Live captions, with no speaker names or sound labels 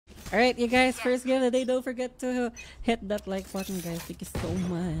Alright, you guys, first game of the day. Don't forget to hit that like button, guys. Thank you so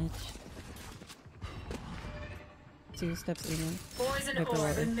much. 2 steps in. Poison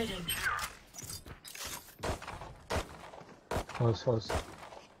orb emitting. House.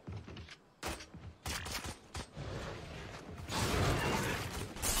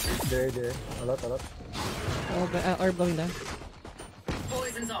 There. A lot. Oh, orb going down.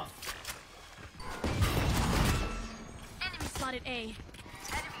 Poison's off. Enemy spotted A.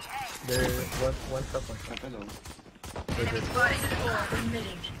 There, one stop. Hello. Poison orb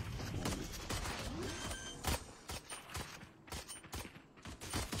emitting.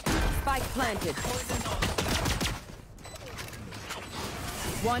 Spike planted. Poison's off.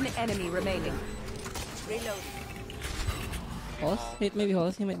 One enemy remaining. Reload. Halls? Wait, maybe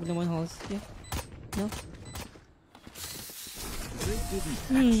halls. He might be the one halls. Yeah. No? They didn't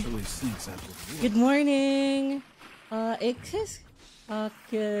actually think that would work. Good morning! X's?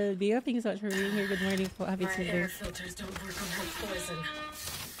 Could be up. Thank you so much for being here. Good morning po. Happy My Tuesday. air filters don't work on her poison.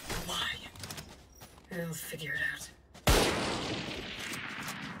 Why? I'll figure it out.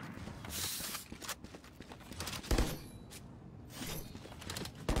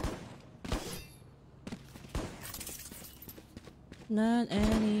 Not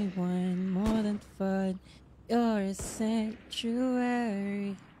anyone more than fun. You're a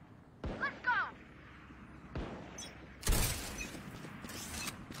sanctuary. Let's go.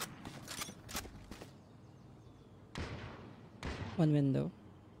 One window.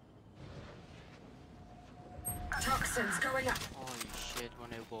 Toxins going up. Holy shit,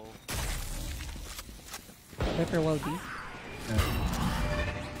 when I go. Viper wall B.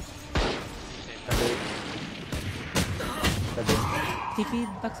 TP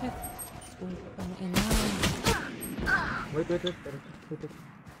backside. Oh, ang ina. Wait. You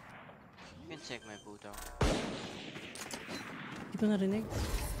can check my boot out. Hindi ko narinig.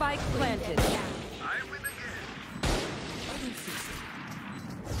 Spike planted.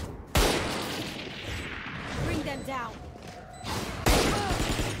 Bring them down.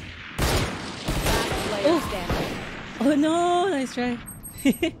 Player standing. Oh no! Nice try.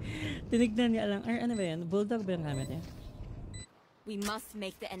 Tinignan niya lang. Or ano ba yan? Bulldog ba yung gamit niya? We must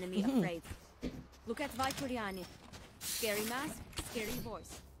make the enemy afraid. Look at Viperiani. Scary mask, scary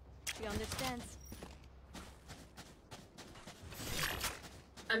voice. He understands.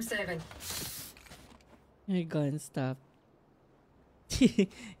 I'm saving. My gun stop.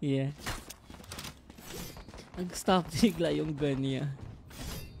 Yeah. Nag-stop bigla yung gun niya.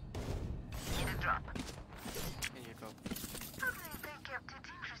 Can you drop?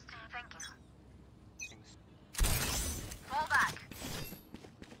 Thanks. Fall back.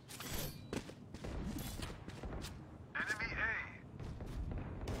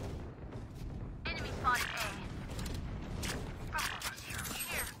 Enemy spotted A.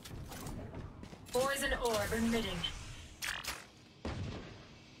 Poison orb emitting.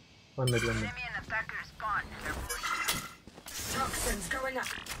 One mid. Toxins going up.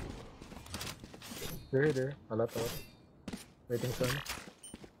 There. A lot. Waiting for me.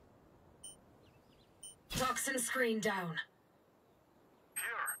 Toxin screen down.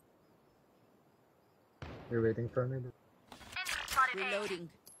 You're waiting for me. Enemy spotted A. Reloading.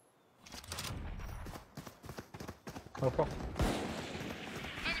 Oh fuck.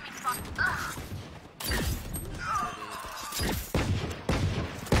 Enemy spotted.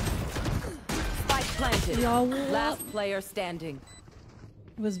 Spike planted. Yo, Last player standing.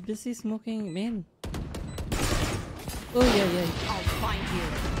 was busy smoking, man. Oh yeah. I'll find you.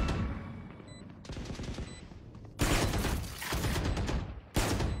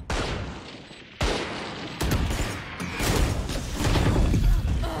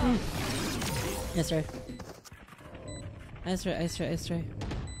 Nice try.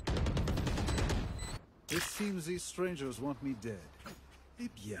 It seems these strangers want me dead. Eh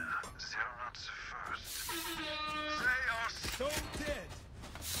bien. They're not the first. They are So dead!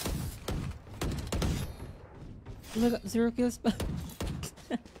 Oh my god, 0 kills pa.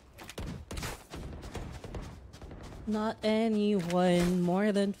 Not anyone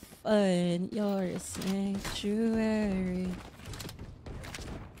more than fun. You're a sanctuary.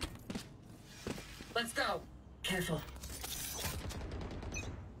 Let's go. Careful.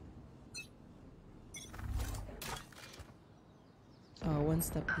 Oh, one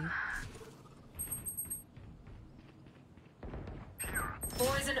step B.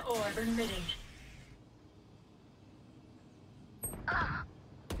 Poison orb emitting.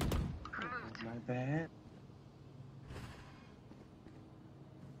 My bad.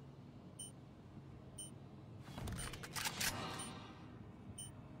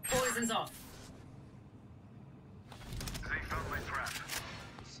 Poison's off. They found my trap.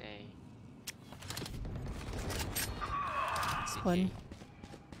 Say. One.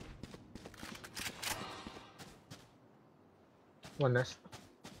 One nest.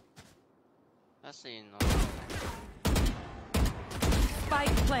 That's in.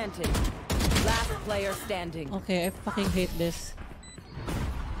 Spike planted. Last player standing. Okay, I fucking hate this.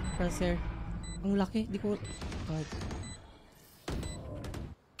 Crosshair. Ang laki. Di ko... God.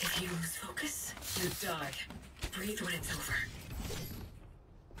 If you lose focus, you die. Breathe when it's over.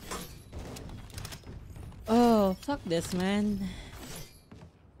 Oh, fuck this, man.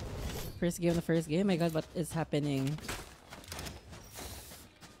 First game, the first game. My God, what is happening?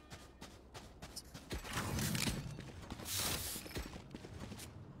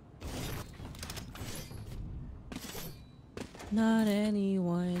 Not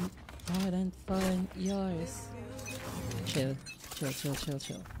anyone more than fun. Yours. Chill. Chill, chill, chill,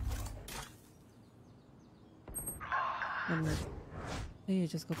 chill. One more. Hey,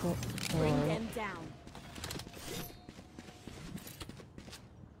 just go for... Bring Oh. them down.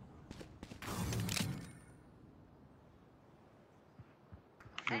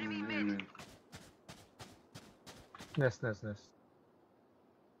 Nest, nest, nest.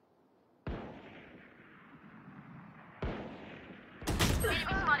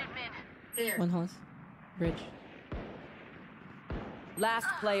 There. One house. Bridge. Last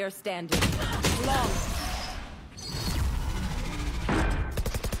player standing. Long.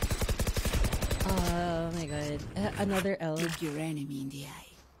 Oh my God. Another L. Look your enemy in the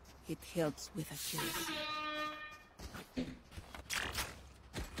eye. It helps with accuracy.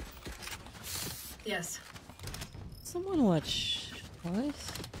 Yes. Someone watch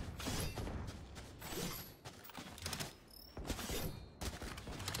us.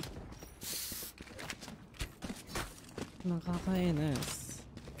 Nakakainis.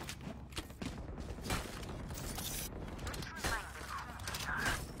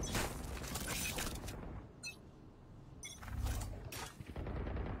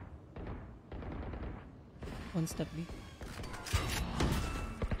 One step B.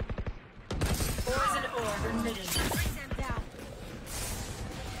 Poison orb emitting. Bring them down.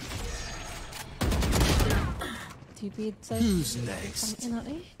 TP side. Who's next? Ang ina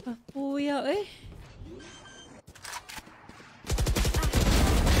eh. Papuya eh.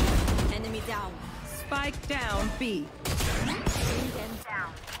 Enemy down. Spike down B. Bring them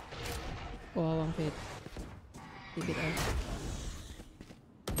down. Kawawang fit. Keep it out.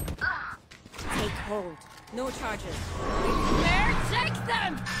 Take hold. No charges. There, take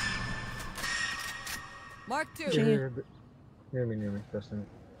them! Mark 2. Near me. Trust me.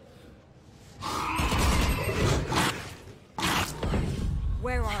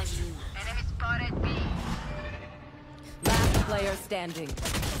 Where are you? Enemy spotted B. Last player standing.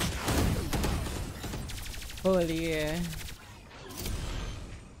 Holy yeah.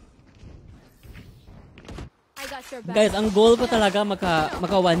 I got your back. Guys, ang goal ko talaga maka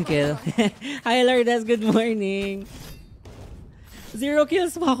 1 kill. Hi Lardes, good morning. 0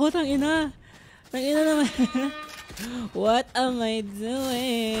 kills pa ako, tangina. Tangina naman. What am I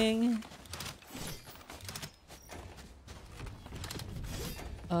doing?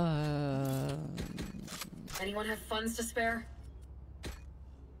 Anyone have funds to spare?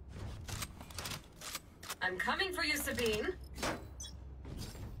 I'm coming for you, Sabine.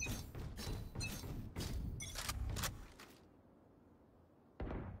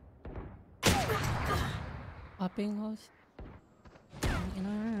 Upping house.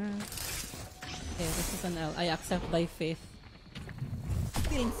 Tangina. Okay, this is an L. I accept by faith.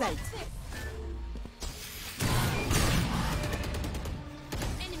 Still in sight.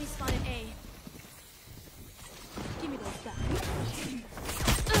 Enemy spotted A. Give me those back.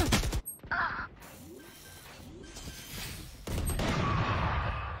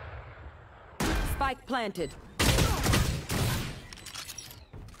 Spike planted.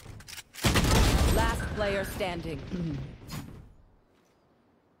 Last player standing.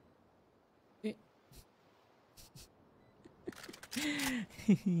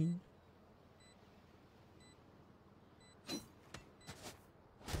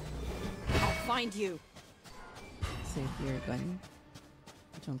 I'll find you. Save your gun.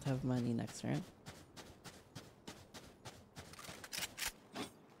 I don't have money next round.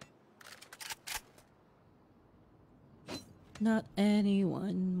 Not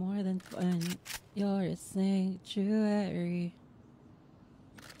anyone more than fun. You're a sanctuary.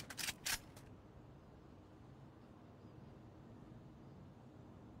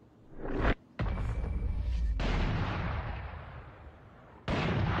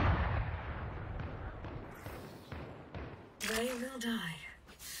 They will die,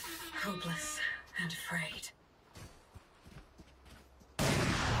 hopeless and afraid.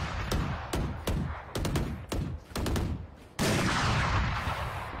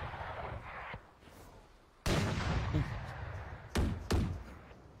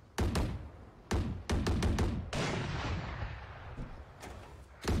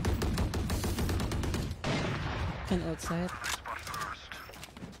 can outside.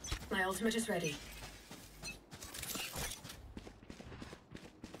 My ultimate is ready.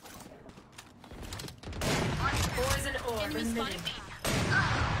 Poison orb emitting.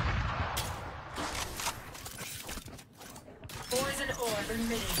 Poison orb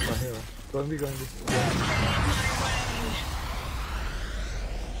emitting. One here. Go and be, go and be.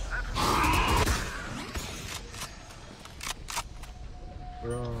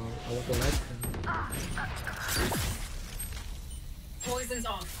 Bro, I want the light. Poison's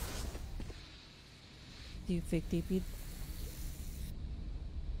off. Do you fake TP?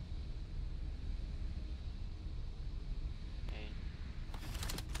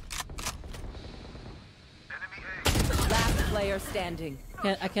 Last player standing.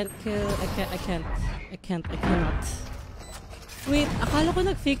 I can't kill. I cannot. Wait, akala ko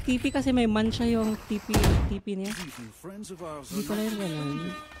nag-fake TP kasi may man siya yung TP niya. Even friends of ours Hindi ko are na yun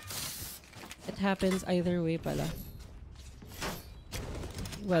ganun. It happens either way pala.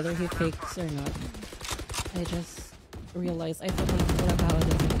 Whether he fakes or not. I just realized I thought wala pa ako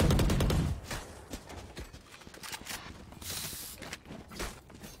dito.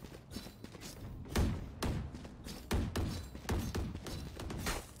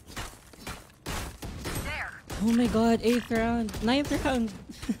 Oh my god, 8th round, 9th round.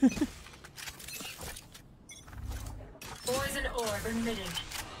 Poison orb emitting.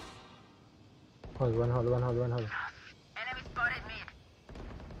 Hold, one hold. Enemy spotted mid.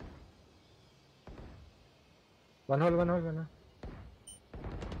 One hold.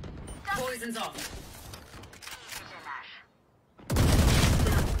 Poison's off.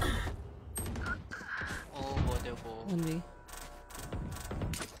 Oh, water ball. Only.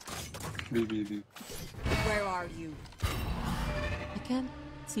 B. Where are you? I can't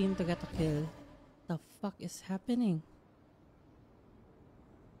seem to get a kill. The fuck is happening?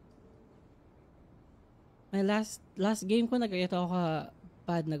 My last game ko nag-ito ako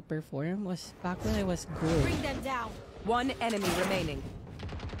bad nag-perform was back when I was good. Bring them down. One enemy remaining.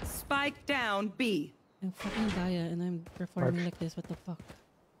 Spike down B. I'm fucking Daya and I'm performing like this. What the fuck?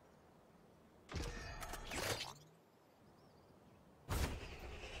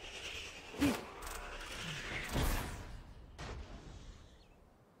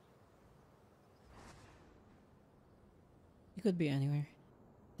 You could be anywhere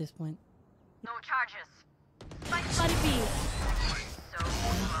at this point. No charges. Let it be. So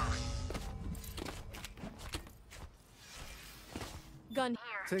close. Gun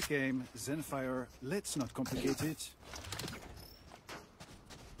here. Take aim, Zenfire. Let's not complicate it.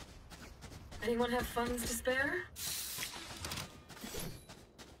 Anyone have funds to spare?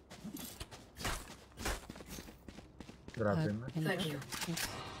 Drop Ah, him. and- Thank you.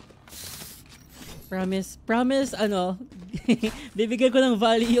 Promise, ano, bibigyan ko ng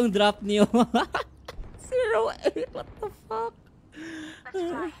value yung drop niyo. 0. What the fuck?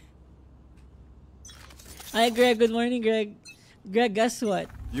 Hi, Greg. Good morning, Greg. Greg, guess what?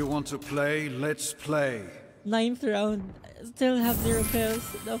 You want to play? Let's play. 9th round. Still have 0 kills.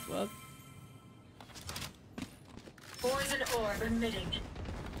 The fuck? Poison orb emitting.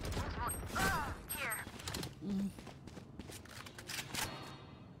 Here.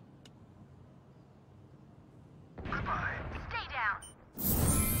 Stay down.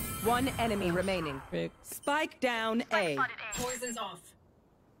 One enemy remaining. Rick. Spike down A. Spotted A. Poison's off.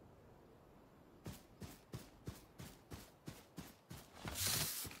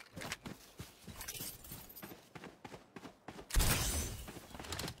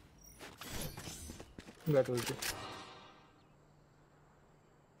 Got ulti.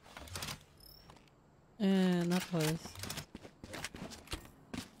 Not close.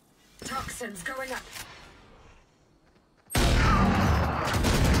 Toxins going up.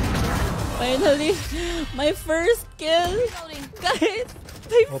 Finally, my first kill. Guys,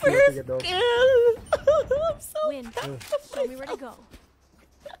 my Hope you first get dog. kill. I'm so Win. Show me where to go.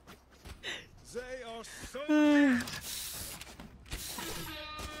 They are so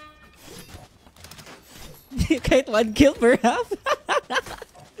Kahit 1 kill per half.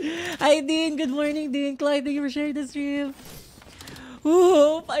 Hi, Dean. Good morning, Dean. Clyde, thank you for sharing the stream.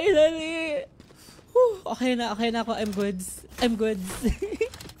 Ooh, finally. Whew, okay na ako. I'm goods.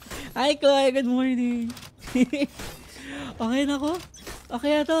 Hi, Clyde. Good morning. Okay na ako.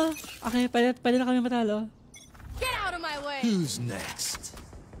 Okay na to. Okay, pwede na kami matalo. Get out of my way. Who's next?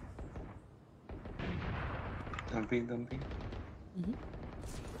 Dumping. Enemy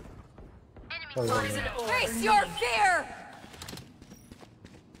Hold on. Poison orb Face emitting. your fear.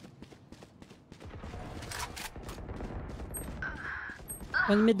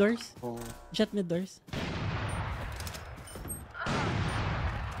 One mid doors. Oh, Jet mid doors.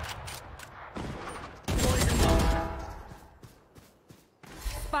 Poison orb.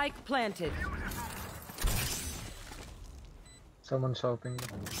 Spike planted. Someone shopping.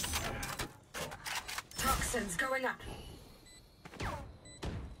 Toxins going up.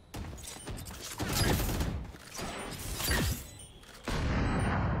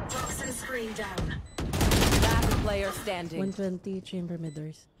 Toxin screen down. Last player standing. 120 chamber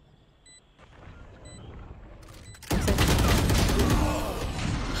middoors.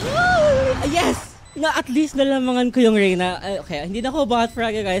 Yes! Na at least nalamangan ko yung Reyna. Okay, hindi na ako bot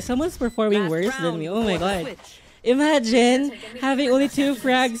frag, guys. Someone's performing Last worse than round me. Oh my for the god. switch. Imagine having only 2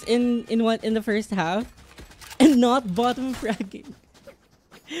 frags in the first half and not bottom fragging.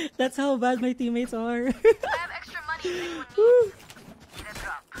 That's how bad my teammates are. I have extra money if anyone needs. Need a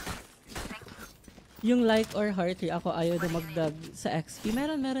drop. Thank you. Yung like or heart rate, ako ayaw na magdag sa XP.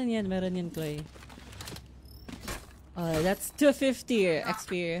 Meron yan, Chloe. That's 250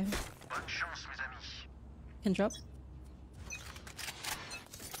 XP. Bonne chance, mes amis. Can drop?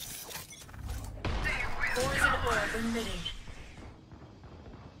 Poison orb emitting.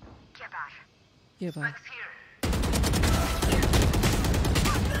 Get back. Give up. Spike's here.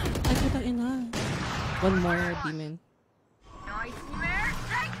 Ay, putang ina. One more B-main. Nightmare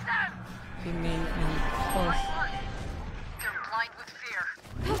takes them. B-main and pulse. They're blind with fear.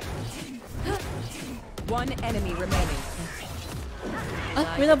 One enemy remaining. Ah,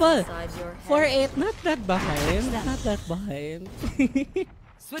 with a ball. Inside your head. 4-8. Not that behind. Not that behind.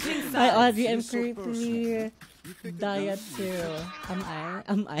 Switching Hi, sides. Audrey. I'm You're so currently diet too.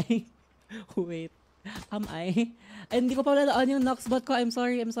 Am I? Wait. Am I? Ay, hindi ko pa wala on yung Nox bot ko. I'm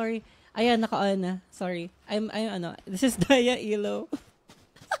sorry. Ayan, naka-on na. Sorry. I'm ano. This is Daya Elo.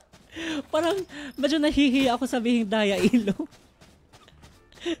 Parang medyo nahihiya ako sabihin Daya Elo.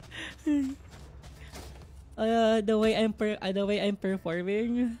 The way I'm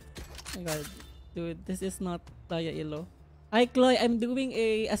performing. Oh my god. Dude, this is not Daya Elo. Hi, Chloe. I'm doing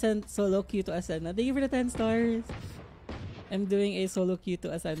a Ascent solo queue to Ascendant. Thank you for the 10 stars. I'm doing a solo queue to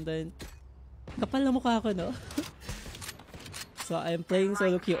Ascendant. Kapal na mukha ako, no? So, I'm playing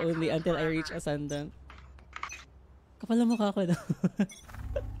solo queue only until I reach Ascendant. Kapal na mukha ako, no?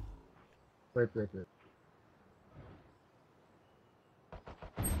 Wait.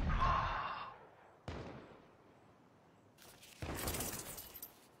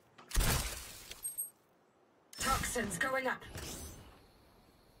 Toxins going up.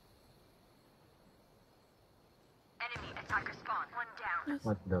 Enemy attacker spawn. One down.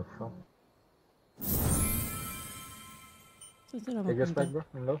 What the fuck? Saan sila Take a spike, mapunta? bro.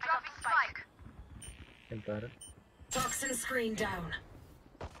 In low. Dropping spike. Entire. Toxin screen down.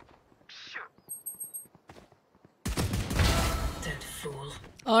 Shoot. Dead fool.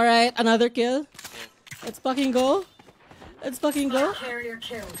 Alright, another kill. Let's fucking go. Carrier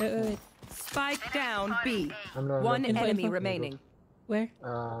killed. Wait. Spike down B. I'm low. One Info, enemy info. remaining. Where?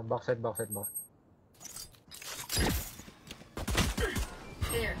 Backside.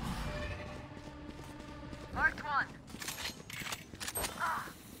 Here. Marked one.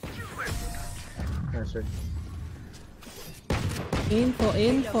 Nice, sir. Info.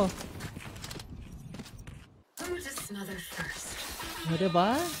 Who to smother first? O,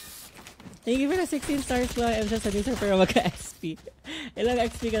 diba? Thank you for the 16 stars, Chloe. I'm just a user pero magka-XP. Ilang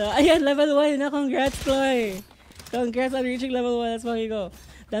XP ka na? Ayan, level 1 na. Congrats, Chloe. Congrats on reaching level 1. Let's fucking go.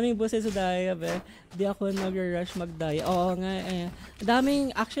 Daming boses sa Daya, be. Di ako nag-rush mag-Daya. Oo nga, eh.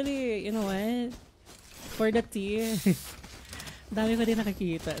 Daming, actually, you know what? For the team. Dami ko din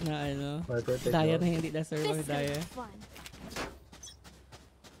nakikita na, ano, Wait, Daya bro. na hindi deserve This mag-Daya. is fun.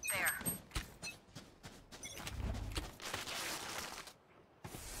 There.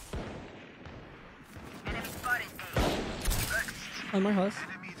 Enemy spotted A. One more house.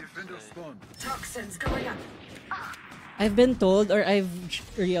 Enemy defender spawn. Toxins going up. I've been told or I've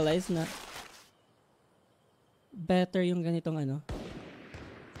realized na better yung ganitong ano.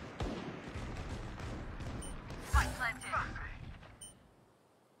 Spike planted.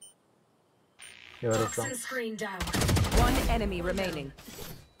 You're Toxin screen down. One enemy remaining.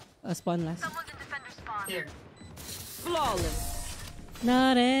 Spawn last. Someone's in defender spawn. Here. Flawless.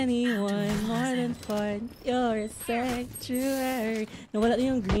 Not anyone more than fun. You're a sanctuary. Nawala na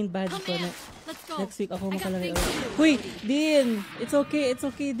yung green badge ko na. Let's go. Next week ako I got makalagay. things to do. Huy, Din! It's okay,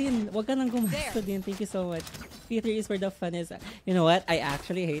 Din. Huwag ka nang gumasto, Din. Thank you so much. P3 is for the fun. You know what? I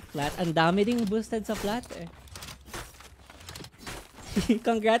actually hate flat. Ang dami ding boosted sa flat eh.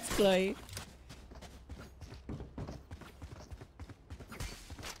 Congrats, Chloe.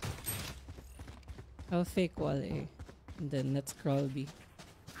 I'll fake wall A. And then let's crawl B.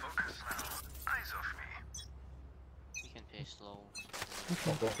 Focus now. Eyes off me. You can play slow.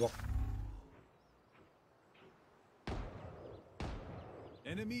 Walk.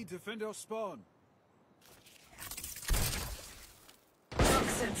 Enemy defender spawn.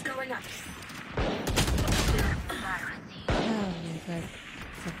 Toxins going up. Oh my god.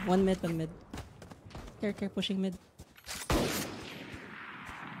 So, one mid. Care pushing mid.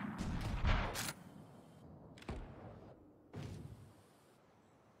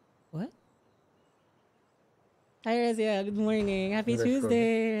 What? Hi Razia, good morning. Happy Let's go.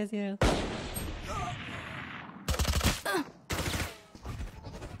 Tuesday, Razia.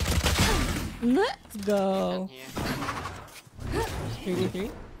 Let's go. Here. 33.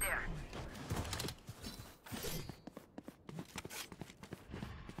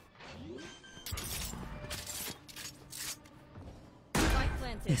 Spike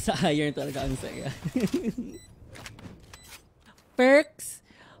planted. Sa iron talaga ang saya.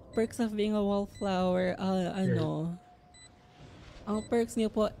 Perks of being a wallflower. Ano? Ang perks niyo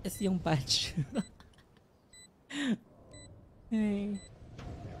po is yung patch. Hey.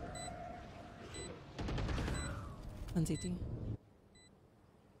 One city.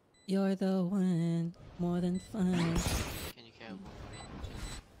 You're the one, more than fun. Can you carry one for me?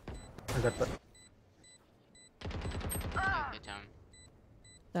 I got that. Get down.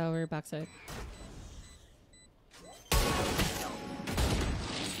 Tower backside.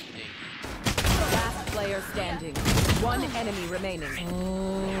 Last player standing. One enemy remaining.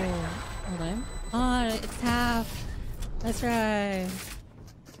 Oh, hold on. Oh, it's half. That's right.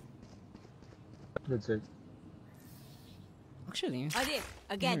 Good save. Actually, Adi,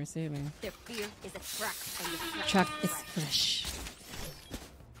 we're again, saving. their fear is a crack on the flesh. Track is fresh.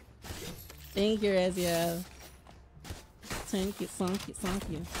 Thank you, Razia. Thank you.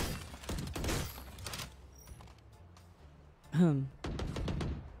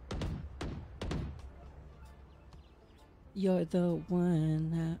 You're the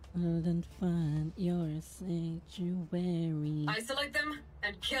one, other than fun. You're a sanctuary. Isolate them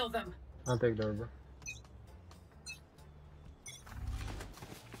and kill them. I'll take the order.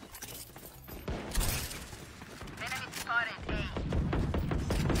 Enemy spotted A.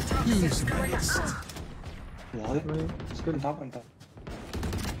 Toxins going up. What? It's good. On top.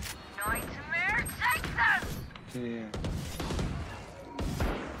 Nightmare Jason! Yeah.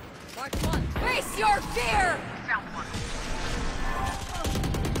 Mark one. Face your fear! Found one.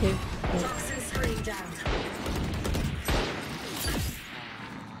 Okay. Toxin screen down.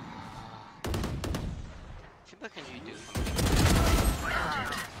 What can you do?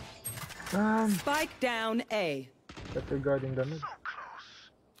 Spike down A. That's regarding the mid.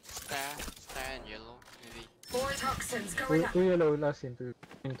 Star and yellow, maybe. 4 toxins going up. Two yellow, last in two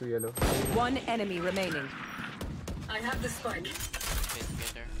yellow. One enemy remaining. I have the spike. Get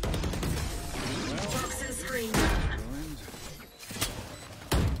together. Toxin screen down.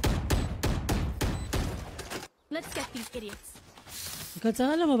 Let's get these idiots. God,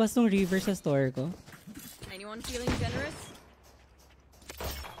 saan lumabas tong river sa store ko? Anyone feeling generous?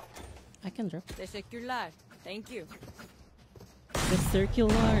 I can drop. The circular. Thank you. The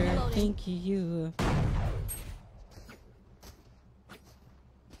circular. Thank you.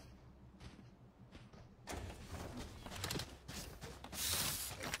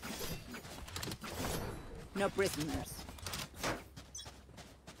 No prisoners.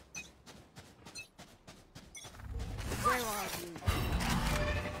 Where are you?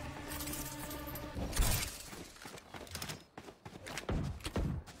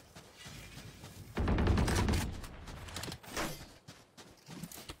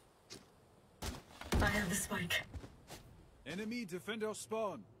 I have the spike. Enemy defender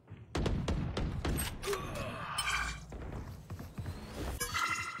spawn.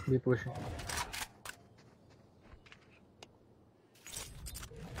 Be pushing.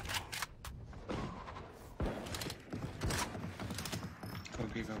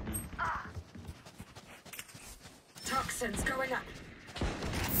 Okay, go. Toxins going up.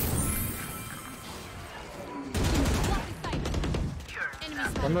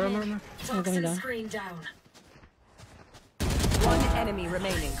 One more. Toxin down. screen down. One enemy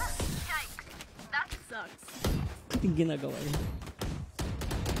remaining. That sucks. Yung ginagawa niya.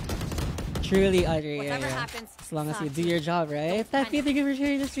 Truly, Audrey. Whatever Yeah. happens, As long as you sucks. do your job, right? Taffy, thank you for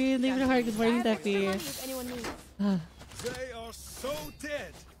sharing the stream. Thank you for the heart. Good morning, Taffy. If anyone needs. They are so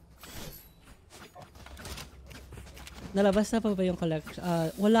dead. Nalabas na pa ba yung collection?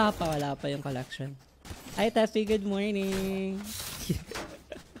 Wala pa yung collection. Hi, Taffy. Good morning.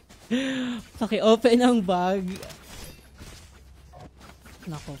 Paki-open ang bag.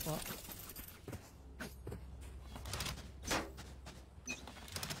 Nako po.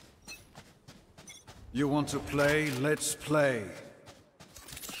 You want to play? Let's play.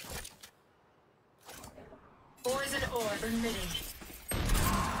 Poison orb emitting.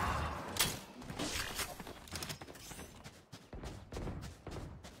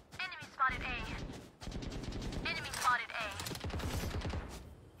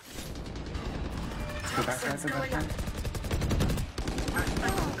 Toxins going up.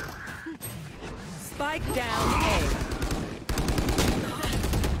 Spike down A.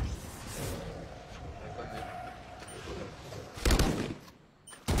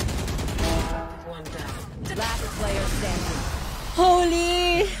 One down. Last player standing.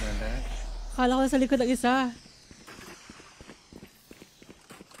 Holy! Ganda. Akala ko sa likod ng isa.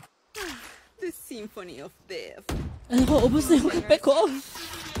 The symphony of death. Ano ko, ubos na yung kape ko.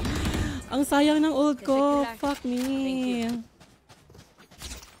 Ang sayang ng ult ko. Fuck me.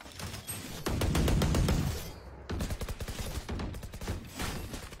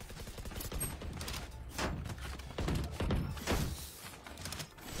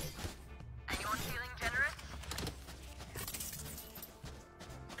 Anyone feeling generous?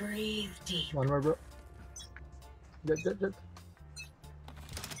 Breathe deep. One more, bro. Jet.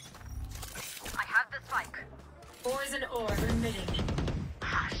 I have the spike. Poison orb emitting.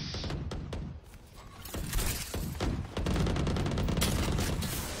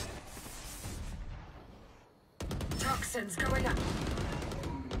 Toxins going up.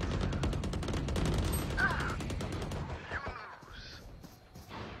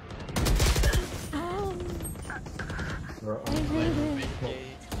 Bro.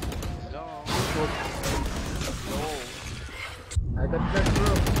 I got that,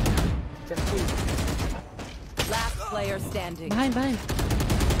 bro. Can see. Last player standing. Behind.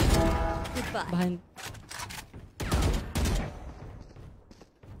 Goodbye. Behind.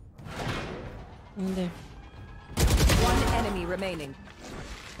 Hindi. One enemy remaining.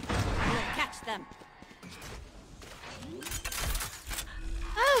 Catch them.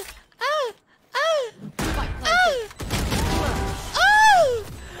 Spike planted.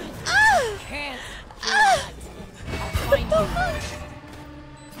 Can't do that. I'll find you.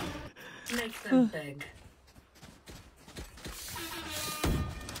 Make them beg.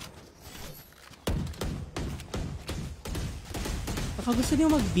 Baka gusto niyo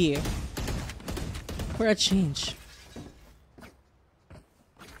mag-beer. For a change.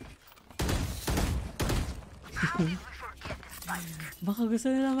 Baka gusto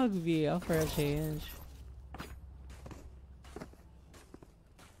nila mag-beer for a change.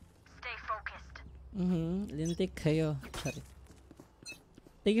 Stay focused. Lintik kayo. Sorry.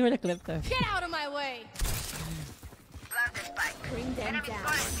 Thank you for the clip, though. Get out of my way. Plant the spike. Bring them Enemy down.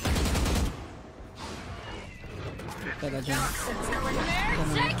 spotted. Gotta jump. Toxins going up.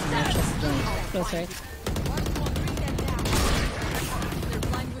 Take them. Close, right? Bring them down. They're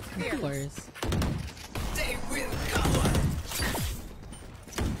blind with fear. Of course.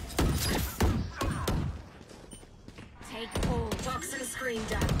 Take hold. Toxin screen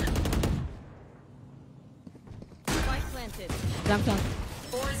down. Spike planted. Jump.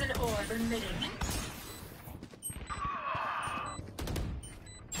 Poison orb emitting.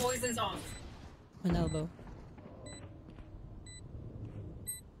 Poison's off. One elbow.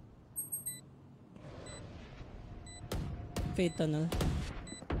 Fade tunnel.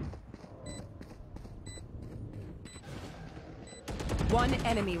 One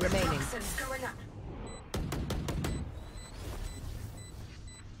enemy remaining. Toxins going up.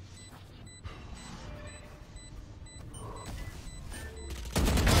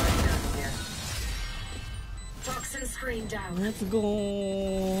 Toxin screen down. Let's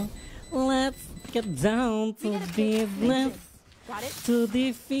go. Let's get down to business. Got it? To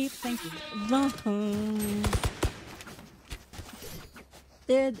defeat. Thank you.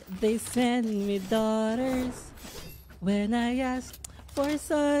 Did they send me daughters when I asked for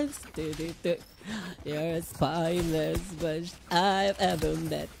sons? You're as spineless bunch I've ever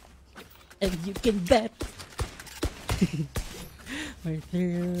met, and you can bet. We're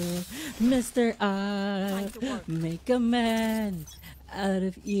through, Mr. I make a man out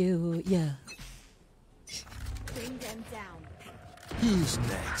of you, yeah. Bring them down. Who's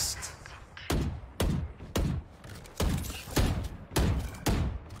next?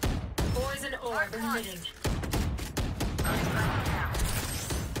 Poison orb emitting.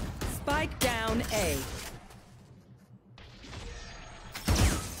 Spike down A.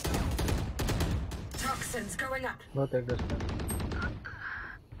 Toxins going up. Bro, take this one.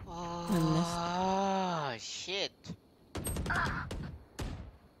 Oh, shit.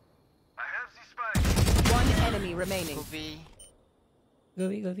 One enemy remaining. Kobe. Go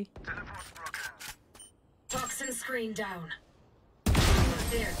V. Toxin screen down.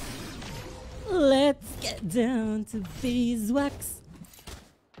 There. Let's get down to beeswax.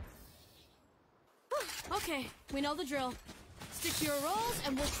 Okay, we know the drill. Stick to your roles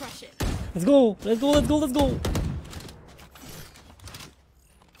and we'll crush it. Let's go.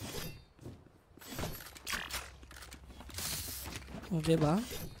 Oh, diba?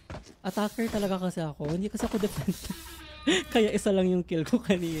 Attacker talaga kasi ako. Hindi kasi ako defender. Kaya isa lang yung kill ko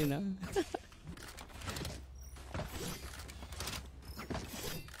kanina.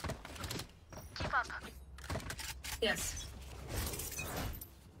 Keep up. Yes.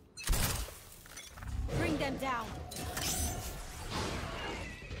 Bring them down.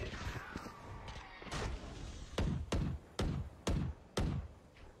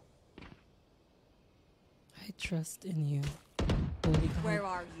 I trust in you. Holy God. Where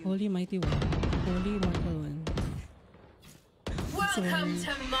are you? Holy Mighty One. Holy Immortal One. Welcome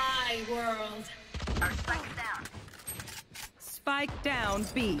to my world. Our spike's down. Spike down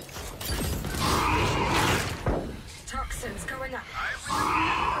B. Toxins going up.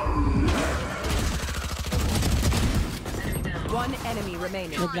 One enemy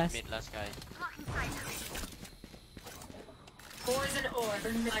remaining. Mid last. Mid last guy. Blocking sight. Poison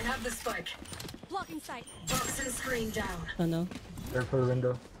orb. I have the spike. Blocking sight. Toxin screen down. Oh no. Careful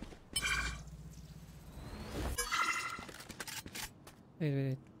window.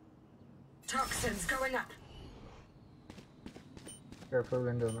 Wait. Toxins going up. Careful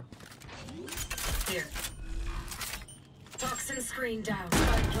window, man. Here. Toxin screen down.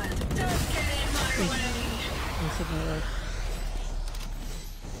 Spike plant. Don't get in my way. Wasted my ult.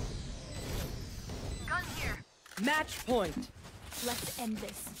 Gun here. Match point. Let's end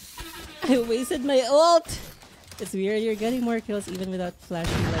this. I wasted my ult! It's weird you're getting more kills even without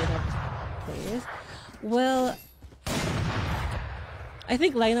flashing lineup players. Well, I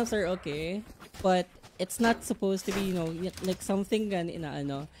think lineups are okay, but it's not supposed to be, like something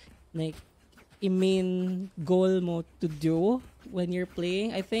like a main goal mo to do when you're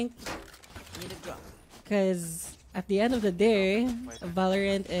playing, I think. Because at the end of the day,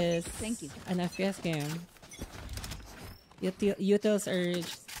 Valorant is an FPS game. Utils are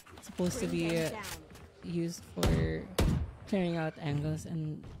supposed to be used for clearing out angles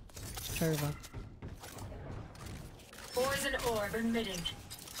and Sherva. Poison orb emitting.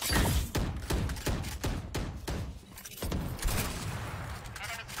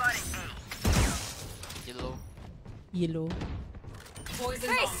 Enemy spotted A. Yellow. Poison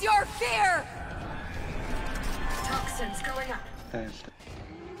Face off. your fear! Toxins going up. Nice.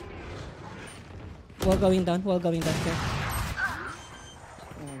 Wall going down here.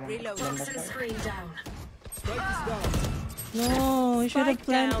 Reload. Toxin screen down. No, you should have Spike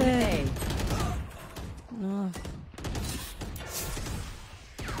down planted. A. No.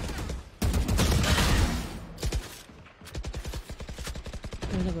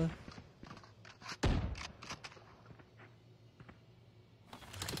 Where na ba?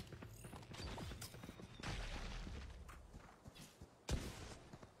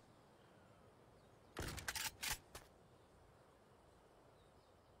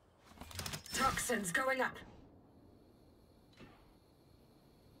 Toxins going up.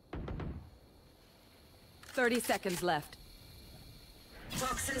 $30 left.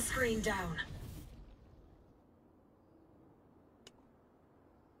 Toxin screen down.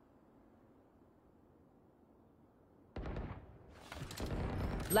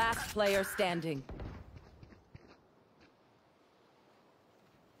 Last player standing.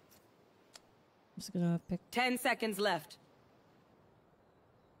 I'm just gonna pick. 10 seconds left.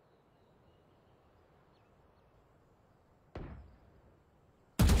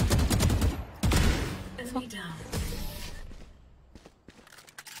 Enemy down.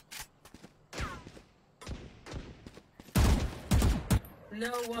 No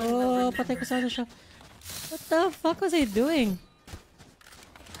one will Oh, remember. patay ko sana siya. What the fuck was I doing?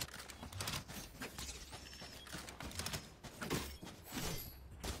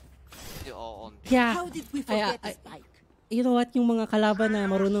 They're all on B. Yeah. How did we I- forget I- Spike? You know what? Yung mga kalaban na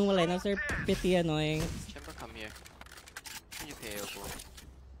marunong lineups are pretty annoying. Chamber, come here. Can you pay elbow?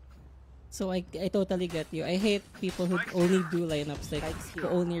 So I totally get you. I hate people who only do lineups, like who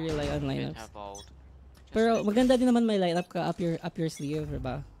only rely on You can lineups. have ult. Pero maganda din naman may lineup ka up your sleeve,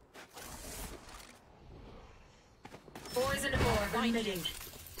 diba? Poison orb emitting.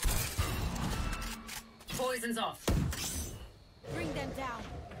 Poison's off. Bring them down.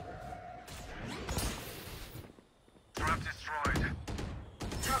 Trap destroyed.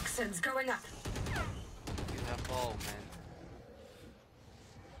 Toxins going up. You have ball, man.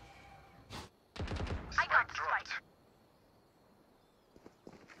 I got the spike.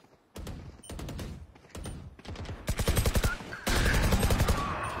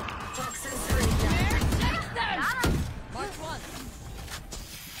 Toxin screen down. March one.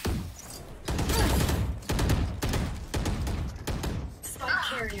 Spike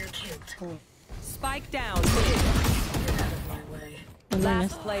carrier killed. Spike down. Get out of my way. One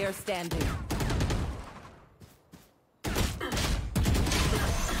Last minus. player standing.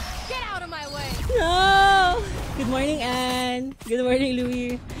 Get morning, Anne. Good morning,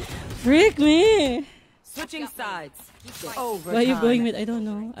 Louis. Frick me! Switching sides. Over. Why are you going with? I don't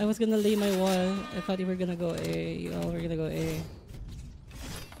know. I was gonna lay my wall. I thought you were gonna go A. You all were gonna go A.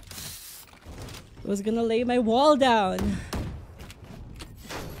 I was gonna lay my wall down.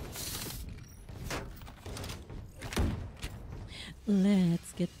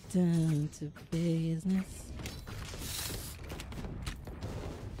 Let's get down to business.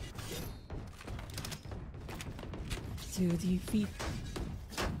 To defeat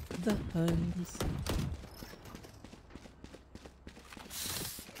the Huns.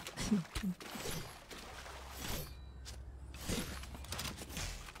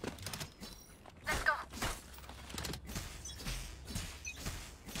 Let's go.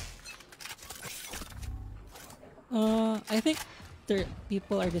 I think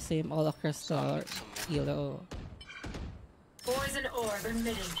people are the same all across the Elo. Poison orb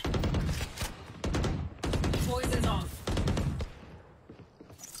emitting. Poison's off.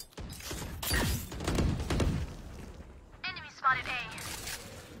 Enemy spotted A.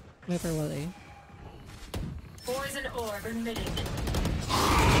 Viper wall A. Poison orb emitting.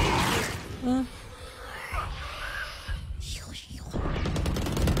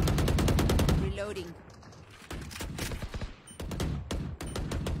 Reloading.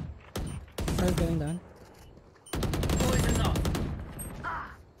 Are going down. Poison's off.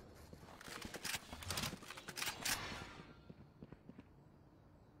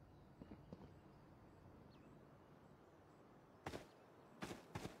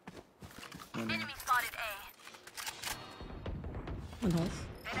 Enemy spotted A. One horse.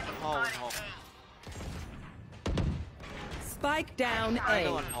 Hall, hall. Spike down Another A.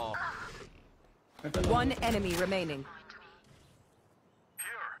 one hall. One enemy remaining.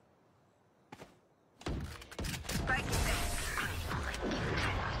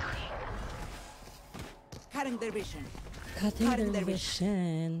 Cutting their vision. Cutting the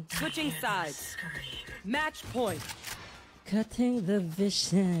vision. Switching sides. Match point. Cutting the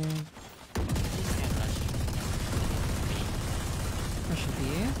vision. Rush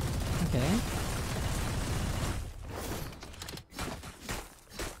B. Okay.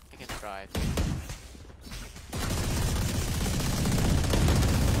 I can try it.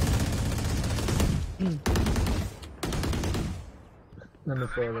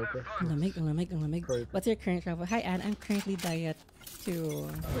 Ang lamig. What's your current travel? Hi, Anne. I'm currently diet too.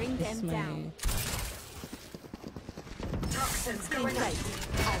 Bring This is them my- down. Toxins going out. I'll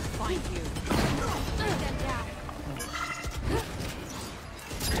find you. Bring them down.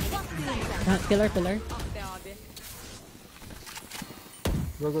 Pillar. Up there, abi.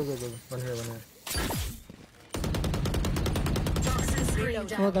 Go. One here. Toxin screen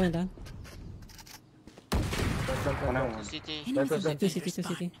down. Oh, going down. City. Two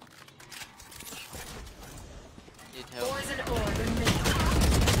city. Need help. Poison orb emitting.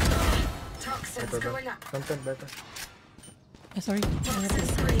 Toxins going up. Content better. Sorry. Toxin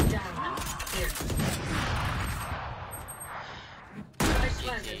screen down. Here. Spike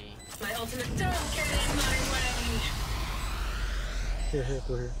planted. GG. My ultimate. Don't get in my way. Here,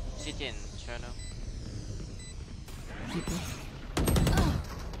 two here. City and Cherno.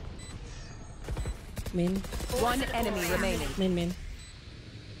 Main. One enemy remaining. Main.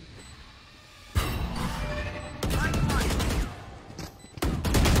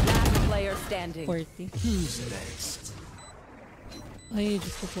 Last player standing. 40. Ay,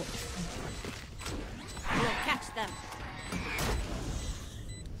 Diyos ko po. We'll catch them.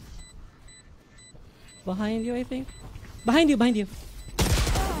 Behind you, I think. Behind you.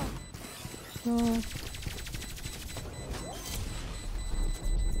 No.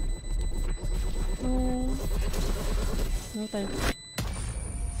 No time.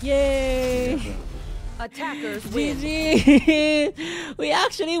 Yay! Attackers win. GG! We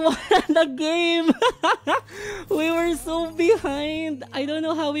actually won the game! We were so behind. I don't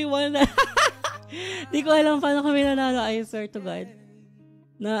know how we won that. Di ko alam paano kami nanalo. I swear to God.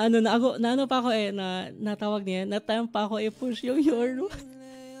 Natawag niya. Na-time pa ako i-push yung Euro.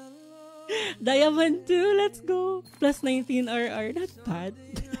 Diamond 2, let's go. Plus 19 RR, not bad.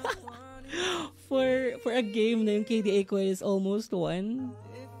 For a game na yung KDA ko is almost 1.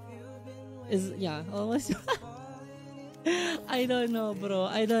 Almost. I don't know, bro.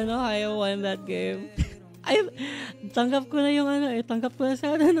 I don't know how I won that game. Tanggap ko na yung tanggap ko na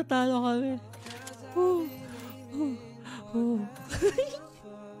sana natalo kami.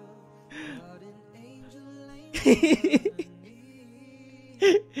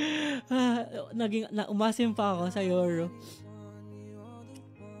 Umasim pa ako sa Euro.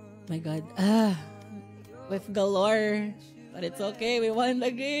 My God. With galore. But it's okay. We won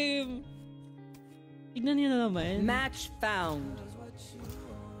the game. Tignan niyo na naman. Match found.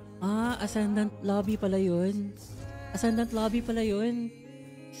 Ascendant lobby pala yun. Ascendant lobby pala yun.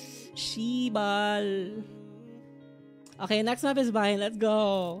 Shibal. Okay, next map is mine. Let's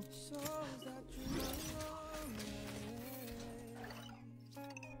go.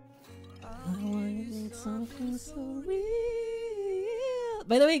 I want something so real.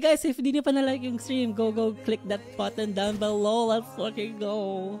 By the way, guys, if hindi niyo pa na-like yung stream, go click that button down below. Let's fucking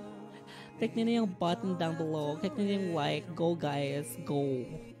go. Click niyo na yung button down below. Click niyo yung like. Go, guys. Go.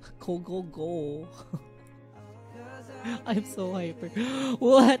 Go. I'm so hyper.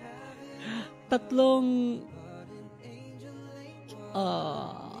 What? Tatlong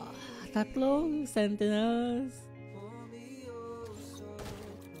sentinels.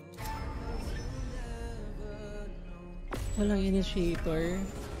 Walang initiator.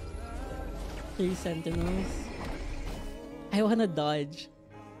 3 sentinels. I wanna dodge.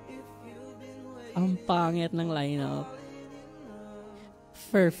 Ang pangit ng lineup.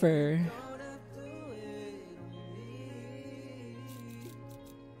 Fur.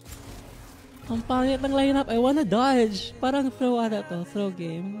 Ang pangit ng lineup. I wanna dodge. Parang throw ata to. Throw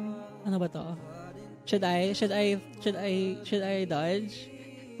game. Ano ba to? Should I dodge?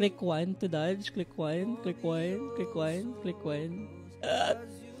 Click 1 to dodge. Click 1. Click 1. Click 1. Click 1.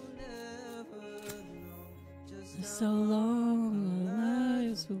 So long our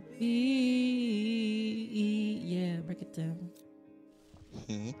lives will be. Yeah, break it down.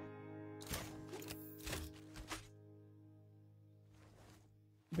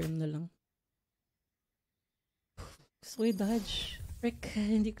 Brim na lang. Gusto ko i-dodge. Frick,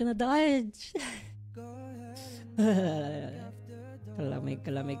 hindi ko na-dodge.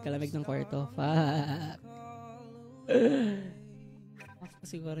 Kalamig ng kwarto. Fuck. Off ko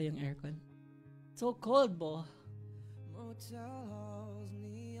siguro yung aircon. So cold, bo.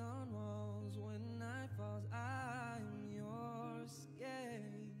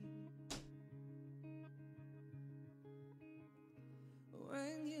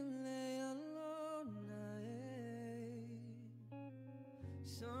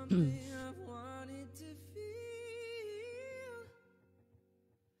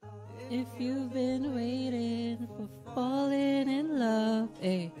 If you've been waiting for falling in love,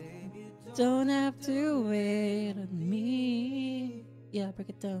 don't have to wait on me. Yeah,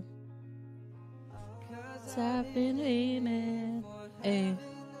 break it down. 'Cause I've been aiming.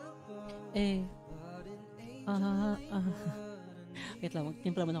 Wait lang,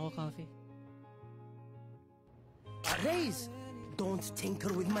 magtimpla man ako coffee. Raise! Don't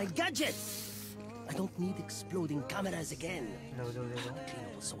tinker with my gadgets! I don't need exploding cameras again.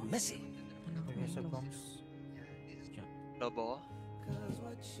 Clean was so messy. Lobo.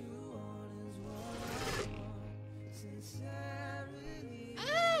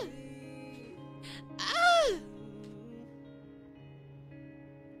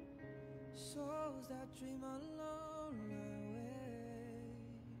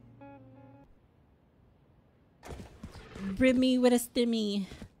 Brim me with a stimmy.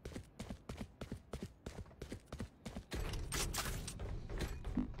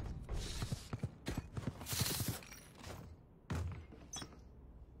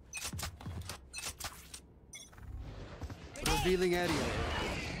 Revealing area.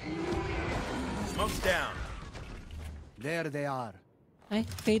 Smoke's down. There they are. Ay,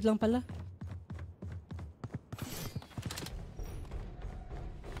 fade lang pala.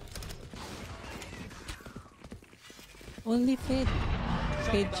 Only fade.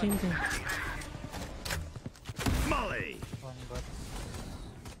 Fade chamber. Molly.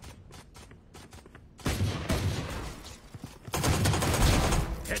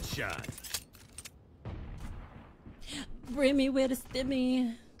 Headshot. Bring me with a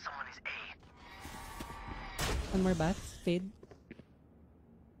stimmy. Someone is A. One more bat. Fade.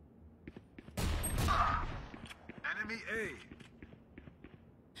 Enemy A.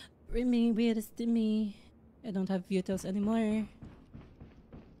 Bring me with a stimmy. I don't have Vutils anymore.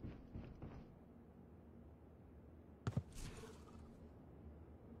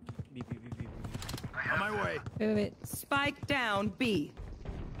 On my way. Wait. Spike down B.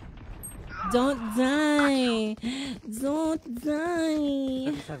 Don't die. Don't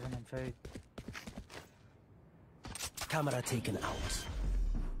die. 37 and 5. Camera taken out.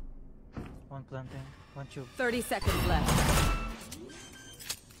 One planting, one tube. 30 seconds left.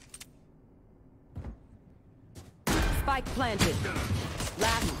 Spike planted.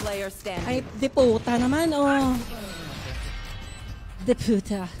 Last player standing. Ay, deputa naman, oh.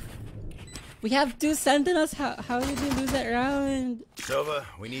 Deputa. We have 2 sentinels. How did we lose that round? Sova,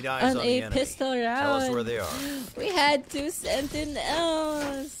 we need eyes on the A enemy. pistol round. Tell us where they are. We had 2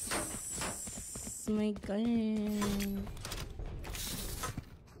 sentinels. my gun.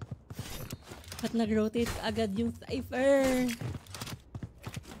 Ba't nag-rotate agad yung Cypher?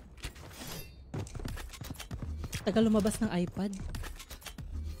 Tagal lumabas ng iPad.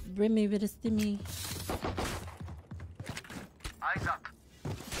 Brimmy with a stimmy. Eyes up.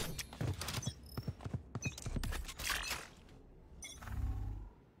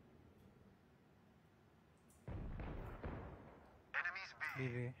 Enemies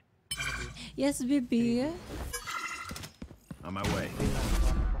B. Yes, baby. On my way.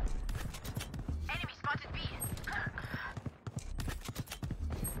 Enemy spotted B.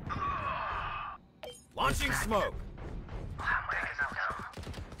 Launching smoke.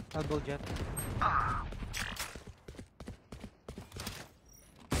 I'll go jet.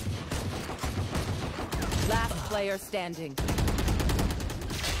 Last player standing.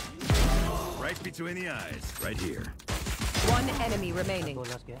 Right between the eyes. Right here. One enemy remaining. Go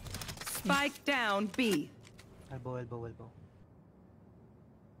last guy. Spike down B. Elbow, elbow, elbow.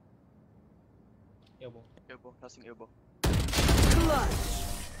 Elbow, crossing elbow. Clutch.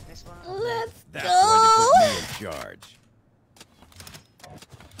 Next one. Let's That's why they put me in charge.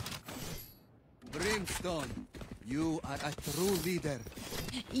 Brimstone, you are a true leader.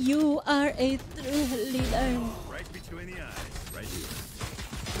 You are a true leader. Right between the eyes. Right here.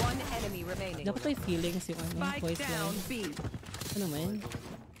 One enemy remaining. Dapat may feelings yung ano, Spike voice down line. B. Ano man?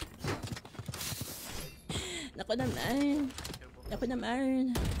 Naku naman. Naku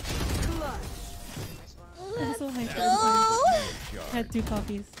naman. Clutch. I'm so hyped. Had 2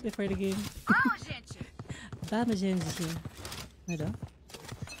 coffees before the game. Bama Genji. Ano?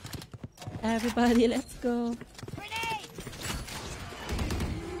 Everybody, let's go.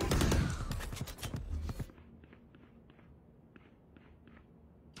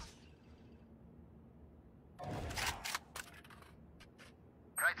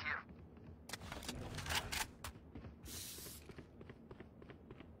 Right here.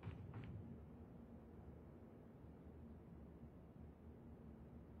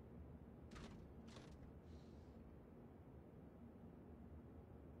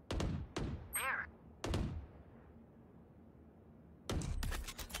 There.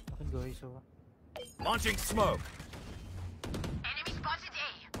 I can go so. Launching smoke. Enemy spotted A.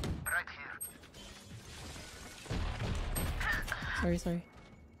 Right here. Sorry.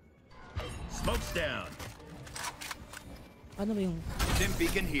 Smoke's down. Ano ba yung Dim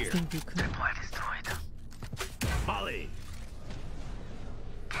beacon here. Stim Beacon? Deploy destroyed. Molly.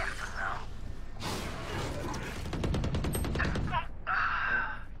 Careful now.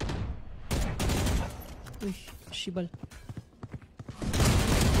 Uy, shibal.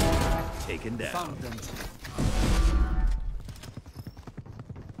 Taken down. Found them.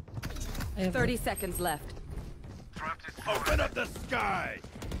 I have 30 seconds left. Open up the sky.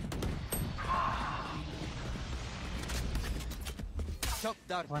 Shock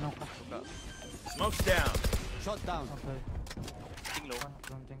dart. One on. Smoke's down. Shot down. Okay. Ting low. One,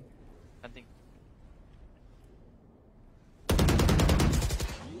 something. Hunting.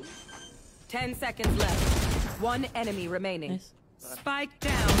 10 seconds left. One enemy remaining. Nice. Spike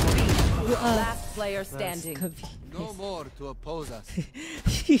down B. Last player standing. Kabi. No more to oppose us.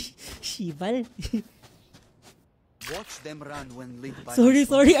 Shibal. Watch them run when lit by Sorry,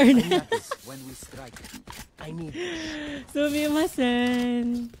 Arnett. when we strike. I need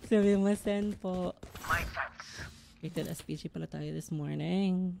Sumimasen po. My thanks. Rated SPG pala tayo this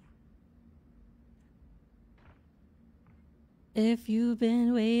morning. If you've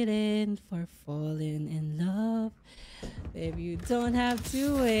been waiting for falling in love, baby, you don't have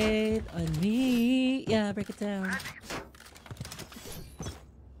to wait on me. Yeah, break it down.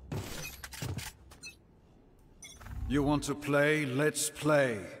 You want to play? Let's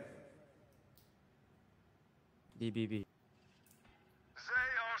play. DBB.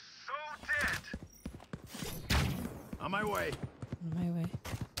 They are so dead. On my way. On my way.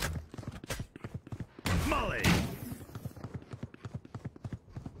 Molly.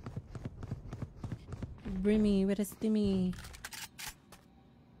 Brimmy with a stimmy.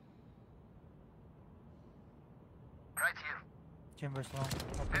 Right here. Chambers long.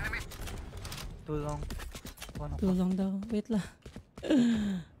 Enemy. Too long. One Too long daw. Wait lang.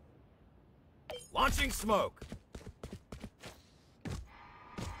 Launching smoke.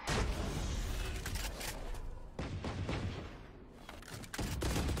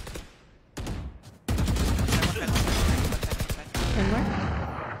 One more?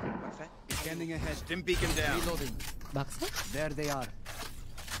 Scanning ahead. Dim beacon down. Reloading. Backside? There they are.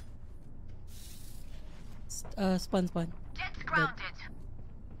 Spawn. Jets grounded.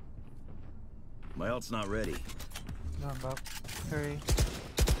 My ult's not ready. Going back. Hurry.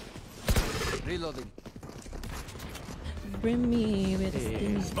 Reloading. Bring me with a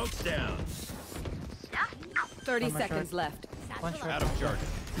stimmy. Smoke's down. 30 seconds left. One shot. Out of charge.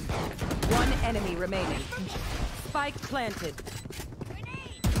 One enemy remaining. Spike planted.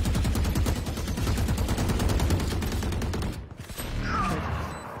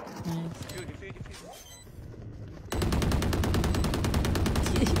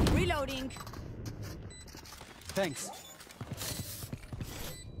 Reloading. Thanks.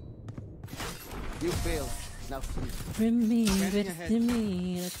 You failed. Now sleep. Bring me Scanning with a ahead.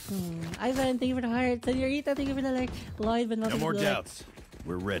 stimmy. Let's go. Ivan, thank you for the heart. Senorita, thank you for the like. Lloyd, but not No more the like. doubts.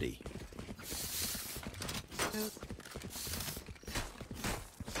 We're ready.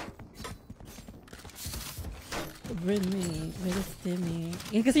 Bring me with a stimmy.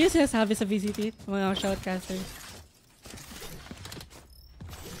 Yan kasi yung sinasabi sa VCT, mga shoutcasters.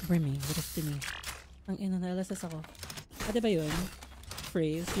 Bring me with a stimmy. Ang ina na LSS ako. Pwede ba yun?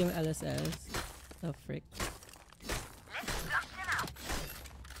 Phrase, yung LSS. The frick.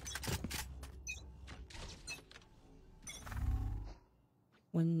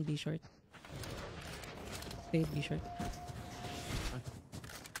 One B short. Spade B short.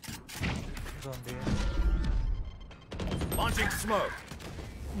 Launching smoke.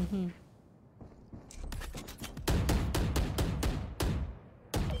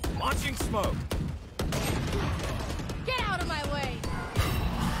 Launching smoke. Get out of my way.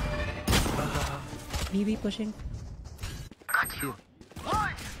 BB pushing. I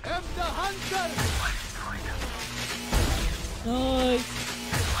am the hunter! Nice!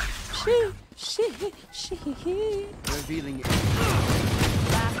 She. Revealing it.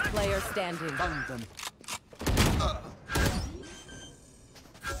 Last player standing. Found them.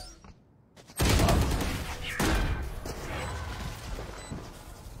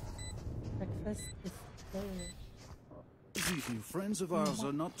 Breakfast is there. These new friends of ours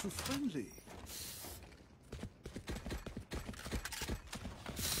are not too friendly.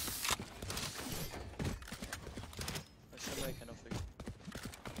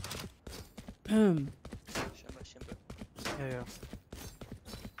 Yeah. Does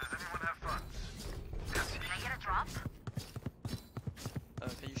anyone have funds? Can I get a drop?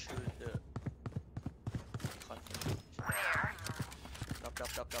 Can you shoot the conflict? Where? Drop.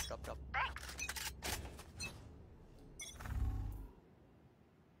 Thanks.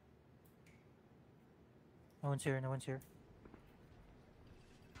 No one's here. No one's here.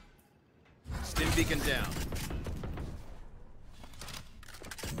 Stim beacon down.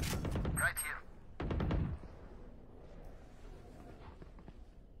 Right here.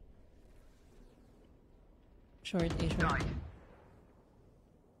 Short, A short. Died.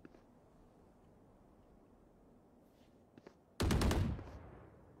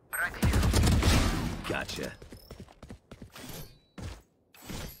 Right here. Gotcha.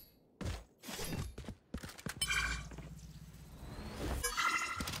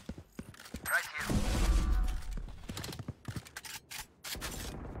 Right here.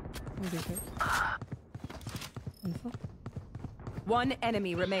 One B short. Info. One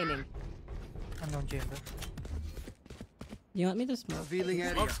enemy remaining. Unknown chamber. Do you want me to smoke? Revealing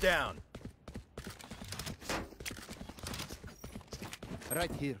area. Smoke's down.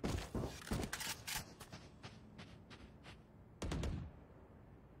 Right here.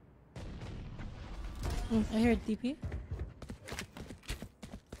 I heard TP.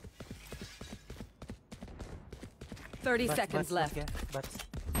 Thirty seconds left. Yeah, butts.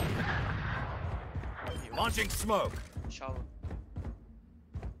 Launching smoke. Shower.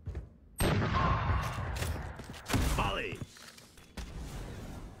 Molly.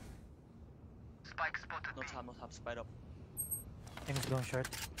 Spike spotted No me. time. Spide up. Thing is going short.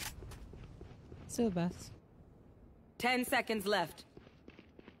 Still baths. 10 seconds left.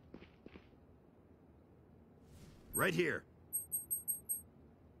 Right here.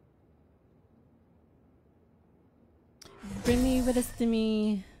 Bring me with a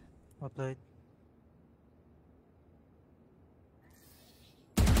stimmy. Well played.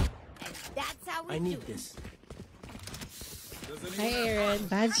 That's how we I do need it. this. Hi Aaron.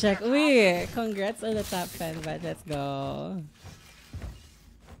 Bad check. Uy, congrats on the top 10, but let's go.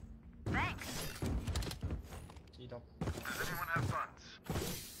 Thanks. Does anyone have funds?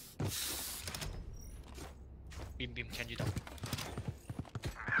 Beam, can you down?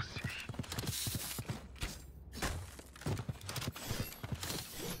 Merci.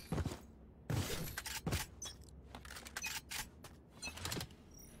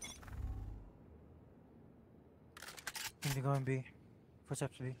 Can go and B.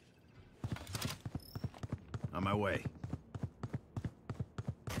 Footsteps B. On my way.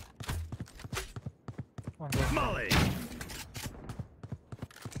 One go. Molly.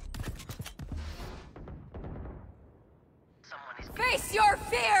 Face your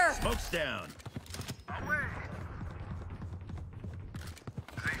fear! Smoke's down. Away.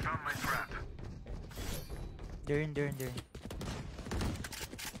 They found my trap. They're in.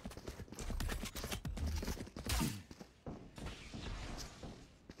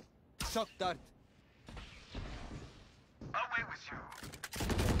 Shock dart. Away with you.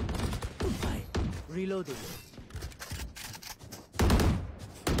 Hi. Reloading.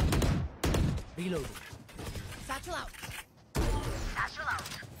 Reloading. Satchel out. Satchel out.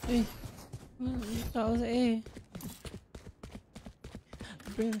 Eh. Tao sa A.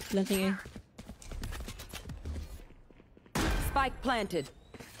 Planting A. Spike planted.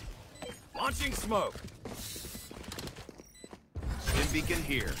 Launching smoke. Stim beacon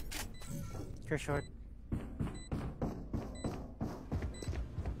here. You're short.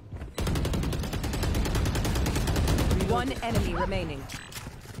 One enemy remaining.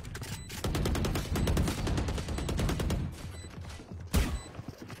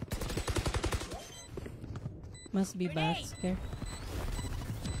 Must be bats. Care.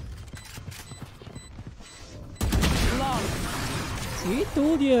 Long. See,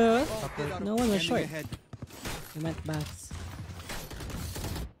 told you. No one was Scanning short. ahead. You meant bats.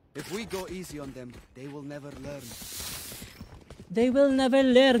 If we go easy on them, they will never learn. They will never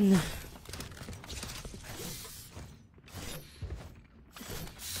learn.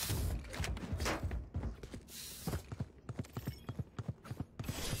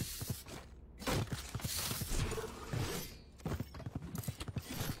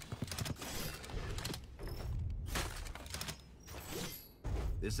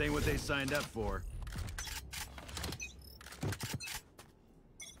 This ain't what they signed up for.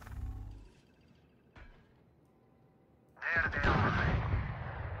 There they are.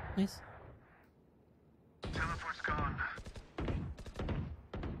 Nice. Teleport's gone.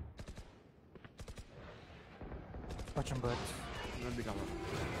 Watch him, bud.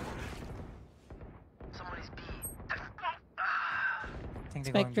 Someone is B. I think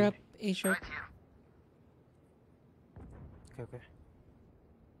they're Spike going drop. A short. Right here. Okay.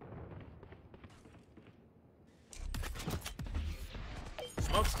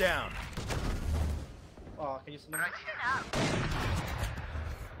 Smoke's down. Oh, can you smoke? Right here now.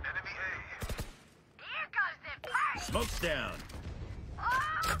 Enemy A. Here goes the party. Smoke's down. Oh,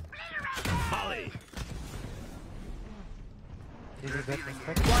 obliterated. Molly. Did you get the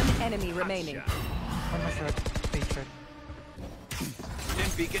spike? One enemy remaining. One more short. Fade short.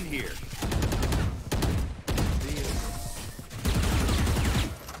 Stim beacon here.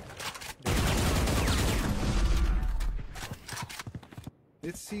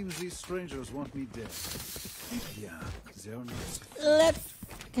 It seems these strangers want me dead. Yeah, they're not. Let's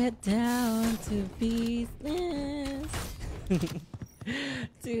get down to business.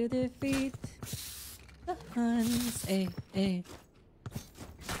 To defeat the Huns. A.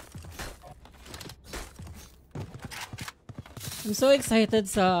 I'm so excited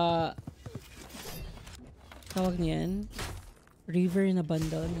sa tawag niyan. River na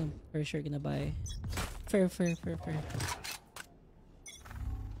bundle. I'm for sure gonna buy. Fair.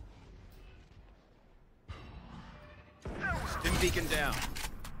 Stim beacon down.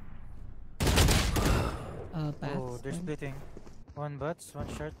 Bats. Oh, they're splitting. One butts, one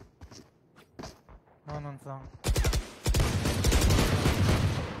short. One on flank.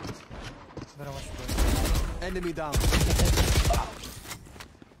 Gonna watch both. Enemy down.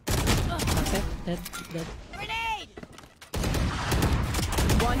 Okay, dead. Grenade!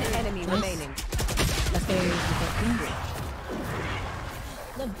 One enemy remaining. Let's go.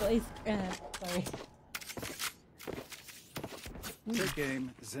 The voice crack. Sorry. Take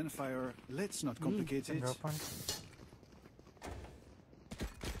aim, Zenfire. Let's not complicate it. Drop one.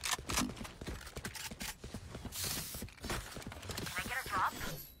 Can I get a drop?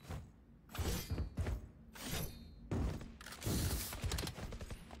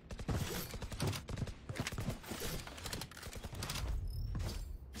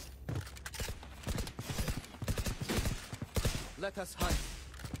 Let us hunt.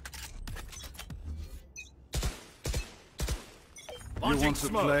 You Launching want to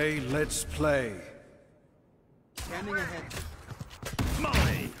smoke. play? Let's play. Scanning ahead.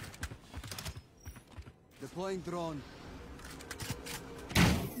 Molly. Deploying drone.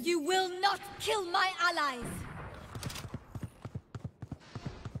 You will not kill my allies!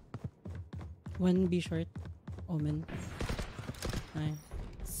 One B short. Omen. Nine.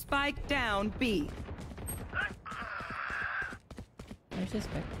 Spike down B. There's his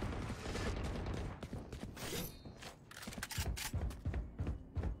spec.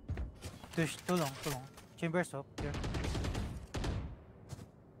 Too long. Chambers up. Here.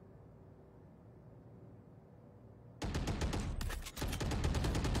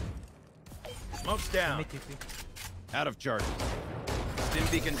 Smoke's down. Mid TP. Out of charges. Stim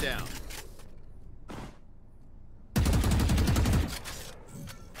beacon down.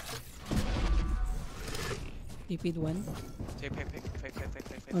 TP'd one. Fake.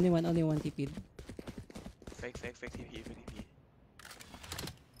 Only one TP'd. Fake TP.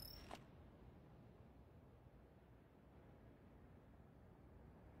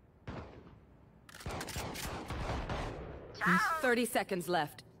 Nice. 30 seconds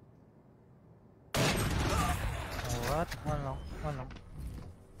left. Oh, what? One long.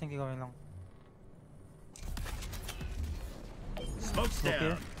 Think you're going long. Smoke's Okay.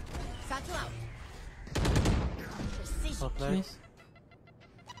 down. Satchel out. Top left. Nice.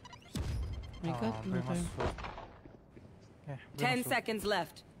 My god, no bring us time. full. Yeah, 10 seconds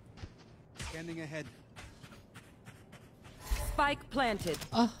left. Scanning ahead. Spike planted.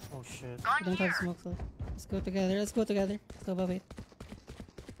 Oh, Oh shit. I don't have smoke though. Let's go together. Let's go, Babait.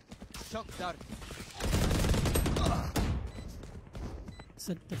 Shock dart.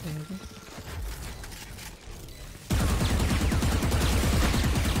 So together.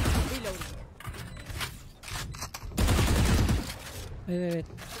 Reloading. Wait.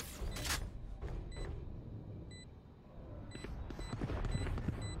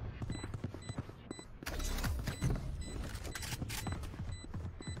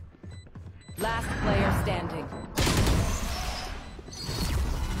 Last player standing.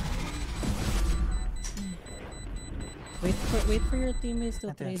 Wait for your teammates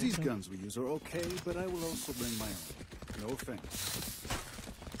to trade. These guns we use are okay, but I will also bring my own. No offense.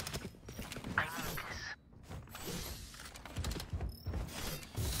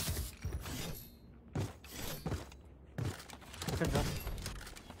 Good job.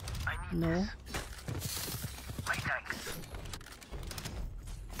 No.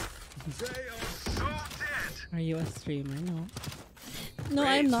 They are so dead. Are you a streamer? No. No,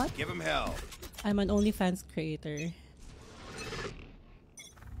 I'm not. Give him hell. I'm an OnlyFans creator.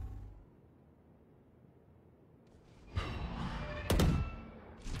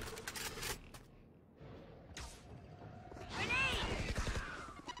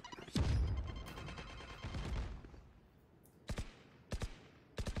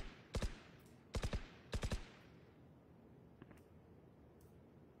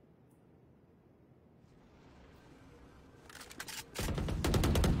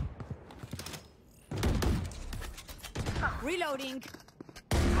 Reloading.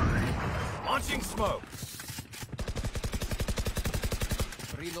 Launching smoke.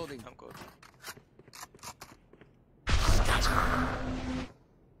 Reloading. I'm good.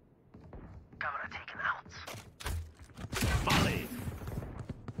 Camera taken out. Molly.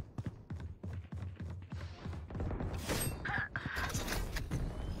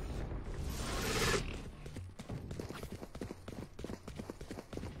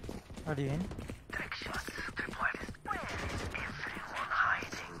 Are you in? Trick shots. Deployed. Where is everyone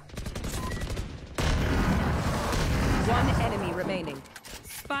hiding? One enemy remaining.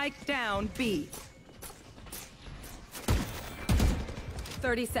 Spike down B.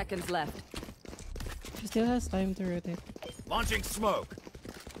 30 seconds left. She still has time to rotate. Launching smoke.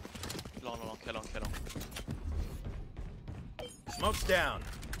 Long. Kill on. Smoke's down.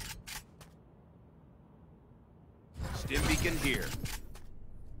 Stim beacon here.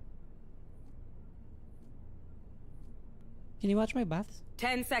 Can you watch my baths?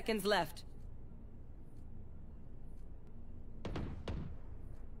 10 seconds left.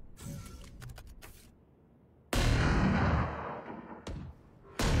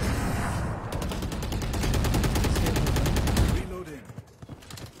 Reloading.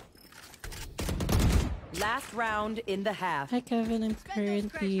 Last round in the half. Hi Kevin, I'm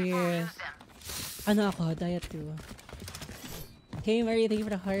currently ano ako, diet 2. Okay, Marie, thank you for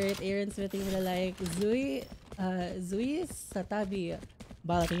the heart. Aaron Smith, thank you for the like. Zui Satabi,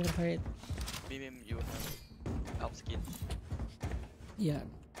 Bala, thank you for the heart. Mimim, you have elf skin. Yeah.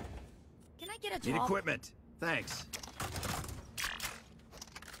 Can I get a Need drop? equipment. Thanks.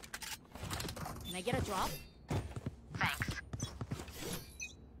 Can I get a drop? Thanks.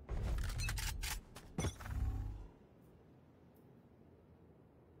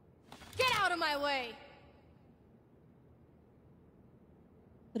 Get out of my way!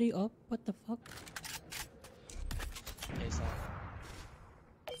 3 up? What the fuck? Okay, so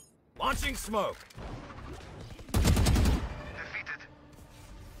Launching smoke. Defeated.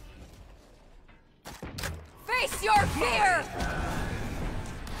 Face your fear!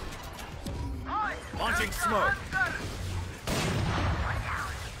 Launching smoke.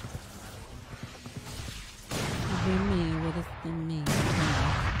 Gimme, what is the me?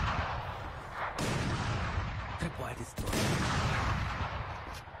 Tripwire destroyed.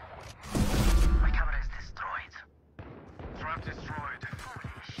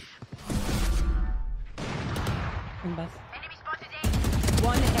 I'm back.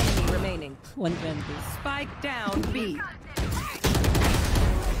 One enemy remaining. 120. Spike down B.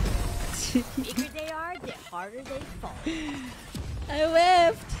 Bigger they are, the harder they fall. I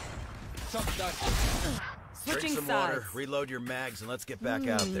whiffed. Switching Drink some sides. water, reload your mags, and let's get back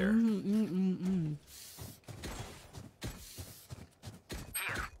out there.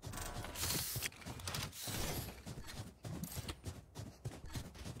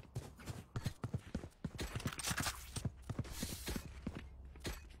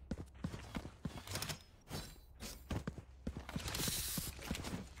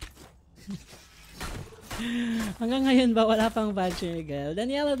 Hanggang ngayon ba wala pang voucher, girl?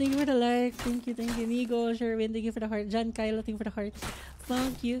 Daniela, thank you for the like. Thank you. Nico, Sherwin, thank you for the heart. John, Kylo, thank you for the heart.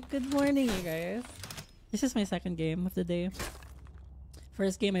 Thank you. Good morning, you guys. This is my second game of the day.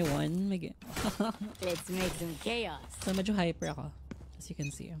 First game I won. My game. Let's make some chaos. So medyo hyper ako, as you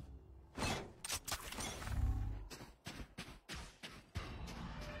can see.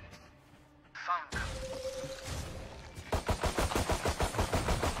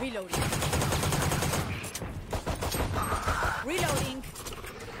 Reloading. Reloading.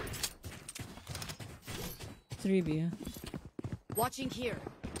 3B. Watching here.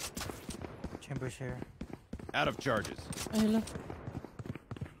 Chamber share. Out of charges. I love.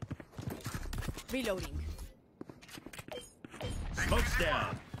 Reloading. Smoke's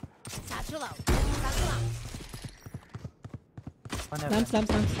down. Satchel out. Satchel out. One heaven. Lamps. One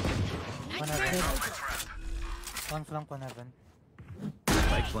heaven. One flank, one heaven.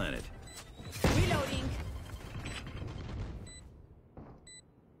 Spike planted. Reloading.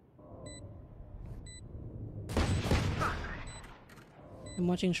 I'm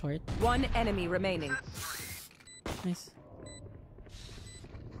watching short. One enemy remaining. Nice.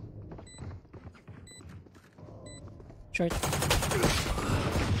 Short.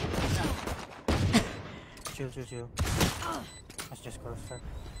 Chill. Let's just go start.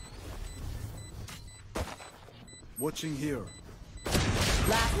 Watching here.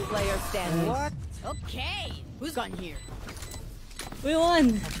 Last player standing. What? Okay. Who's gone here? We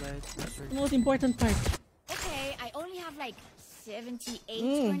won! That's The most important part. Okay, I only have like 78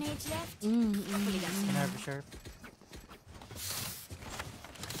 grenades left. Hopefully that's Can I enough. have a sharp?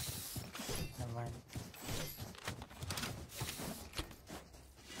 Never mind.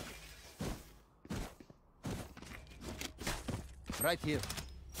 Right here.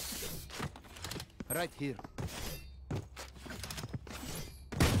 Right here.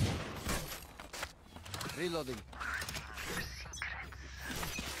 Reloading.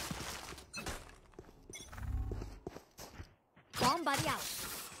 Bomb buddy out.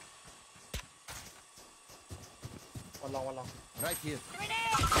 Walang. Right here.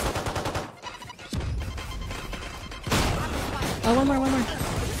 Oh, one more.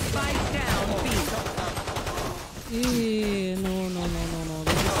 Spike down B. No.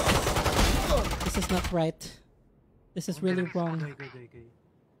 This is not right. This is really wrong. I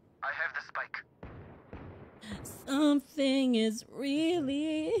have the spike.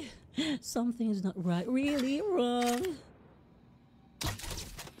 Something's not right. Really wrong.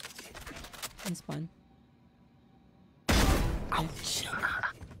 And spawn. Ouch.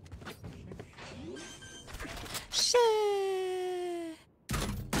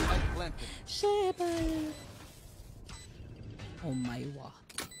 Oh my god.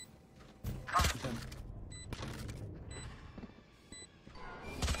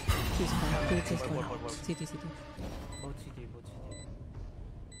 CT. Both CT.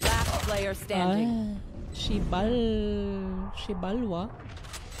 Last player standing. Shibalwa.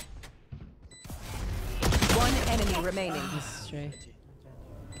 One enemy remaining. Stray.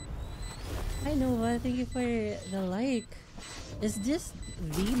 Hi Nova, thank you for the like. Is this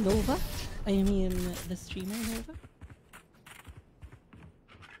the Nova? I mean, the streamer Nova?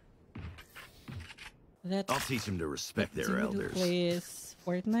 That I'll teach them to respect their dude who elders. plays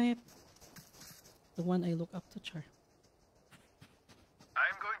Fortnite. The one I look up to, Char.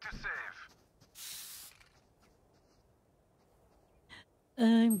 I'm going to save.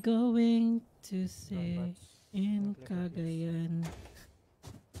 I'm going to say in Cagayan.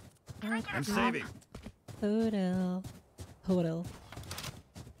 I'm saving. Hotel.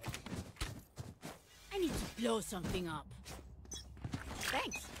 I need to blow something up.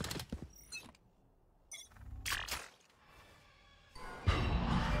 Thanks.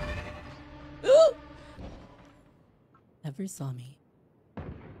 Never saw me.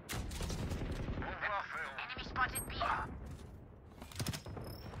 Enemy spotted B.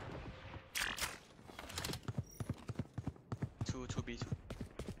 Two B. Is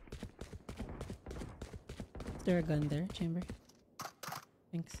there a gun there, chamber?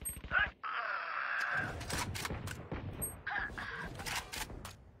 Thanks.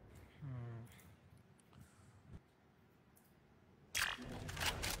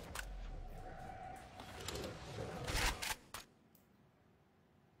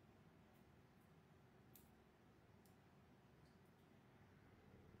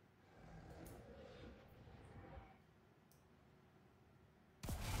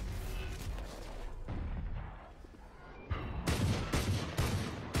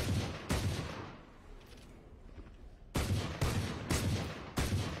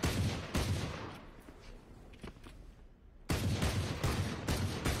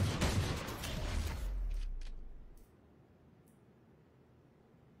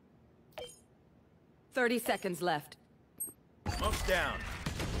 30 seconds left. Smoke's down.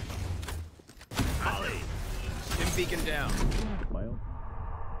 Ollie. Stim beacon down. Wait.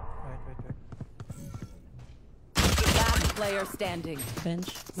 Last player standing. Bench.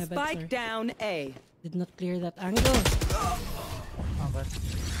 My bad, Spike sorry. down A. Did not clear that angle. Oh, but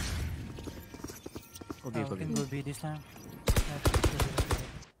Okay, we can go B this time.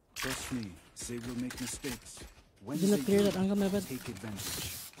 Trust me, they will make mistakes. When Did not they clear do, that angle, my bad. take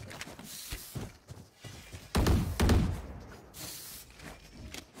advantage.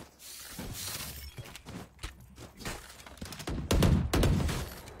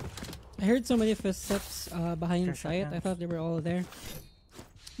 I heard so many footsteps behind Sure, site. I shotguns. thought they were all there.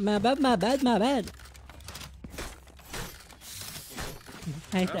 My bad, my bad, my bad.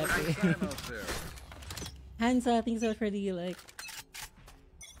 Hi, Tappy. Hands, I think so pretty like.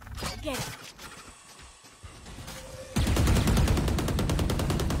 Get it.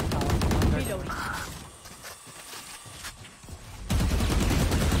 Reloading.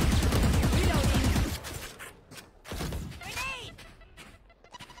 Reloading.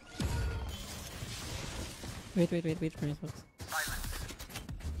 Grenade. Wait for me, folks.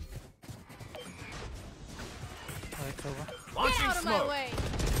 Oh, it's over. Get Launching out of my smoke. way.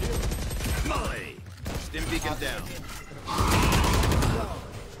 Molly. Stim beacon down.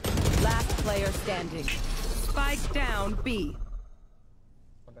 Last player standing. Spike down B.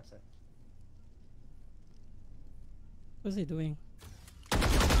 What's he doing?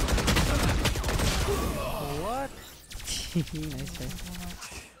 What? Nice try.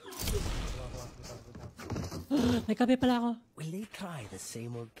 May kape pala ako. Will they try the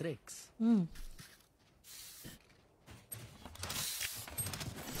same old tricks? Hmm.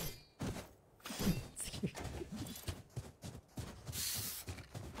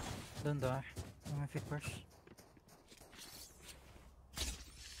 Don't die. I'm gonna pick first.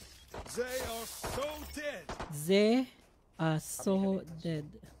 They are so dead. They are so dead.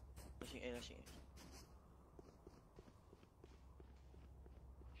 Rushing A, rushing A.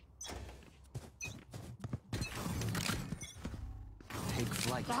 Take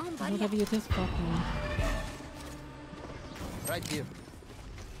flight. Bomb What buddy. have you just popped me? Right here.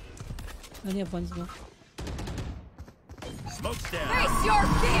 I only have one smoke. Smoke's down. Face your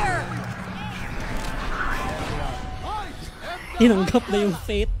fear. Tinanggap na yung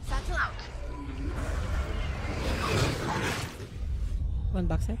fate. Satchel out. One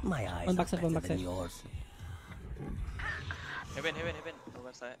backside. My eyes One are backside, one better than backside. yours. Heaven. No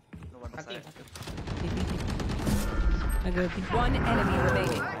one side. No one side. I go B. One enemy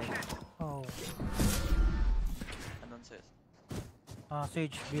remaining. Oh. Unknown says.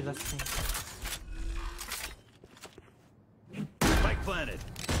 Sage, B last thing. Spike planted.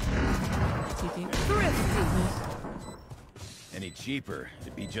 CT. Any cheaper,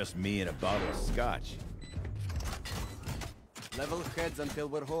 it'd be just me and a bottle of scotch. Level heads until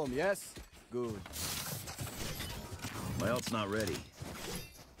we're home, yes? Good. My ult's not ready.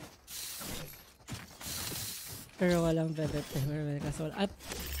 Pero walang velvet. Kaso wala. At.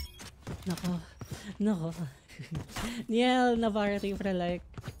 Nako. Niel Navarrete for the like.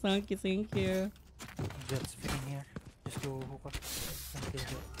 Thank you. Jets fitting here. Just go hook up. And kill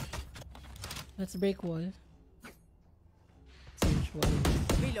Jet. Let's break wall. Sage wall.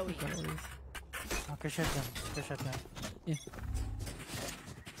 Reloading. Okay, shotgun. Okay, shotgun. Yeah.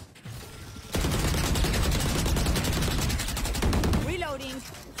 Reloading.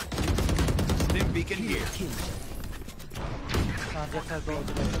 Stim beacon here. Jets are go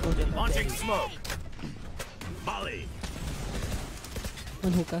Jet. Launching smoke. Molly.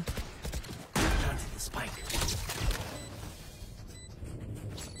 One hookah. Planted the spike.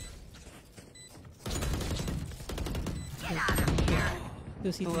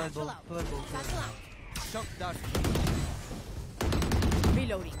 Two CT. Two elbow. Two elbow. Satchel out. Shock dart.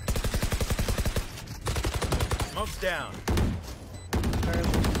 Reloading. Smoke's down.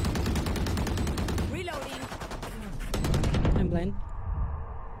 Reloading. I'm blind.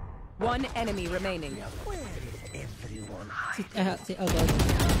 One enemy remaining. Where is everyone? See, elbow.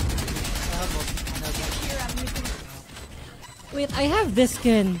 Wait, I have this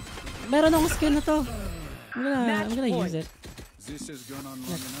skin. Meron akong skin na to. I'm gonna use it. This has gone on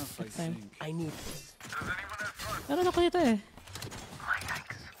long enough, I next time. think. I need this. Meron ako nito eh.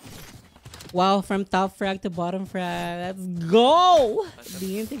 Wow, from top frag to bottom frag. Let's go!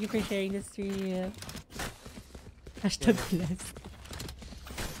 Dean, thank you for sharing the stream. Hashtag blessed.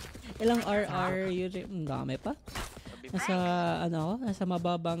 Ilang RR usually? Dami pa. Nasa, nasa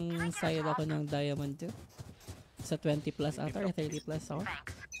mababang side ako ng Diamond 2. Sa 20 plus ata or 30 plus ako.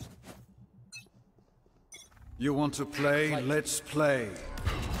 You want to play? Let's play.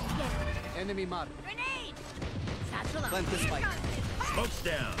 Enemy mark. Grenade. Plant the spike. Smoke's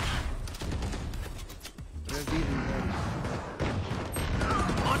down.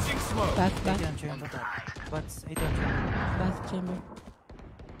 Launching smoke. Back. 80 on chamber. Butts, 80 on chamber. Back chamber.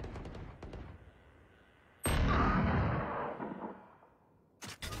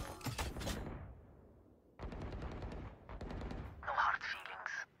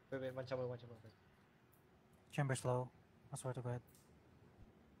 Wait, one chamber. Chamber slow. I swear to God.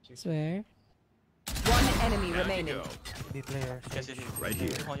 Swear. One enemy remaining. B player. Yes, yes, yes. Right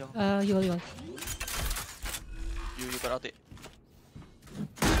here. You. You got out it.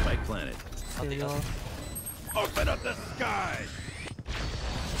 Spike planet. Stereo. Open up the skies.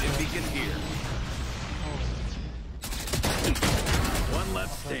 If he can hear. One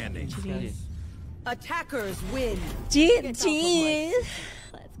left standing. Attackers win. GG.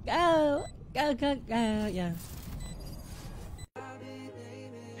 Let's go. Go. Yeah.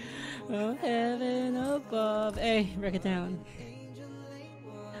 Oh, heaven above. Hey, break it down.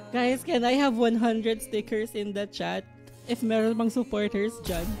 Guys, can I have 100 stickers in the chat? If meron bang supporters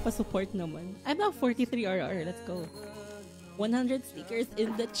dyan, pa-support naman. I'm now 43 RR. Let's go. 100 stickers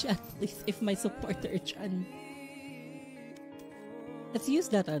in the chat, please, if my supporter dyan. Let's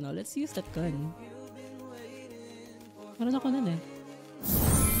use that, Let's use that gun. Meron ako nun eh.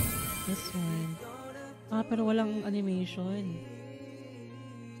 This one. Pero walang animation.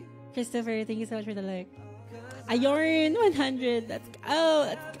 Christopher, thank you so much for the like. Ayorn! 100! Let's go!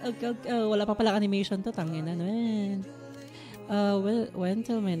 Wala pa pala animation to. Tangina naman. When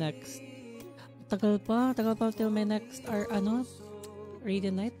till my next? Tagal pa till my next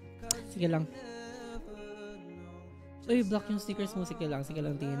Radiant Night? Sige lang. Uy, block yung stickers mo. Sige lang,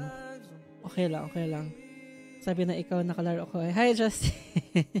 din. Okay lang. Sabi na ikaw nakalaro ko. Hi, Justin!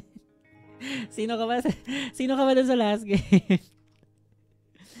 Sino ka ba dun sa last game?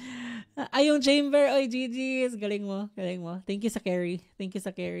 Yung chamber. Oy, GG's. Galing mo. Thank you sa carry.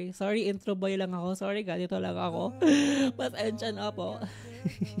 Sorry, intro boy lang ako. Sorry, ganito lang ako. Pasensya na po.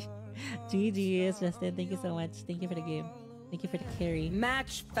 GG's, Justin. Thank you so much. Thank you for the game. Thank you for the carry.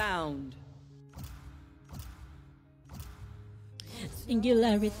 Match found.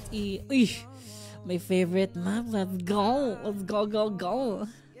 Singularity. Uy! My favorite map. Let's go.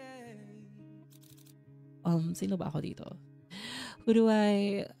 Sino ba ako dito? Who do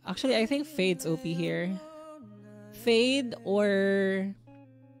I... Actually, I think Fade's OP here. Fade or...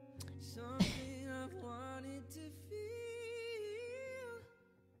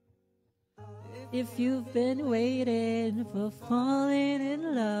 If you've been waiting for falling in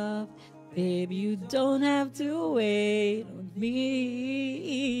love, babe, you don't have to wait on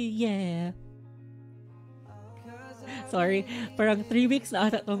me, yeah. Sorry, parang 3 weeks na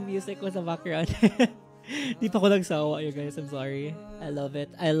ata tong music ko sa background. Di pa ko nagsawa, you guys. I'm sorry. I love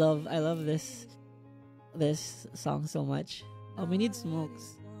it. I love this song so much. We need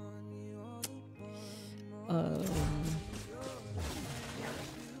smokes.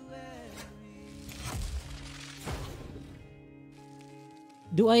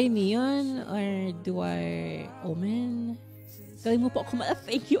 Do I neon or do I omen? Galing mo po ako.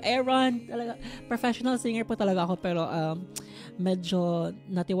 Thank you, Aaron. Talaga, professional singer po talaga ako, pero medyo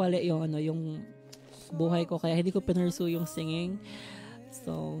natiwali yung buhay ko, kaya hindi ko pinursue yung singing.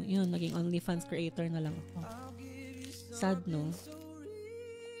 So, yun, naging OnlyFans creator na lang ako. Sad, no?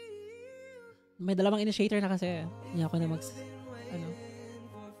 May dalawang initiator na kasi. Hindi ako na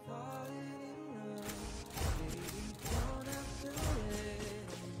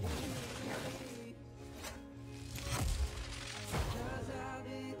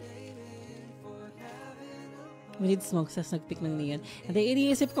We need smoke sa nag-pick ng neon. And then,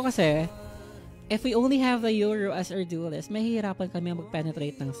 iniisip ko kasi, if we only have the Euro as our duelist, mahihirapan kami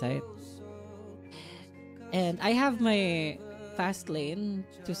mag-penetrate ng site. And I have my fast lane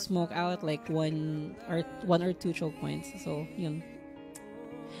to smoke out like one or two choke points. So, yun.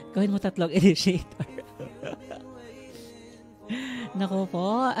 Gawin mo 3 initiator. Naku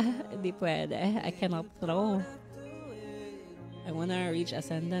po, hindi pwede. I cannot throw. I wanna reach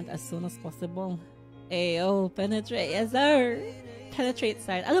Ascendant as soon as possible. Ayo, penetrate. Yes, sir. Penetrate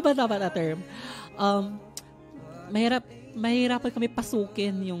side. Ano ba dapat na term? Mahirapan kami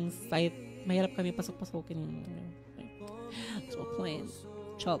pasukin yung site. Mahirap kami pasok-pasukin yung choke point.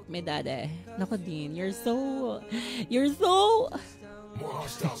 Choke me, dade. Nako, Dean. You're so... Hindi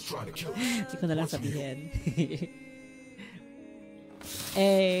ko na lang sabihin.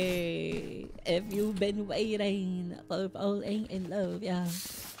 Hey, if you've been waiting for falling in love, yeah.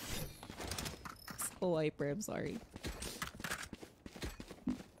 Oh, Viper, I'm sorry.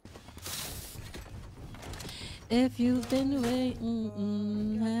 If you've been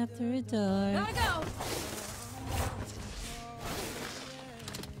waiting after dark. Gotta go.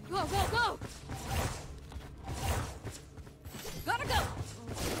 Go, go, go! Gotta go!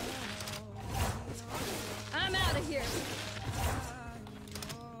 I'm out of here!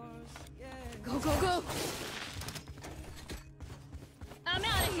 Go, go, go! I'm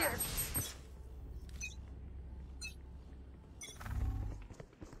out of here!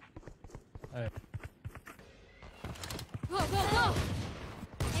 Alright. Go, go, go!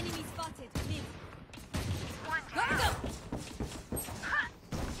 Enemy spotted. Mid. Gotta go!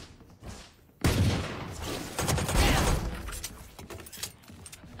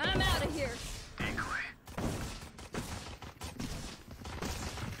 I'm out of here.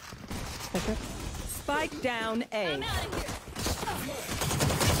 Spike down A. I'm out of here.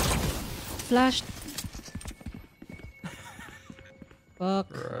 Flashed.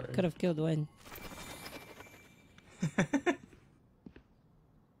 Fuck. Could have killed one.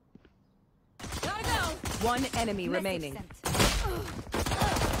 Gotta go. One enemy Message remaining. sent.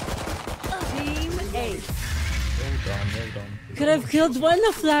 Team A. Well done. Could have killed one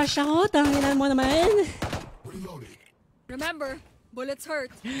na flash ako. Tanginan mo naman. Remember, bullets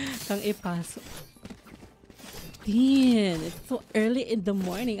hurt. Kang ipasok. Damn, it's so early in the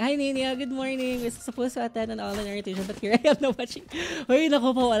morning. Hi, Ninia. Good morning. We're supposed to attend an online orientation, but here I am now watching. Hoy,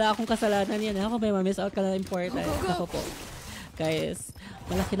 naku po. Wala akong kasalanan yan. Ako may ma-miss out ka na important. Naku po. Guys,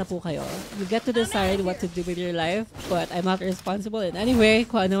 malaki na po kayo. You get to decide what to do with your life, but I'm not responsible in any way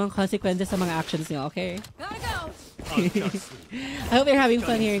kung ano ang consequences sa mga actions niyo, okay? Gotta go. I hope you're having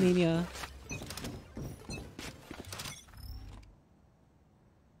fun here, Nino.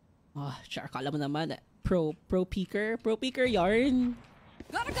 Oh, sure. Kala mo naman. Pro peeker yarn.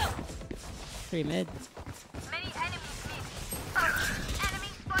 Gotta go. 3 mid. Many enemies mid. Enemy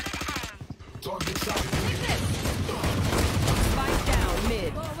spotted A. Target shot. Spike down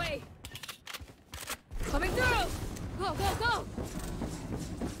mid. Go away. Coming through. Go, go, go.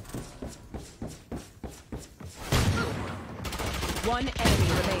 One enemy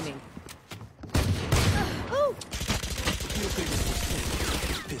remaining. Oh.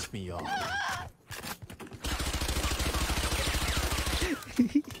 Piss me off.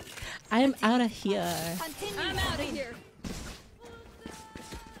 I'm out of here. I'm out of here.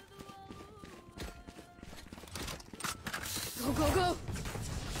 Go, go, go.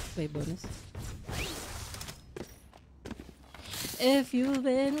 Wait, bonus. If you've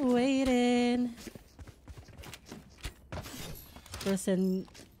been waiting. Professional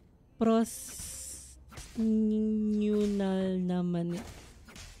naman.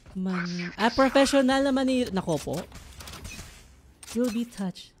 Professional naman ni... Nako po. You'll be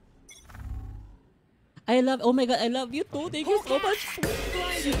touched. Oh my god, I love you too. Thank you so much.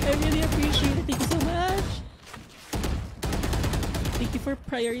 I really appreciate it. Thank you so much. Thank you for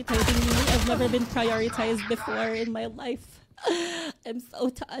prioritizing me. I've never been prioritized before in my life. I'm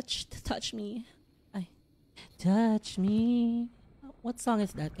so touched. Touch me. Touch me. What song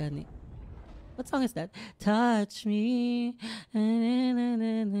is that, Gani? What song is that? Touch me.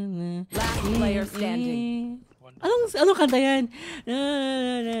 Last player standing. Anong kanta yan?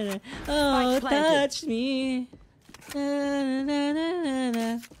 Oh, touch me.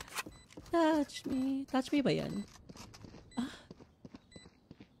 Touch me. Touch me ba yan?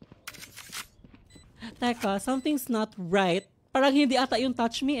 Teka, something's not right. Parang hindi ata yung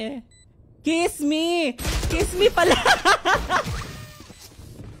touch me eh. Kiss me! Kiss me pala!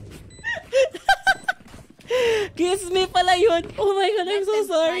 Kiss me pala yun! Oh my god, I'm so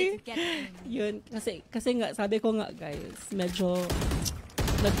sorry! Yun, kasi nga, sabi ko nga guys, medyo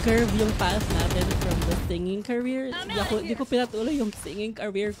nag-curve yung path natin from the singing career. Di ko pinatuloy yung singing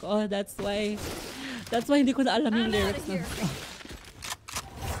career ko. That's why hindi ko na alam yung lyrics ng song.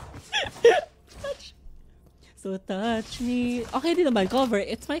 So touch me. Okay din naman, cover.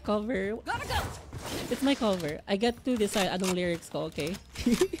 It's my cover. Gotta go. It's my cover. I get to decide anong lyrics ko, okay?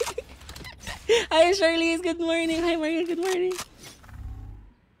 Hi, Charlize. Good morning. Hi, Marian. Good morning.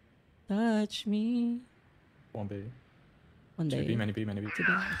 Touch me. One B. One day. Two B, many B. Okay,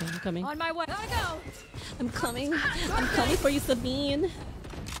 I'm coming. On my way. Gotta go. I'm coming. I'm coming for you, Sabine.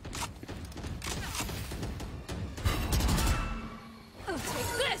 Oh, take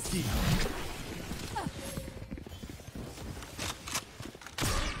this.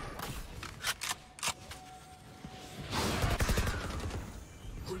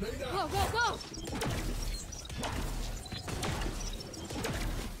 Go, go, go!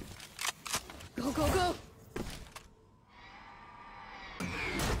 Go, go, go!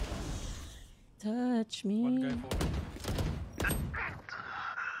 Touch me. One guy forward.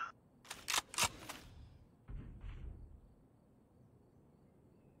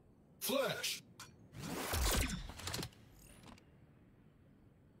 Flash.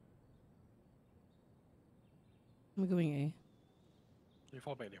 I'm going A. They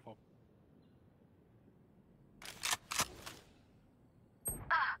fall back, they fall.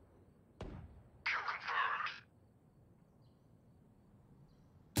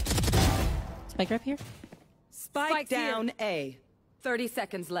 Spike right here. Spike down A. 30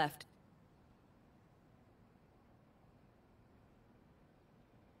 seconds left.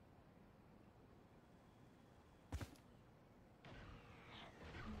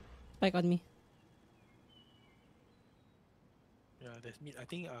 Spike on me. Yeah, there's mid. I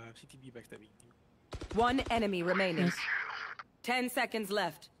think CTB backstabbing you. One enemy remaining. 10 seconds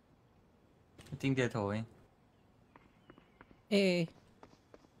left. I think they're towing. A.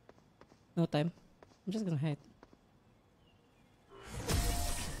 No time. I'm just gonna hide.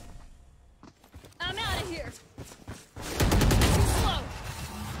 I'm out of here.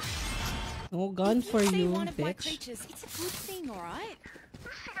 No gun for Say you, one of my bitch. creatures. It's a good thing, all right?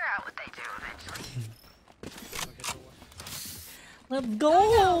 We'll figure out what they do eventually. Let's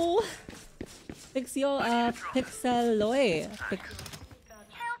go! Pixeloy.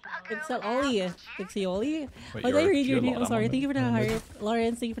 Pixeloli. Pixioli. Wait, How do I read you your got name? light I'm sorry. ammo Thank you for the on mid? heart.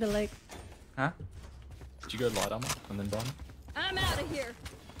 Lawrence, thank you for the like. Huh? Did you go light armor and then bomb? I'm out of here.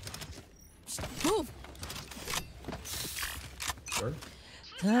 Move. Where?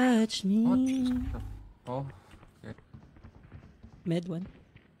 Touch me. Oh, okay. Mid one.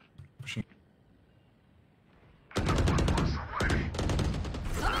 Pushing. Coming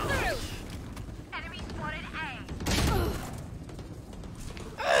through. Enemy spotted A.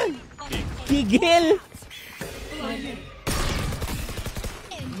 Gigil!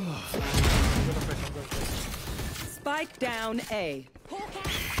 Spike down A.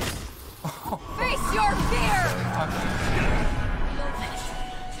 Face your fear.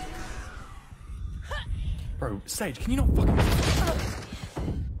 Bro, Sage, can you not fucking...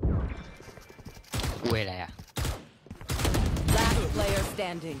 Ui này à? Last player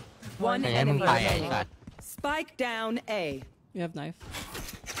standing. One Thằng em enemy không phải remaining. à? Spike down A. You have knife.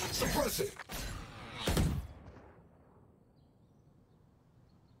 Suppress it.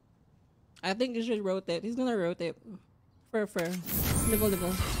 I think you should rotate. He's gonna rotate. For.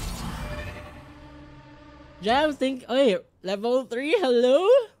 Level. Jams, think. Oh, wait, level 3, hello?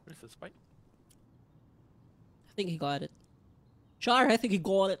 Where's the spike? I think he got it. Char, I think he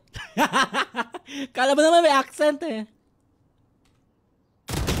got it. Kala mo naman may accent eh.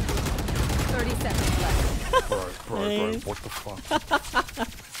 30 seconds left. Bro, what the fuck?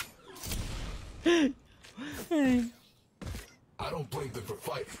 I don't blame them for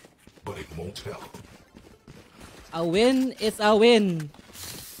fighting, but it won't help. A win is a win.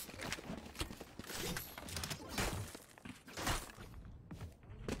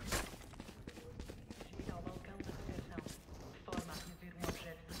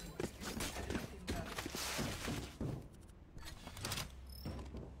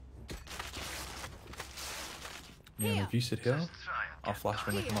 Yeah, if you sit here, I'll flash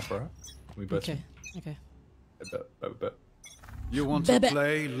when they come up, alright? We both. Okay. Bet. You want Bebe. to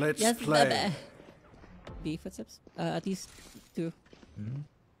play? Let's Yes, play. bebe. B footsteps. At least 2. I'm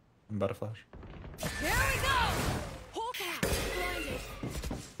about to flash. Here we go. Hawk out. Blinded.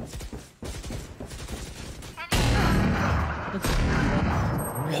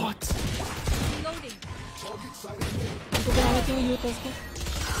 What? Reloading. Ito gamit yung utas ko.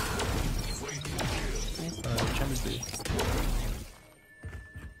 Champions B.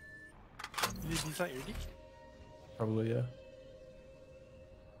 Is it inside already? Probably, yeah.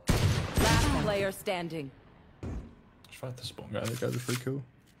 Last player standing. Just fight the spawn guy. That guys are pretty cool.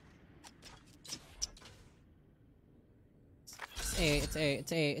 It's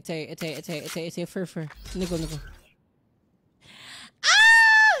A. Fur. Nigo.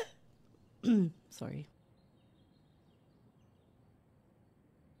 Sorry.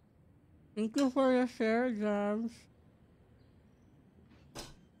 Thank you for your share, Jams.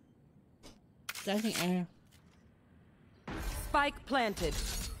 Flashing air. Spike planted.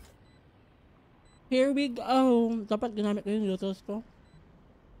 Here we go. Dapat ginamit ko yung lotus ko.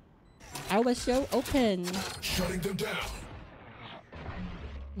 I was so open. Shutting them down.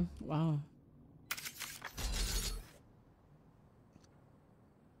 Wow.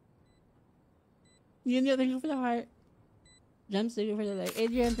 Thank you for the heart. Jams, thank you for the like.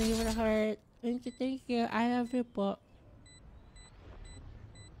 Adrian, thank you for the heart. Thank you. I love you po.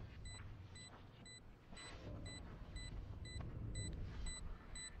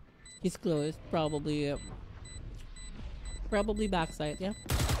 He's close, probably backside, yeah.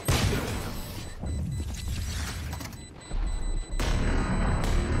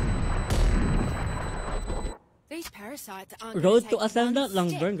 These parasites aren't Road gonna to take Ascendant one lang,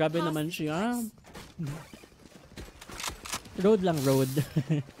 step Bern. Grabe past naman this siya. Road lang, road.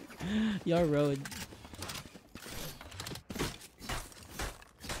 Your road.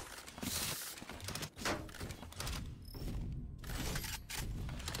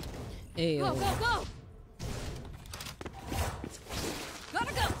 Ayo. Go, go, go!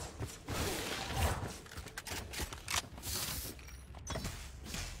 Gotta go!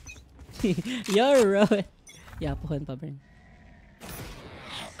 Your road. Yapuhan pa, Bern.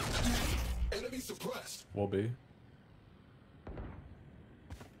 Enemy suppressed. Will be.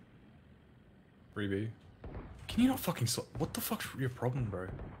 3B. Can you not fucking what the fuck's your problem, bro?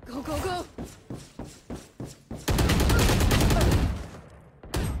 Go, go, go!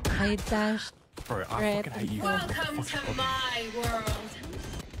 I dashed. Bro, I fucking hate you. Welcome to my world.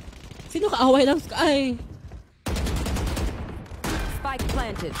 Sino kaaway lang Sky? Spike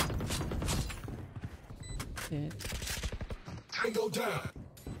planted. Okay. Tango down.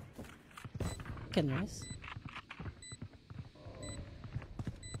 Can rest.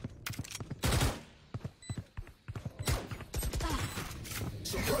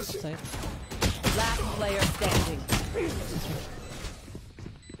 Side. Last player standing.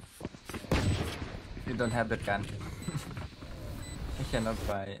 You don't have that gun. I cannot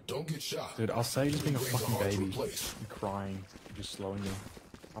buy it. Don't get shot. Dude, I'll say just being a fucking baby and crying, just slowing you.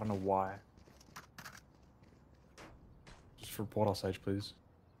 I don't know why. Just report our Sage, please.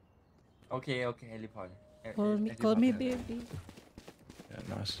 Okay, report. Call me baby.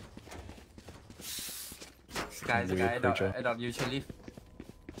 Yeah, nice. Sky, Weird creature. I don't usually.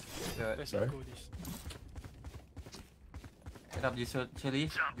 Sorry? I don't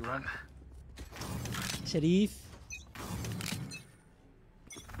usually. You want? Sharif.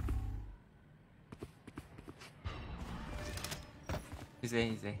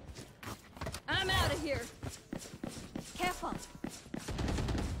 Easy. I'm out of here! Careful!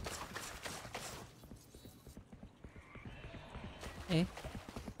 Eh?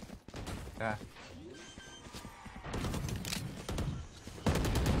 Yeah.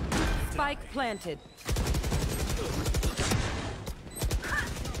 Spike planted.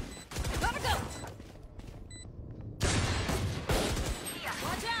 Gotta go!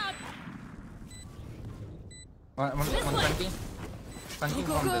 Watch out! 120. Flanking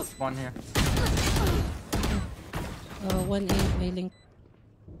from the spawn here. 1A, may link.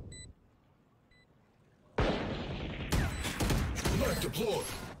 Knife deployed.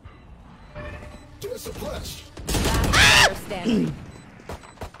 They're suppressed. Last player standing.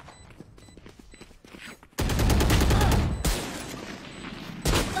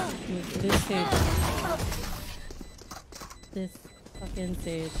 This Sage. This fucking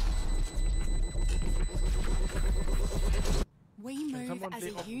Sage. We move as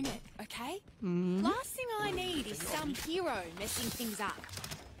a unit, okay? Mm-hmm. Last thing I need is some hero messing things up.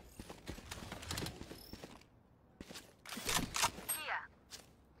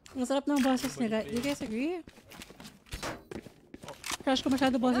 Ang sarap ng boses nila. You guys agree? Crush ko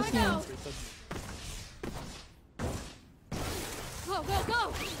masyado boses niya. Go, go,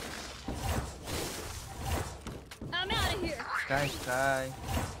 go! I'm out of here! Sky.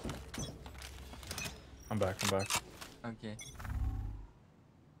 I'm back. Okay.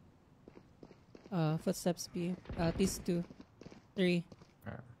 Footsteps B. At least 2. 3.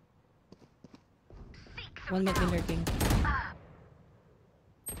 One might be lurking.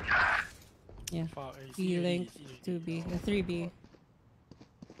 Yeah. B link, 2B, 3B. In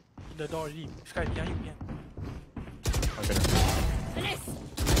the door, leave. Sky, behind you. Okay.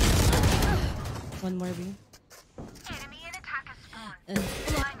 One more B. Enemy and attacker spawn.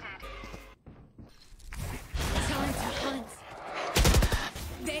 Blinded. Time to hunt.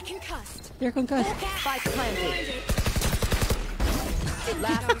 They're concussed. They're concussed. Spike planted.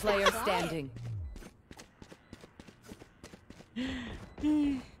 Last player standing.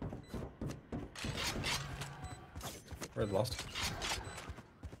 Red lost.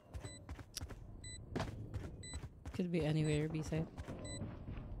 Could be anywhere B side.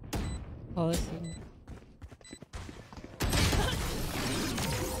 Policy.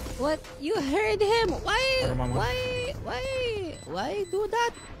 What? You heard him! Why do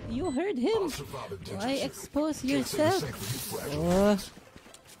that? You heard him! Why expose yourself? Oh.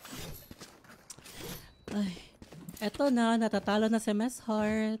 Ay. Eto na, natatalo na si Mess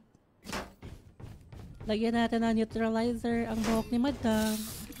Heart. Lagyan natin ng neutralizer ang buhok ni Madam.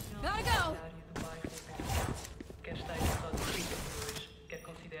 Gotta go!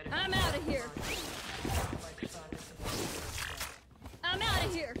 I'm out of here! I'm out of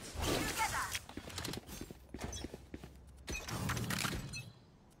here!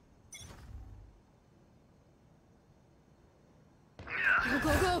 Go,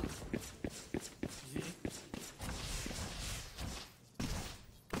 go, go!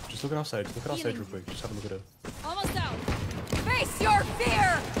 Just look at outside. Look at outside real quick. Just have a look at it. Almost out. Face your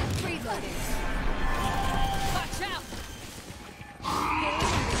fear! Reloading. Watch out!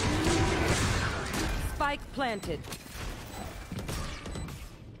 Spike planted.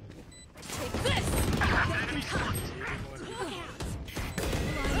 Take this!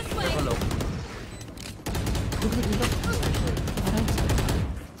 This way! Hello.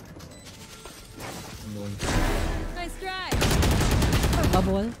 Nice drive!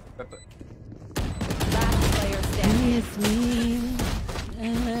 Bubble. Last player standing. Kiss me.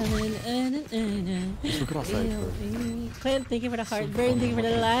 Look at outside first. Clint, thank you for the heartburn. Thank you for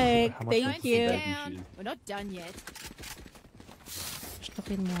the like. How much Thank Don't you. sit down. We're not done yet.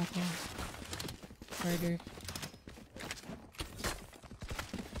 Stukin mo ako. Harder.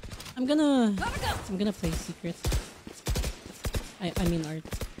 I'm gonna play secret. I mean art.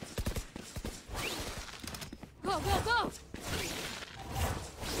 Go, go, go!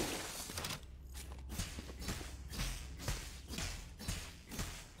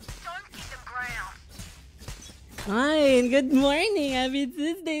 Fine. Good morning. Happy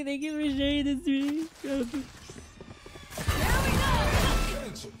Tuesday. Thank you for sharing this stream.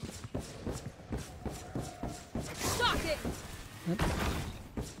 Shock it! Oops.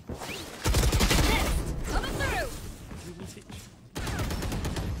 Coming through!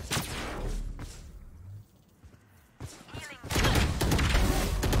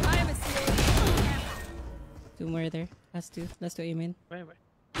 I am a Two more there. Last two. Last two aim in. Wait.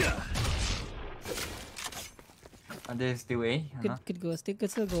 Are they still A? Could go. Could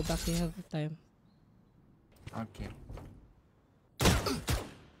still go back. We have time. Okay.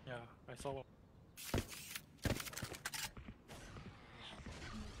 Yeah, I saw one.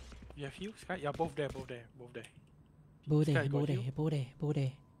 You have you, Sky? Yeah, both there. Booty. Sky got you.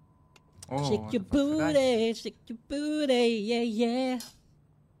 Oh, Shake your booty. Shake your booty. Yeah, yeah.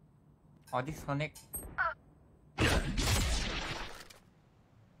 Oh, disconnect.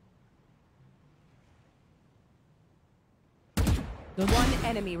 One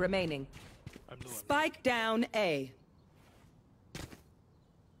enemy remaining. Spike down A.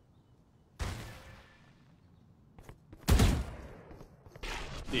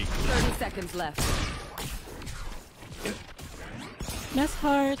 30 seconds left. That's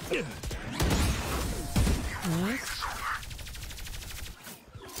hard. Nice.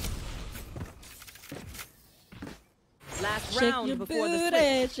 Last Shake round your before the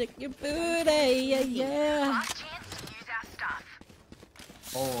booty, switch. shake your booty, yeah, yeah.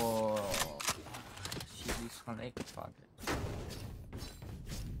 Oh, she disconnected.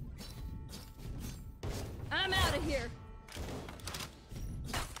 I'm out of here.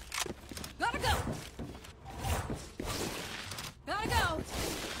 Gotta go. Gotta go.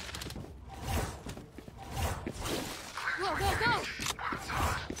 Go, go, go.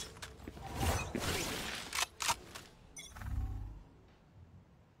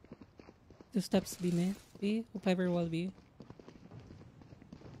 2 steps B, man. B, Piper wall B.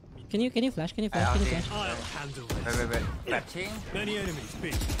 Can you flash? Can you flash? Can you flash? I'll handle this. Wait. Flashing. Many enemies,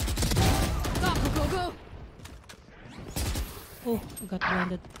 B. Go, go, go, go. Oh, I got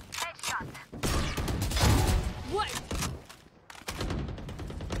blinded. What?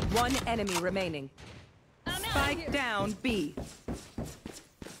 One enemy remaining. Spike down B.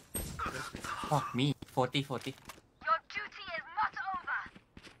 Fuck me. 40. Your duty is not over.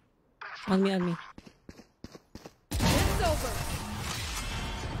 On me. It's over.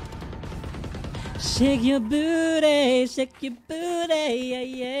 Shake your booty, yeah,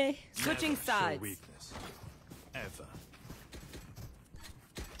 yeah. Switching sides. Weakness. Ever.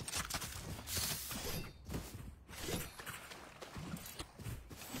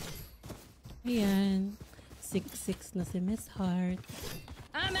 Ayan. 6-6 na si Miss Heart.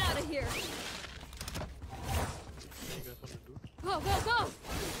 I'm out of here. Go, go, go.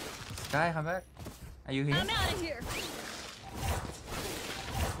 Sky, come back. Are you here? I'm out of here.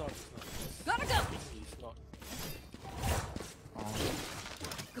 Gotta go. Oh.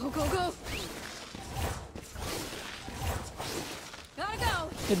 Go, go, go. Gotta go.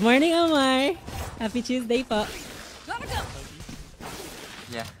 Good morning, Omar. Happy Tuesday po. Gotta go.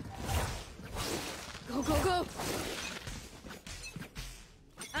 Yeah. Go, go, go.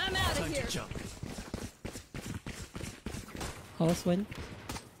 I'm out of here. House one.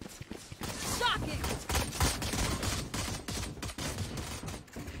 Shock it.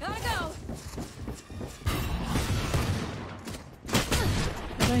 Gotta go.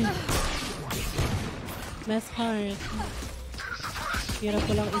 Okay. Miss Heart. Hirap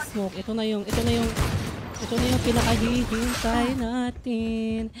ko lang i-smoke. Ito na yung Ito na yung pinakahihintay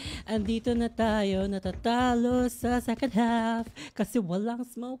natin. Andito na tayo, natatalo sa second half. Kasi walang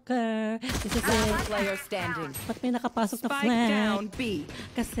smoker. This is it. Player standing. Ba't may nakapasok na Spike flag? down B.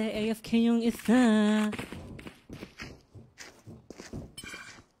 Kasi AFK yung isa.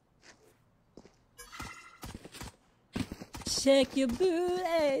 Shake your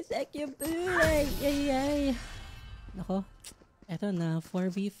booty, shake your booty, yay, yay. Nako, eto na,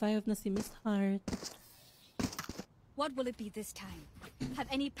 4v5 na si Miss Heart. What will it be this time? Have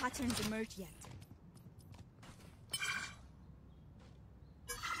any patterns emerged yet?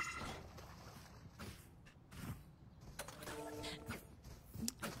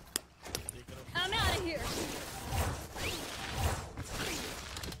 I'm out of here.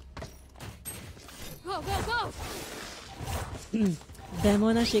 Go, go, go.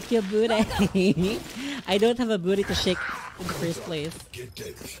 Demo na shake your booty. I don't have a booty to shake in the first place. Get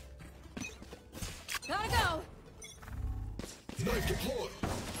deadly. Gotta go. Knife deployed.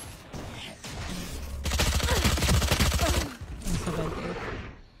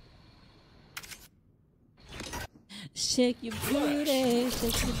 Shake your booty,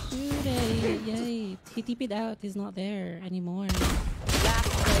 shake your booty, yay. He TP'd out, he's not there anymore.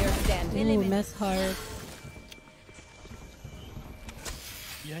 Last player standing. Ooh, Mess Heart.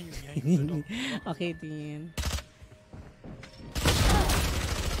 Behind you. Okay, Dean.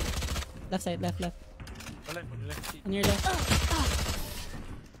 Left side, left. On your left.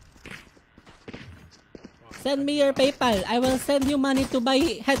 Send me your PayPal. I will send you money to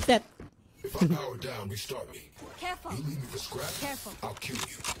buy headset. If I power down, restart me. Careful. You leave me for scrap, Careful. I'll kill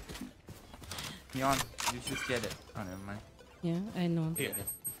you. Neon, you should get it. Oh, never mind. Yeah, I know. Get it.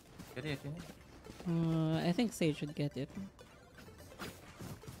 Get it. I think Sage should get it.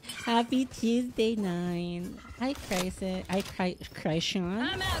 Happy Tuesday 9. Hi, Kryson. Kryson?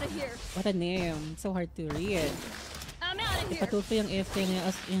 I'm out of here. What a name. So hard to read. I'm out of here. Ipatulpo yung F niya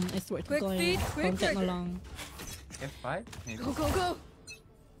as in I swear to Quick God. feet, quick Content na trigger. lang. F5? Maybe. Go, go, go.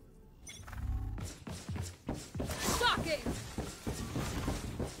 Shocking.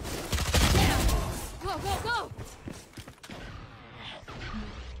 Down. Go, go, go.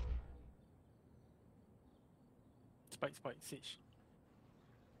 Spike, Sage.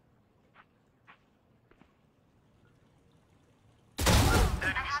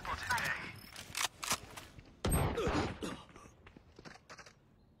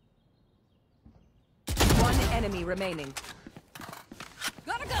 One enemy remaining.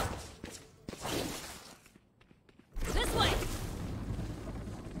 Gotta go. This way.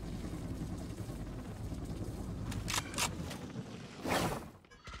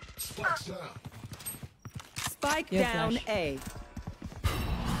 Spike's down. Spike You have down flash. A.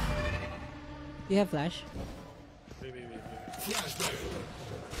 You have flash? Wait. Flashbang.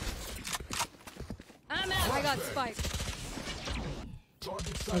 I'm out. I got spike.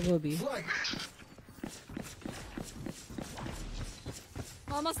 Target I'll sight. go B. Flag.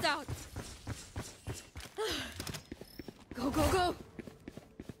 Almost out. Go, go, go.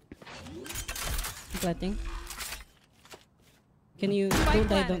 Planting. Can you Spike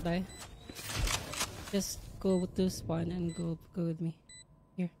don't die. Just go to spawn and go with me.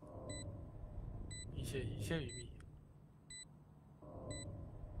 Here. He's here with me.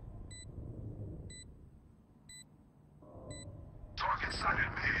 Target sighted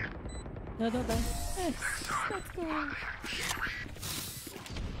me. No, don't die. Yes, let's go.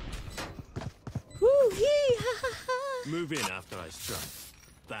 Woo-hee! Ha ha ha! Move in after I strike.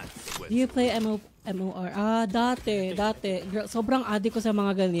 That's Do you play MOR? Dati. Girl, sobrang addict ko sa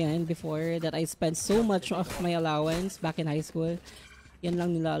mga ganyan before that I spent so much of my allowance back in high school. Yan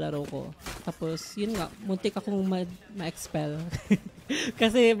lang nilalaro ko. Tapos, yun nga, muntik akong ma-expel.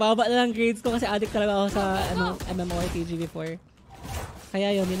 Kasi baba na lang grades ko kasi addict talaga ako sa MMORPG before.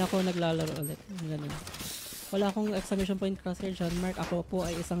 Kaya yun, din ako naglalaro ulit. Ganun. Wala akong exclamation point crosshair dyan. Mark, ako po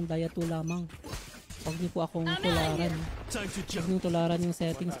ay isang Dia 2 lamang. Huwag niyo po akong tularan. Huwag niyo tularan yung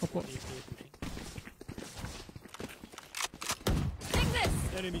settings ko po.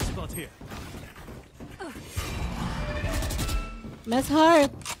 Enemy spot here. Mess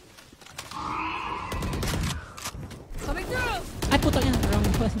Heart! Coming through. Ay, putang yan. Wrong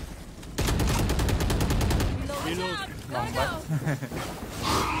one. Reload. Gotta go.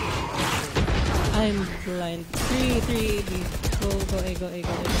 I'm blind. 3 B. Go A.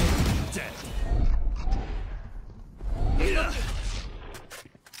 Dead.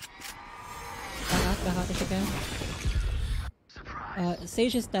 Back out if you can.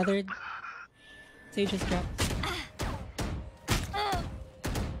 Sage is tethered. Sage is trapped.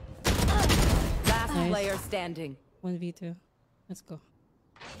 Last Nice. player standing. 1v2. Let's go.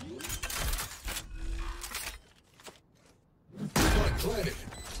 planted.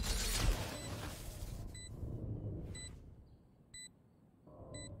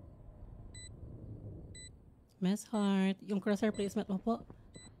 Mess Heart, yung crosshair placement mo po.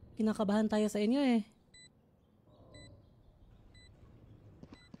 Kinakabahan tayo sa inyo eh.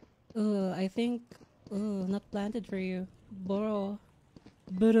 I think, not planted for you. Bro.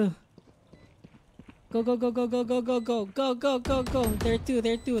 Go. Go, go, go, go, go, go, go, go, go, go, go, go. There are two.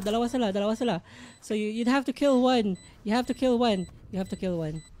 Dalawa sila. So you'd have to kill one. You have to kill one.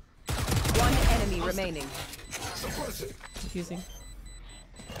 One enemy remaining. Confusing.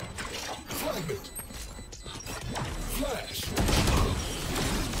 Flash.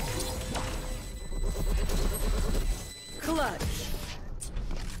 Clutch.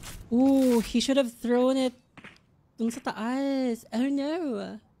 Ooh, he should have thrown it dun sa taas. Oh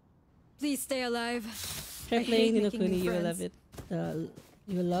no. Please stay alive. Try I playing hate Ni no making new Kuni, you will friends. love it.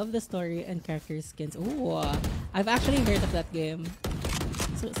 You will love the story and character skins. Ooh, I've actually heard of that game.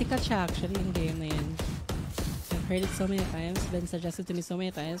 So, sikat siya actually yung game na yun. I've heard it so many times, been suggested to me so many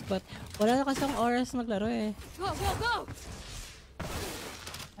times, but wala na kasang oras maglaro eh. Go, go, go!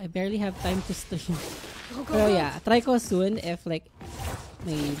 I barely have time to stream. Go, go, Pero go. yeah, try ko soon if like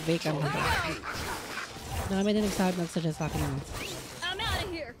may vacant na. Marami din nagsuggest sa akin naman. I'm out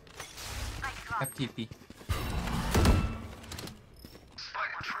of here. FTP.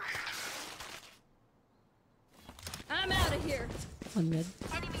 I'm out of here. One mid.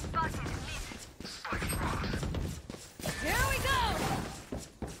 Here we go.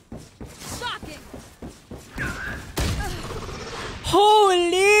 Shocking.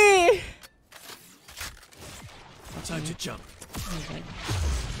 Holy! Time to jump. Okay.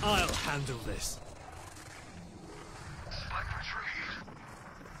 I'll handle this.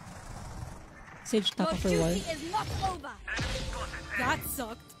 Sage top Your of her wall. duty is not over. That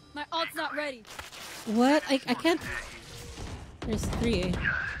sucked. My ult's not ready. What? I can't. There's 3 eh.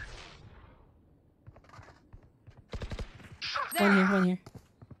 One here.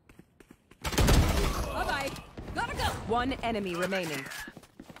 Bye bye. Gotta go. One enemy remaining.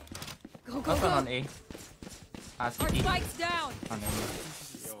 Go, go, Last one go. on A. Our CT. spike's down. On A.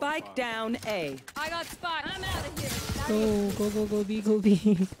 Spike down A. I got spike. I'm out of here. Go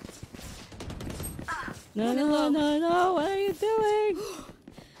B. No. What are you doing?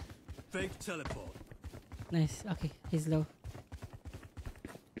 Fake teleport. Nice. Okay, he's low.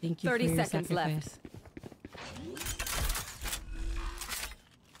 Thank you 30 for your seconds sacrifice.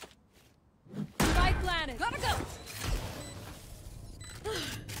 Spike planted. Gotta go.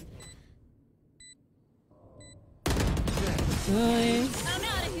 Nice. I'm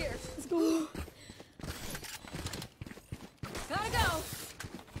out of here. Let's go. Gotta go.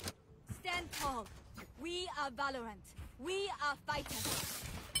 Stand tall. We are Valorant. We are fighters.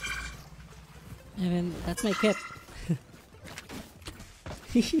 And that's my kit.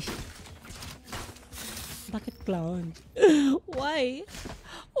 Bakit clown? Why?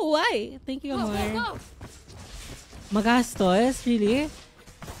 Thank you, Go, Amar. go, go. Magastos? Really?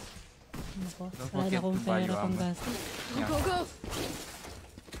 Nako, Don't wala forget akong to buy pera your pang armor. gastos. Go.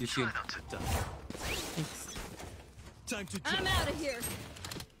 You should. Thanks. Time to I'm out of here.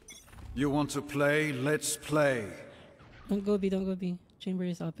 You want to play? Let's play. Don't go B. Chamber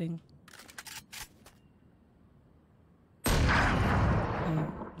is upping.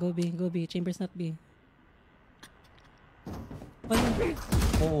 Go B. Chamber's not B.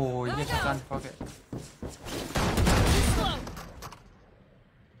 Oh, yes, I can't forget. Slow.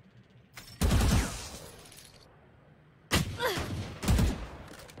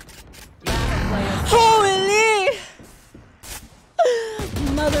 Holy!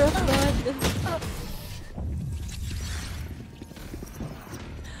 Mother of God.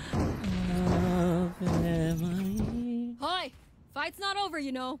 Hi. Fight's not over,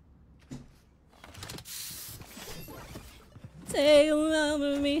 you know. Take a love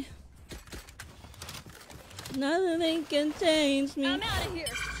of me. Nothing can change me. I'm out of here.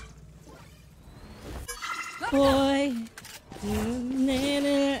 Boy. Go.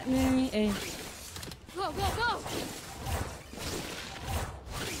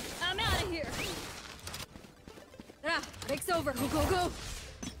 I'm out of here. Break's over. Go.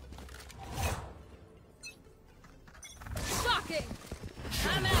 Shocking.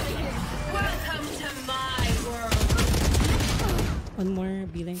 I'm out of here. Welcome to my world. One more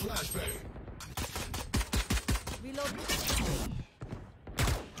beating. Reload.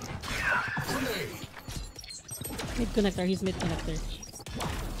 Mid connector. He's mid connector.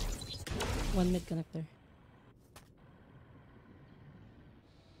 One mid connector.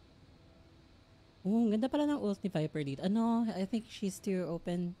 Oh, ganda pala ng ult ni Viper dito. Ano, I think she's too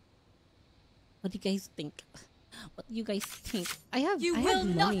open. What do you guys think? What do you guys think? I have You I will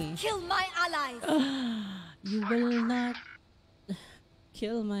have not money. kill my allies. You will not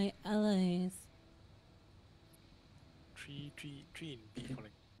kill my allies. Three in B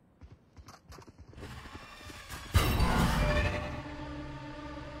calling.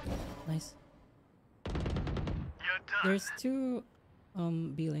 Nice. There's two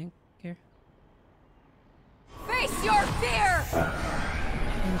B link here. Face your fear.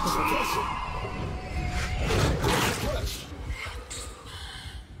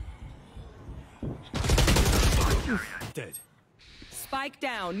 Dead. Spike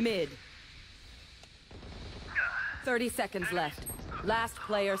down mid. 30 seconds left. Last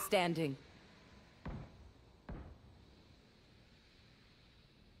player standing.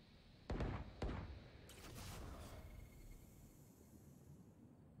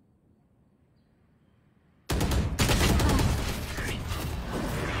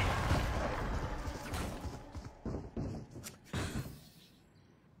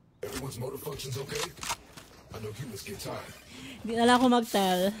 Everyone's motor functions okay? I know humans get tired. Di na lang ako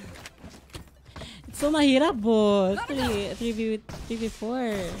mag-tell. It's so mahirap, boss. 3v4.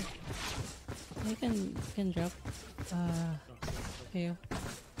 I can drop. Okay.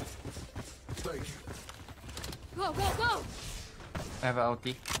 Thank you. Go, go, go. I have an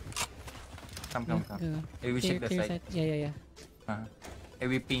ulti. Come. Go. Hey, we check the clear side. Yeah. Hey,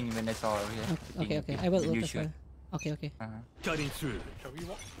 we ping when I saw over here. Okay. I will ult You as well. shoot. Okay. Cutting through. Shall we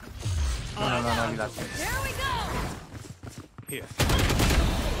walk? No, you last time. Here we go. Here.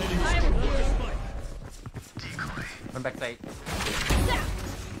 One back side.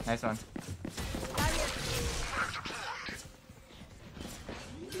 Nice one.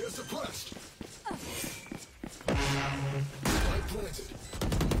 They're suppressed. Light planted.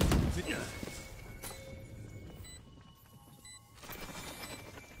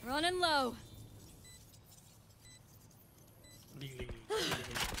 Running low. Ling.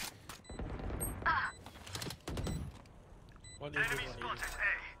 One enemy spotted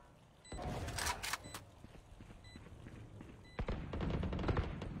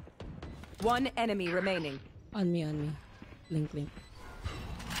A. One enemy remaining. On me. Link.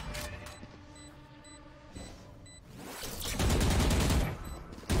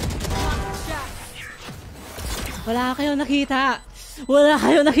 Wala kayong nakita.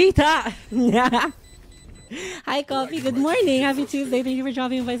 Hi, Coffee. Good morning. Happy Tuesday. Thank you for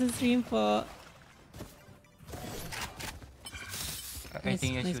dropping by the stream po. I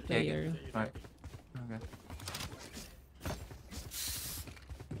think I should take player. it. Right. Okay.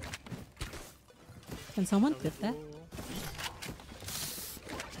 Can someone clip that?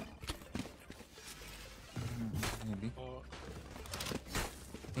 Maybe.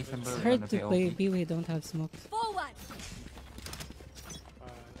 It's hard to play B. We don't have smoke. Forward.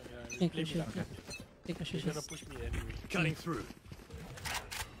 Think we should. He's gonna push me anyway. Cutting through.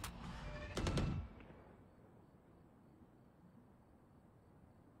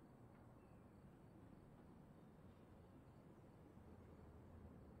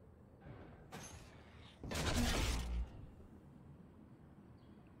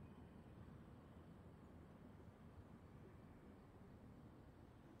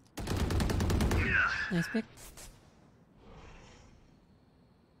 Nice pick.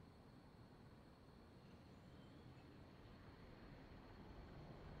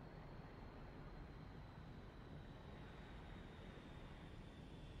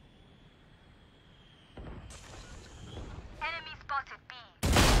 Enemy spotted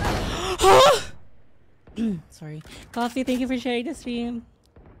B. Sorry. Coffee, thank you for sharing the stream.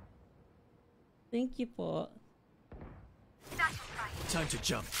 Thank you po. Time to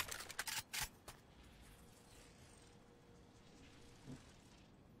jump.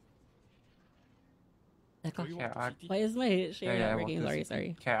 Why is my share Yeah, not working?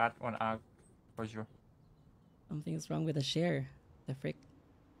 Sorry. Carrot one arc for sure. Something's wrong with the share. The frick.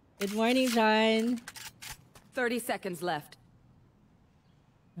 Good morning, John. 30 seconds left.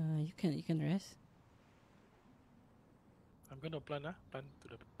 You can rest. I'm gonna plan to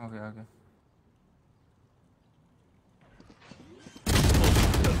the. Okay.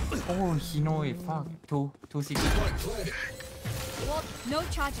 Oh, he know it. Fuck. Two CT. Well, no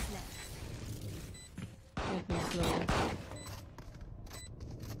charges left.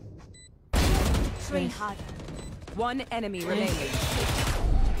 Train harder. One enemy remaining.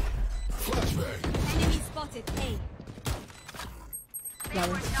 Enemy spotted A.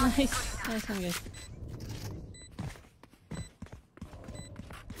 Flowers. Nice one, guys.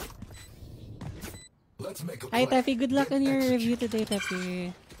 Let's make a Hi, play. Taffy. Good luck on your review today,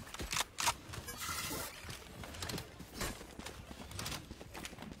 Taffy.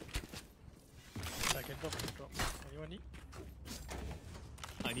 I can drop.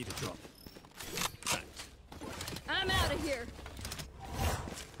 I need a drop. I'm out of here.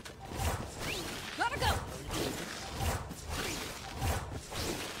 Gotta go.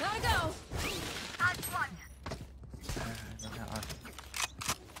 Gotta go.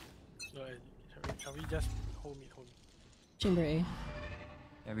 No, shall we just hold me? Chamber A.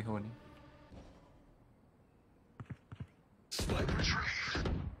 Yeah, we holding. Spike retrieved.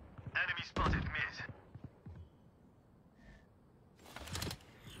 Enemy spotted mid.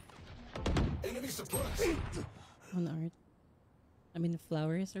 Enemy suppressed. On art. I mean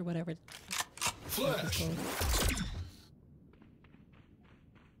flowers or whatever. Flash.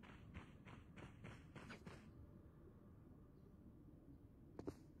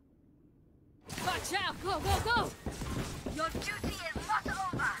 Watch out! Go, go, go! Your duty is not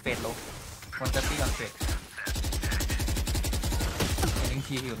over. Fade low. 130 on fade. Getting T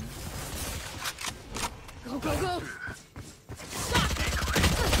heal. Go, go, go!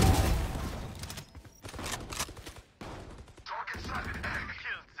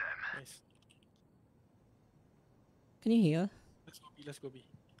 Nice. Can you heal? Let's go B. Let's go B.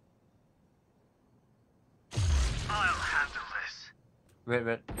 I'll handle this.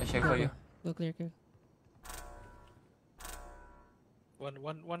 Wait. I check for you. Go clear. One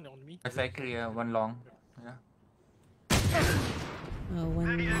on me. If I clear, one long. Yeah.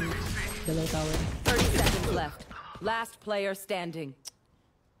 One below tower. 30 seconds left. Last player standing.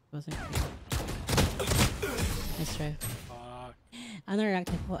 Wasn't. Nice try. Anorak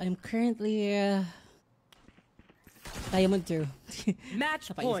po. I'm currently Diamond 2.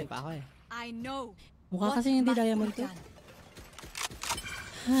 Match Napaisip point. pa ako eh. I know. Mukha kasi hindi Diamond 2.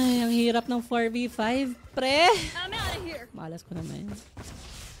 Ay, ang hirap ng 4v5, pre! I'm out of here. Malas ko naman.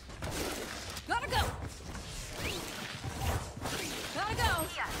 Gotta go. Gotta go.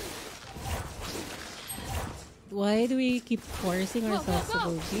 Why do we keep forcing ourselves to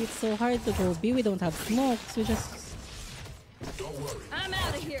go B? It's so hard to go B. We don't have smokes. We just... I'm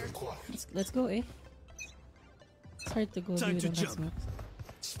out of here. Let's go A. It's hard to go B. We don't have smokes.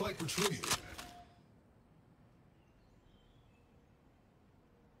 Spike retrieved.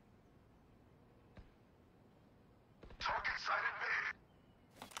 Target sighted mid.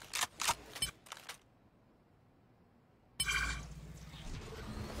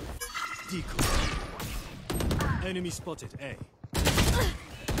 Decoy. Enemy spotted A.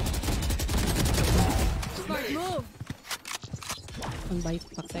 Smart move. On bite,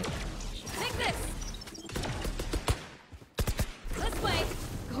 paksek. Take this. Let's play.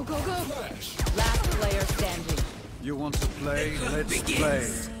 Go, go, go. Last player standing. You want to play? Let's play.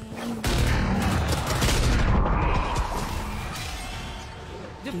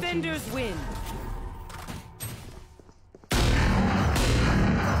 Defenders win.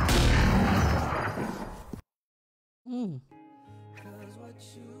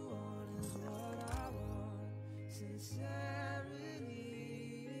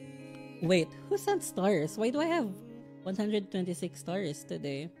 Wait, who sent stars? Why do I have 126 stars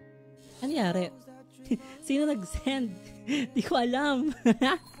today? Anyari? Sino nag-send? Di ko alam.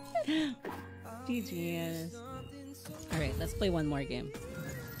 GG's. Alright, let's play one more game.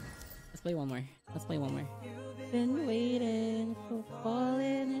 Let's play one more. Been waiting for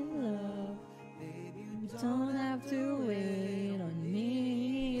falling in love. You don't have to wait on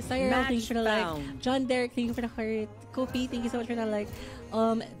me. Cyril, thank you for the like. John Derek, thank you for the heart. Kopi, thank you so much for the like.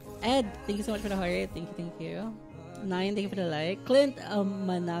 Ed, thank you so much for the heart. Thank you. Nine, thank you for the like. Clint,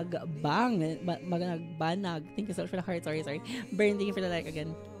 Managbanag, thank you so much for the heart. Sorry. Burn, thank you for the like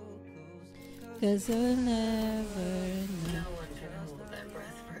again. Cause I'll never know. No one can hold that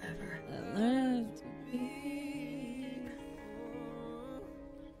breath forever.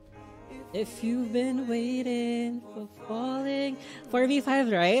 If you've been waiting for falling 4v5,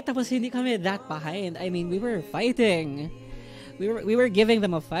 right? Tapos hindi kami that behind. I mean, we were fighting. We were giving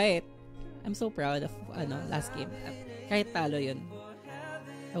them a fight. I'm so proud of last game. Kahit talo yun.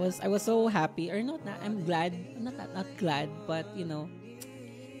 I was so happy, or not. I'm glad. Not glad, but you know,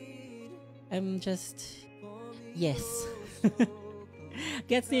 I'm just yes.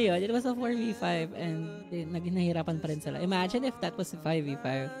 Gets niyo yun? It was a 4v5 and nahihirapan pa rin sila. Imagine if that was a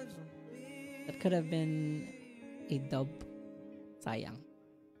 5v5. That could have been a dub. Sayang.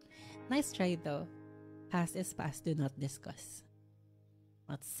 Nice try though. Past is past. Do not discuss.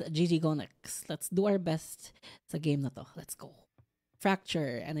 Let's GG go next. Let's do our best sa game na to. Let's go.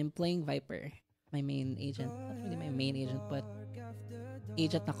 Fracture, and I'm playing Viper. My main agent. Not really my main agent, but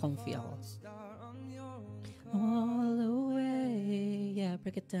agent na comfy ako. All the way. Yeah,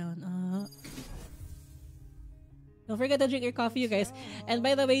 break it down. Don't forget to drink your coffee, you guys. And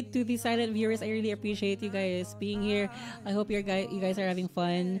by the way, to the silent viewers, I really appreciate you guys being here. I hope you guys are having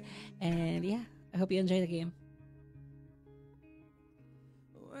fun. And yeah, I hope you enjoy the game.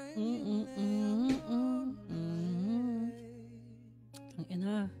 Ang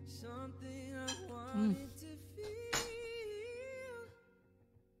ina.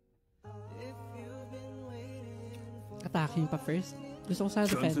 Attacking pa first. Gusto ko sa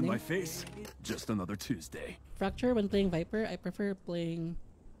Guns in defending. my face. Just another Tuesday. Fracture, when playing Viper, I prefer playing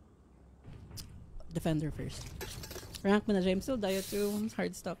Defender first. Rank mo na, James. Still Dio 2.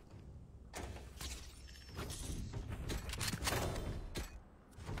 Hard stuff.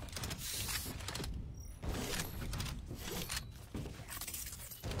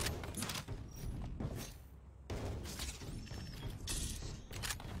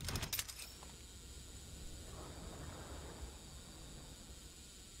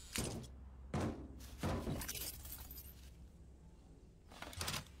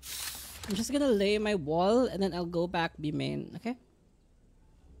 I'm just gonna lay my wall and then I'll go back B main, okay?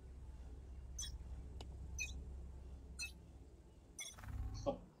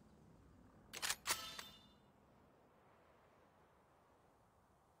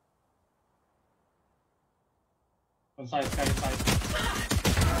 On side, sky, side.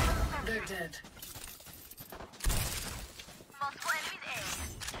 They're dead. Multiple enemies A.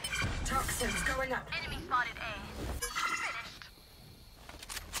 Toxins going up. Enemy spotted A.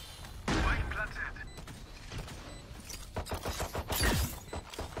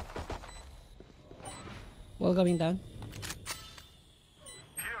 Wall going down.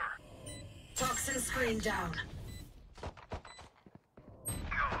 Toxin screen down.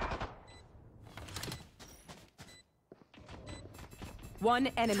 One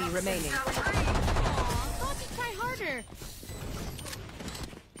enemy remaining. Thought you'd try harder.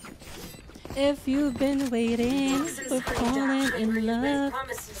 If you've been waiting for falling in love.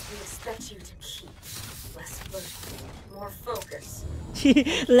 Promises we expect you to keep. Less flirting, more focus.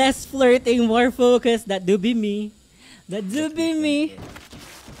 Less flirting, more focus. That do be me. That do be me.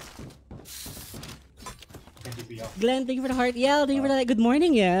 Glenn, thank you for the heart. Yeah, thank you for that. Good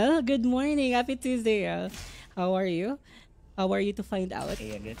morning, yeah. Good morning. Happy Tuesday, yeah. How are you? How are you to find out?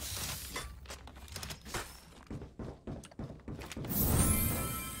 Okay, good.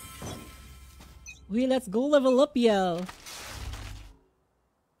 We let's go level up, yeah.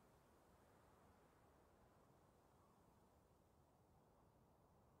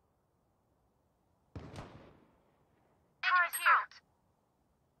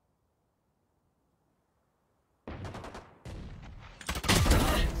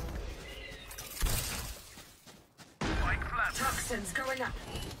 Toxins going up.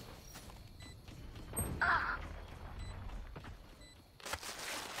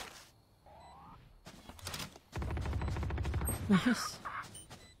 Nice.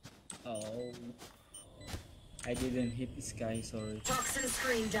 Oh. I didn't hit this guy, sorry. Toxin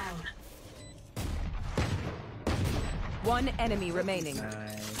screen down. One enemy remaining.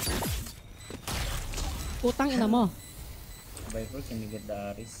 Nice. Putang ina mo. Viper, can you get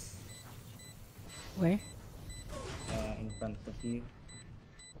the Aris? Where? In front of you.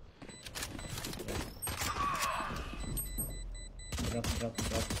 Drop. Nice.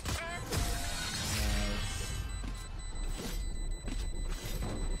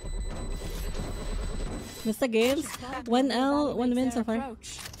 Mr. Gales, 1L, 1 win so far.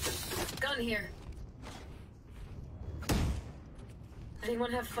 Gun here.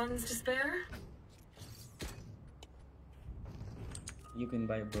 Anyone have funds to spare? You can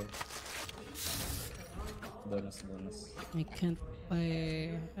buy, bro. Bonus. I can't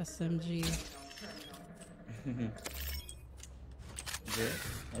buy SMG. Good?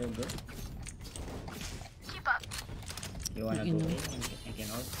 Are you good? Keep up. You wanna go away? I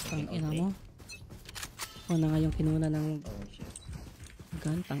can ult. Tang ina mo. Ako na nga yung kinuna ng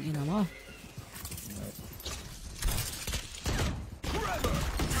gun. Tang ina mo.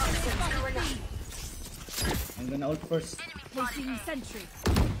 I'm gonna ult first. Placing sentry.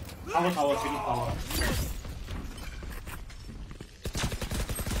 Tower, finish tower.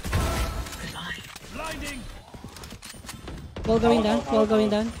 Blinding. Wall going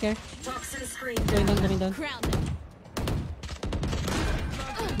down. Care. Toxin screen Going down.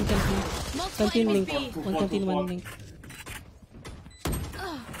 Continue link. One link.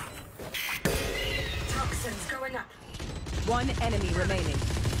 Toxins going up. One enemy remaining.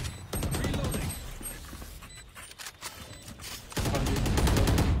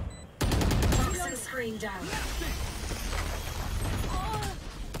 Toxin screen down.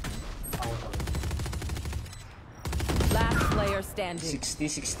 Last player standing.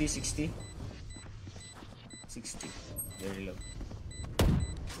 60. Very low.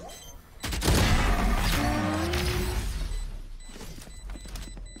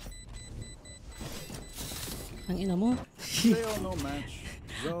 Ang ina mo. Still no match.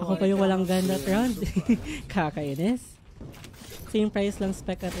 Ako pa yung walang gun that round. Kakainis. Same price lang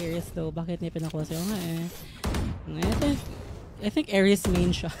spec at Ares though. Bakit niya pinakuha sa'yo nga eh? I think Ares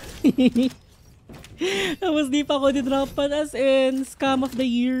main siya. Tapos di pa ako di-dropan as in scam of the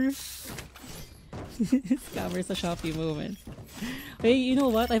year. Scammer sa Shopee moment. Hey, you know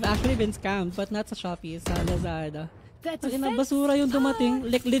what? I've actually been scammed but not sa Shopee, sa Lazada. Ang ina, basura yung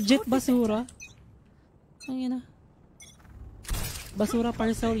dumating. Like legit basura. Ang ina. Basura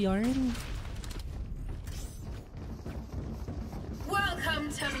parcel yarn.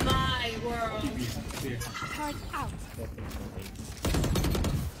 Welcome to my world. Card out.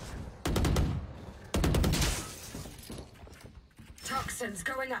 Toxins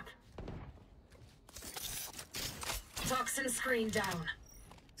going up. Toxin screen down.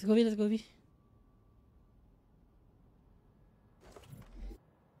 Let's go, B. Let's go, B.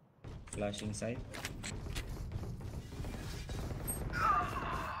 Flash inside.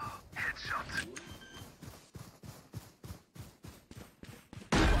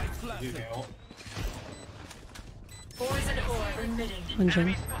 Poison orb emitting.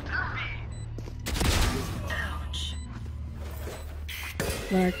 Andiyan. Ouch.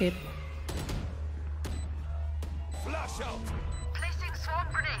 Market. Flash out. Placing swarm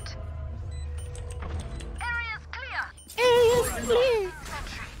grenade. Area's clear. Area's clear.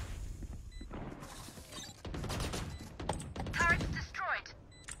 Turrets destroyed.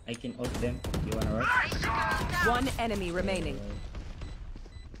 I can ult them. You wanna rush? One enemy remaining.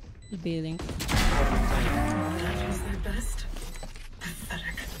 Bailing. That is their best.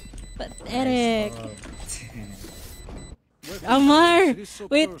 Pathetic. Amar!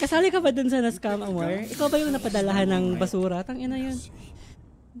 Wait, kasali ka ba dun sa na-scam, Amar? Ikaw ba yung napadalahan ng basura? Tangina yun.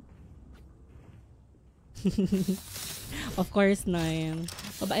 Of course, Nine.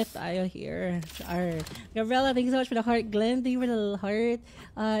 Mabait tayo here. Char. Gabriella, thank you so much for the heart. Glenn, thank you for the heart.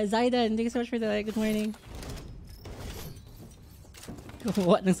 Zaidan, thank you so much for the good morning.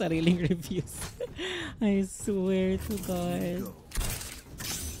 Gumawa ng sariling reviews. I swear to God.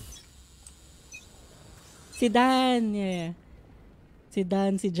 Si Dan, yeah. Si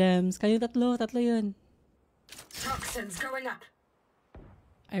Dan, si Gems. Kayo tatlo yun. Toxins going up.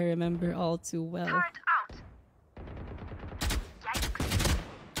 I remember all too well. Turret out.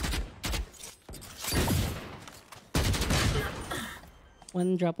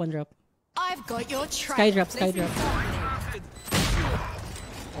 One drop. I've got your track. Sky drop.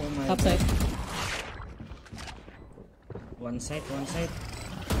 Oh my Top side. One side. Nice.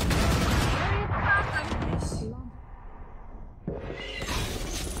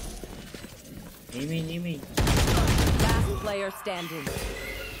 Nimi. Last player standing.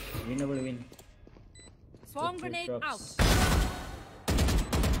 Winnable win. Swarm grenade out.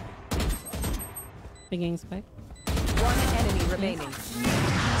 Pinging spike. One enemy remaining.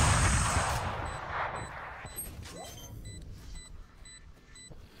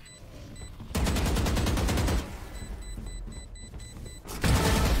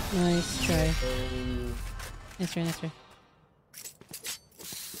 Nice try. Nice try.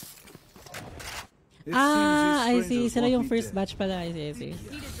 I see. Sila yung first batch pala. I see.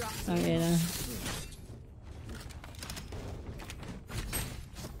 Ang ina.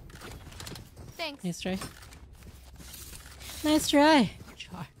 Thanks. Nice try.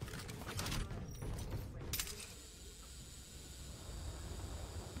 Char.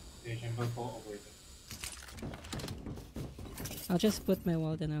 I'll just put my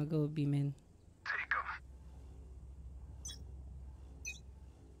wall, then I'll go beam in.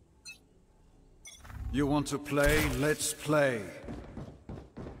 You want to play? Let's play.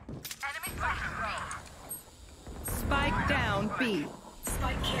 Enemy flashing. Spike down B.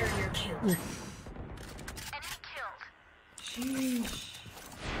 Spike carrier killed. Enemy killed. Sheesh.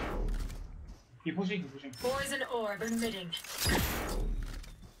 Keep pushing. Poison orb emitting.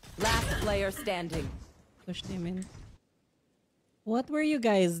 Last player standing. Push them in. What were you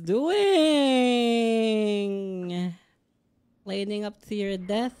guys doing? Laning up to your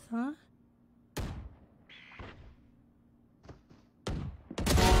death, huh?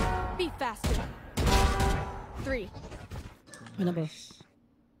 Be faster. 3. Ano ba?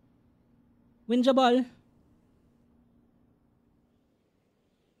 Win the ball.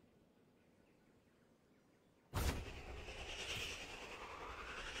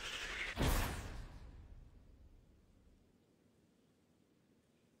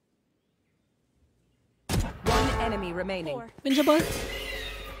 Enemy remaining. Win the ball.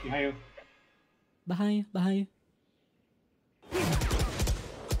 Behind you. Behind you.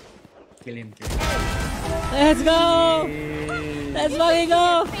 Kill him. Let's go! Let's fucking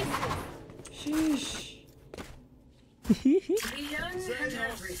go! Sheesh. The young and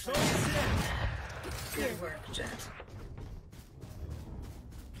everything. Good work, Jet.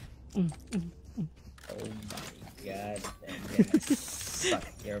 Oh my god, I'm gonna suck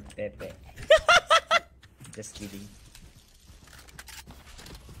your pepe. Just kidding.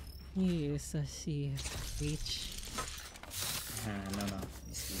 Yes, I see. Reach. No.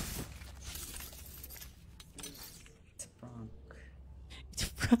 Just kidding. It's a prank. It's a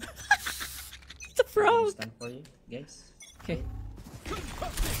prank. It's a prank. Stand for you, guys. Okay.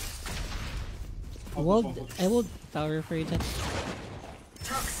 I will tower for you, Jet.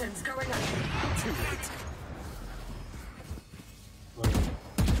 Toxins going up. Too late.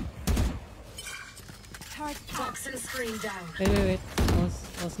 Toxin screen down. Wait.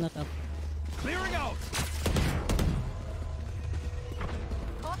 I was not up. Clearing out.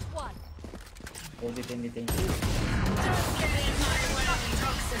 Got one. Hold it in the thing. Don't get in my way.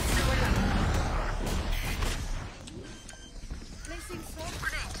 Toxins going up. Placing smoke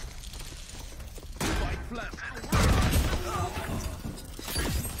grenade. White flat.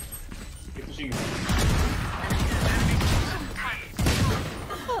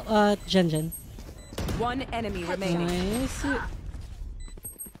 Jen. One enemy remaining. Nice.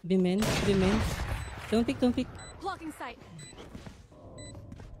 Bimen. Don't pick. Blocking sight.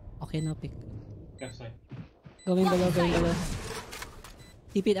 Okay, now pick. Left side. Going below.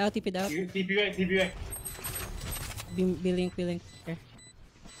 Tip it out. TP back. Billing. There.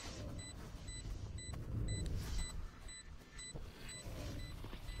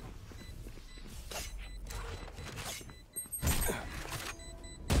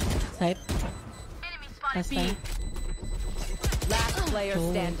 Side. Last time. Last player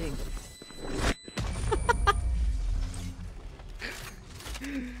standing.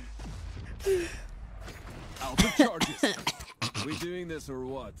 Out of charges. We doing this or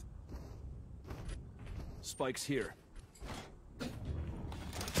what? Spike's here. You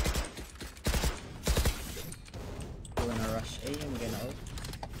wanna rush A and get out?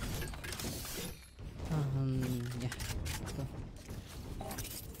 Yeah. Let's go.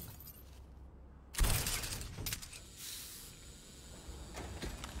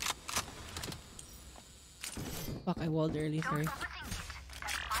 Fuck, I walled early, sorry.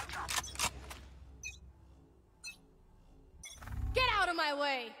 Get out of my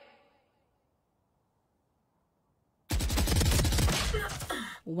way.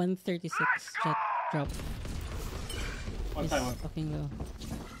 136 Jet drop. One He's time, one. fucking low.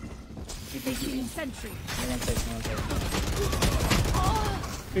 Sentry.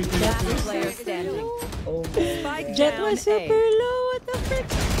 Last player standing. Oh Spike Jet down was A. super low, what the frick?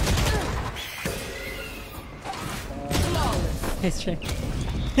 Nice try.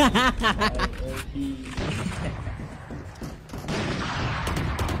 I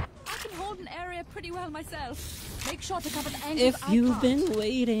can hold an area pretty well myself. Make sure to cover the angles. If you've been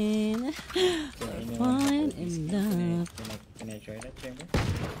waiting, falling in love. Can I try that, Chamber?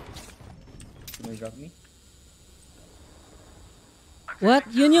 Can you drop me? What?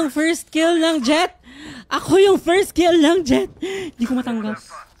 Yun yung first kill ng Jet? Ako yung first kill ng Jet! Di ko matanggap.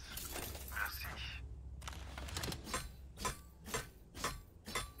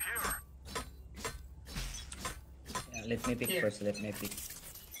 Yeah, let me pick first, let me pick.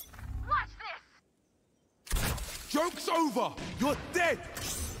 Watch this. Joke's over. You're dead.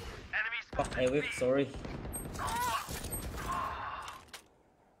 Fuck, I whipped, sorry.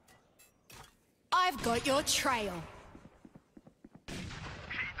 I've got your trail.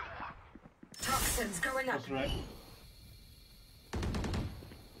 Toxins going up. That's right.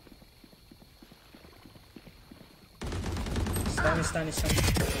 Stun.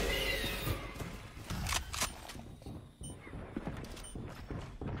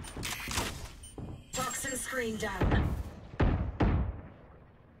 Toxin screen down.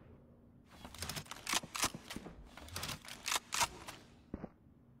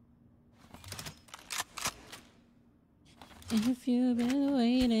 If you've been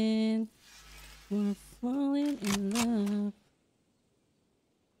waiting, we're falling in love.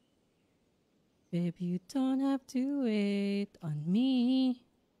 Babe, you don't have to wait on me.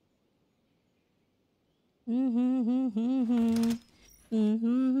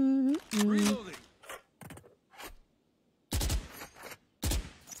 Reloading.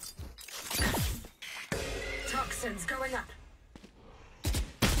 Toxins going up.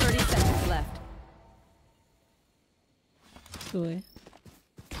 30 seconds left. Good.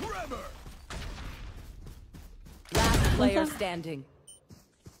 Last player standing.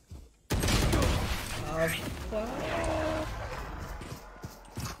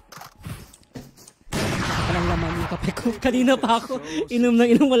 palang laman yung kape ko. Kanina pa ako. Inom na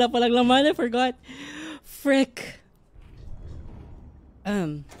inom. Wala palang laman. I forgot. Frick.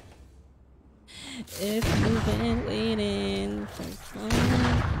 If you've been waiting for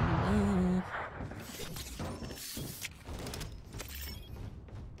someone.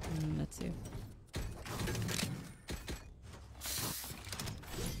 Let's see.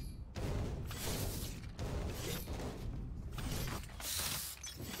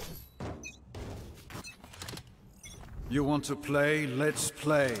 You want to play? Let's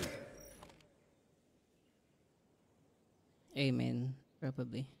play. Amen.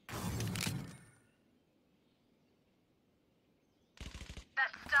 Probably.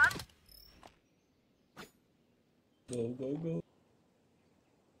 That's done. Go, go, go.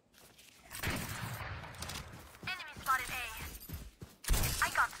 Enemy spotted A. I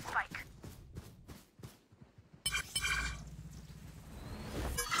got the spike.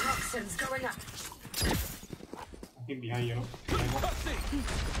 Toxins going up. I think behind you.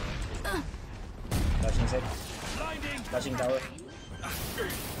 Flashing side. Flashing tower.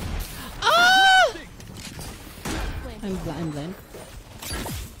 Ah! I'm blind.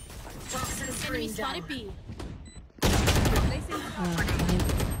 Toxin Enemy screen spotted down. B. Placing Behind.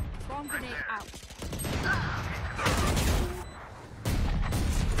 bomb grenade out.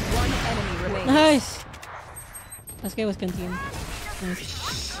 One enemy remaining. Nice! This guy was contained.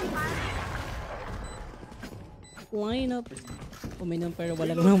 Nice. Line up. Uminom pero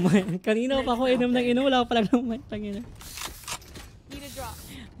walang naman. Kanina pa ako inom ng inom. Wala pa lang naman. Tangina. Need a drop.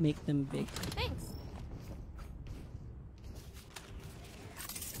 Make them big. Thanks.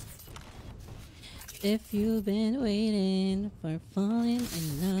 If you've been waiting for falling in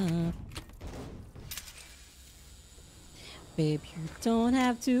love, babe, you don't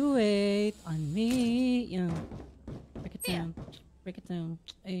have to wait on me. Yeah. Break it down. Break it down.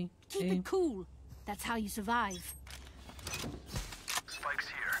 Hey, Keep hey. it cool. That's how you survive. Spike's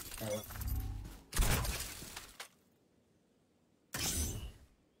here.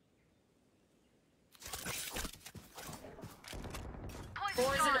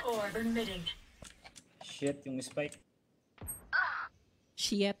 Poison orb emitting. Shit, yung spike.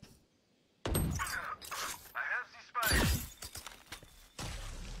 Shit. I have the spike.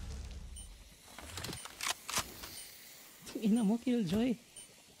 Ina mo, Killjoy.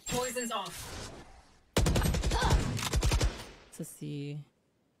 Poison's off. Let's see.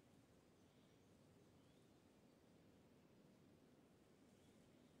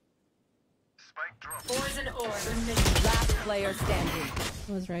 Spike drop. Poison orb emitting. Last player standing.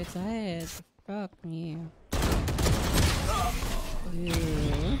 Was right side. Fuck me. Ew.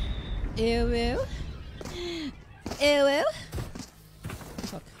 Ew. Ew.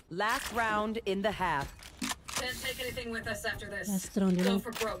 Fuck. Last round in the half. Can't take anything with us after this. Last round Go lang.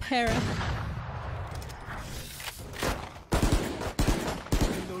 for broke. Para.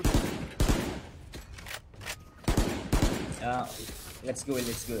 Let's go. I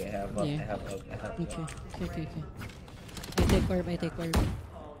have Yeah. I have. Okay. I take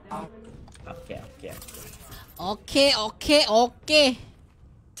orb. Okay.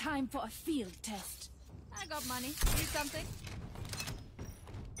 Time for a field test. I got money. Need something?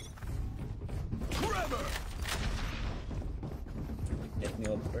 Let me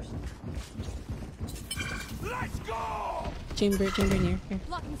hold first. Let's go! Chamber near. Here.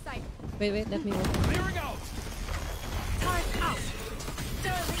 Blocking sight. Wait, let me roll. Clearing out! Time out.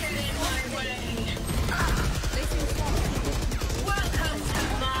 Don't get in my way. Placing bomb. Welcome to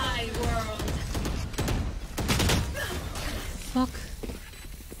my world. Fuck.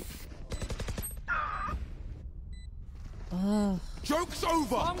 Oh. Joke's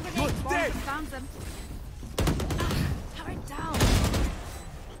over! Bomb You're grenade. Bomb dead! found them. Turret down.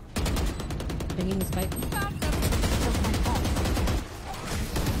 Bringing the spike. Found them.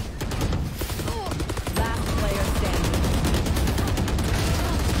 Last player standing.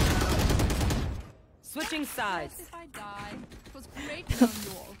 Switching sides. If I die, it was great knowing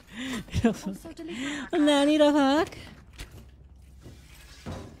you all. Also delete. Nanny the fuck?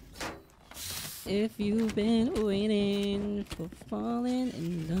 If you've been waiting for falling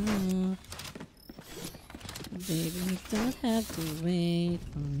in love, baby, you don't have to wait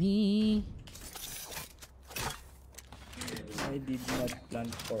for me. I did not plan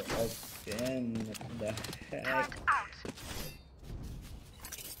for open. What the heck?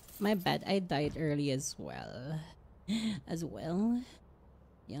 My bad, I died early as well.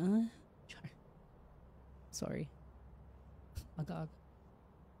 Yeah? Sorry. Agag.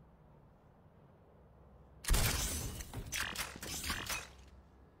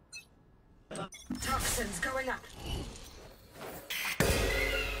 Toxins going up.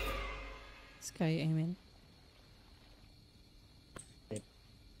 Sky, I mean.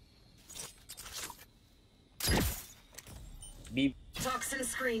 B. Toxin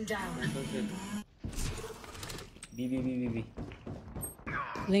screen down. B.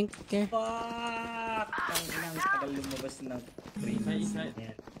 Link, care. Fuck! Ang tagal lumabas ng 3 minutes.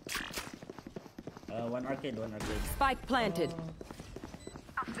 Yan. One arcade. Spike planted.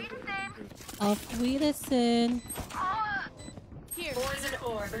 Auf Wiedersehen. Here. Poison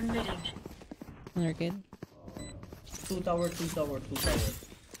orb emitting. One arcade. 2 tower.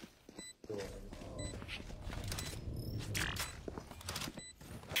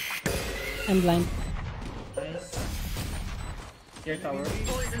 I'm blind. Nice. Here tower.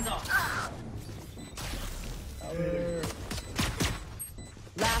 Poison's off. Tower.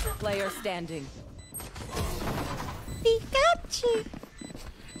 Last player standing. Pikachu!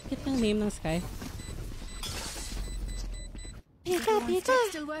 Get the name ng Sky. Pika.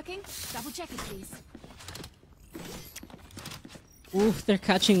 Still working? Double check it, please. Oof, they're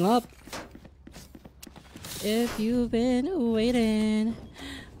catching up. If you've been waiting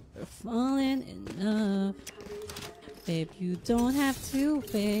or falling in love, babe, you don't have to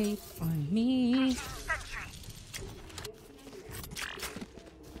wait on me.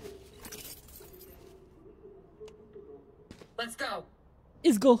 Let's go.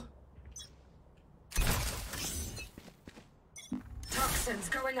 Let's go. Toxins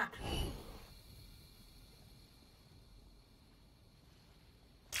going up.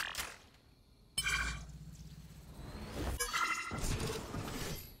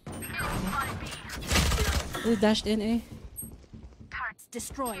 Ooh, dashed in, eh? Tarts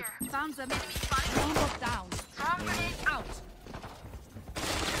destroyed. Found them. Round down. Out.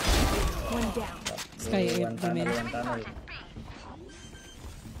 One down. Sky, one tunnel.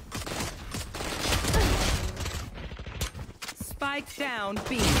 Spike down,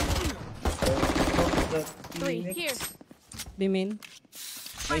 B. 3, here. B main.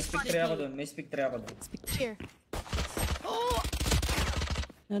 May speak 3 ako dun. Here.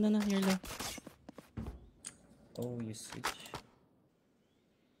 No, you're low. Oh, you switch.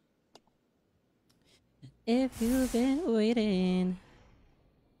 If you've been waiting.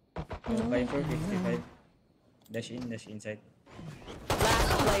 Viper 55. Dash inside. Last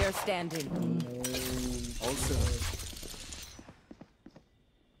player standing. Also.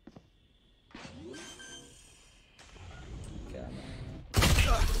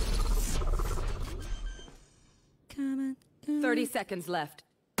 Come on. 30 seconds left.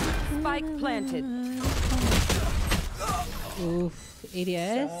 Spike planted. Oof.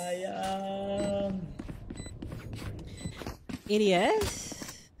 ADS? Sayang. ADS?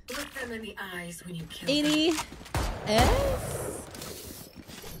 Look them in the eyes when you kill ADS?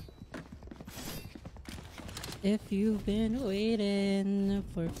 If you've been waiting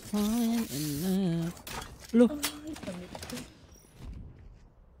for falling in love. Look.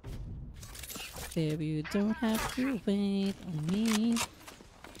 Baby, you don't have to wait on me.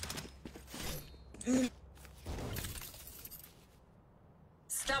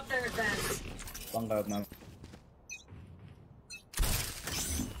 Stop their advance. Vanguard now.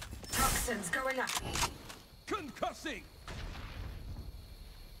 Toxins going up. Concussing.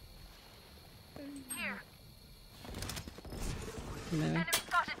 Here. No. Enemy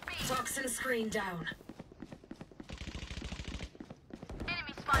spotted B. Toxin screen down.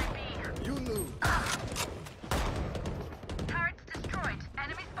 Enemy spotted B. You lose. Turrets destroyed.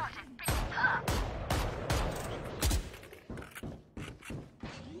 Enemy spotted B.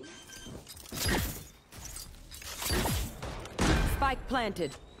 Spike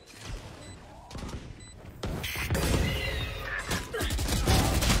planted.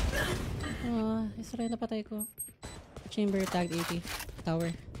 Isa rin napatay ko. Chamber tagged 80.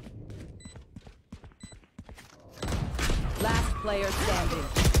 Tower. Last player standing.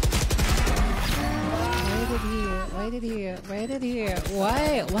 Why did he? Why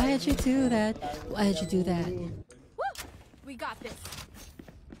did you do that? Why did you do that? Woo! We got this.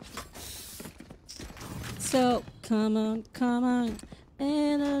 So, come on.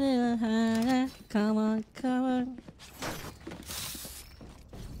 And a little higher. Come on.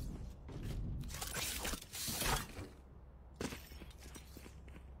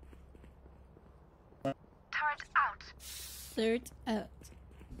 Third out.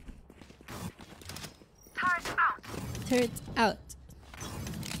 Turret out.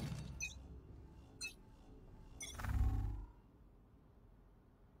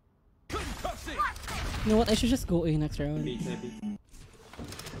 You know what? I should just go A next round.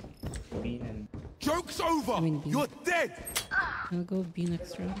 Joke's over. You're dead. I'll go B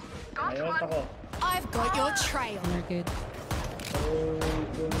next round. I've got your trail. Market.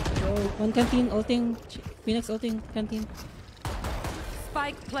 One canteen, ulting. Phoenix ulting, canteen.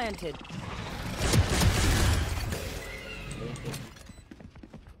 Spike planted.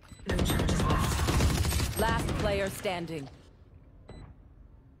 No charges left. Last player standing.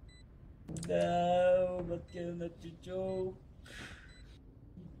 No, but kill not to joke.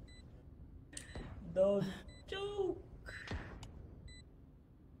 Don't joke.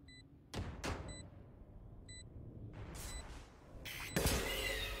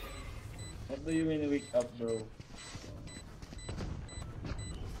 What do you mean wake up, bro?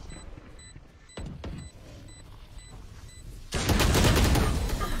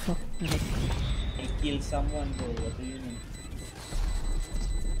 I kill someone, bro. What do you mean?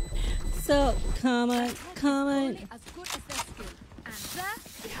 So, come on. Only as good as their skill. And that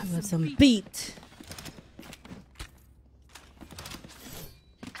they have Have some beat.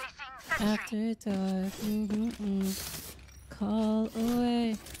 After dark, call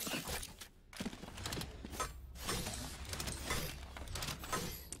away.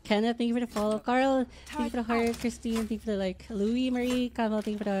 Kenneth, thank you for the follow. Carl, thank you for the heart. Christine, thank you for the like. Louis, Marie, Kamal,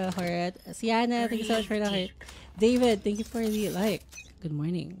 thank you for the heart. Sienna, thank you so much for the heart. David, thank you for the like. Good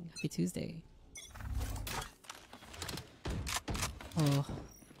morning. Happy Tuesday. Oh.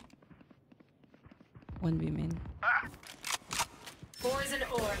 1B main. Poison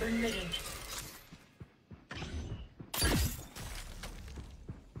orb emitting.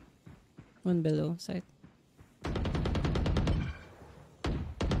 One below side.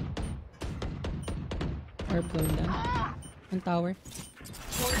 Orb going down. One tower.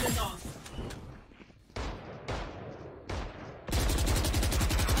 Poison off.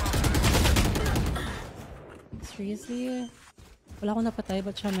 Seriously? Wala akong napatay,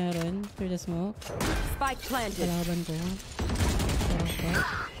 ba't siya meron? Through the smoke? Spike planted. Kalaban ko. Okay.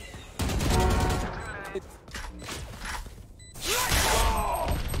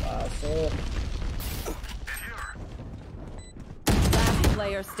 Pasok. Last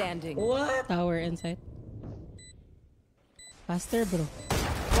player standing. What? Tower inside. Faster, bro.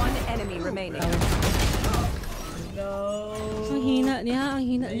 One enemy remaining. No. Ang hina niya, ang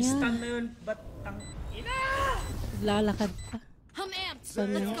hina niya. Na-stun na yun, but ang ina! Lalakad pa. I'm amped.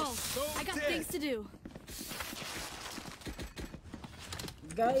 Stun Let's niya. go. I got things to do.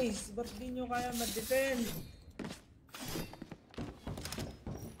 Guys, ba't di nyo kaya mag-defend?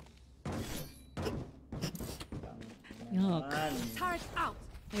 Yuck. Turret out.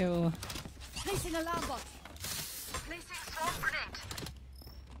 Ew. Placing alarm bot. Placing swarm grenade.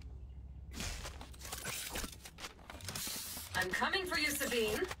 I'm coming for you,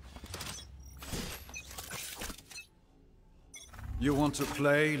 Sabine. You want to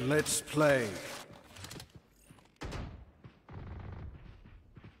play? Let's play.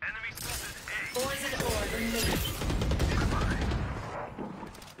 Poison orb emitting.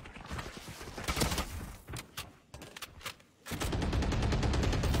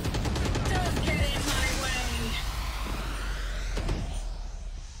 Don't get in my way.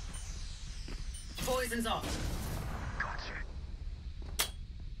 Poison's off.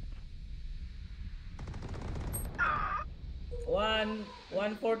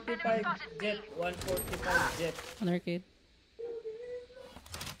 145 jet, 145 jet. On arcade.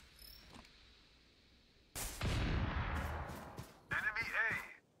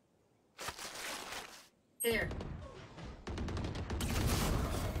 Here.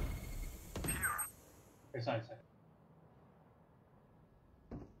 Side.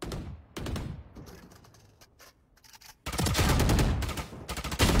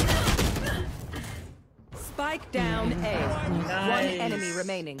 Spike down A. Nice. One enemy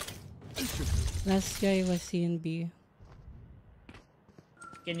remaining. Last guy was C and B.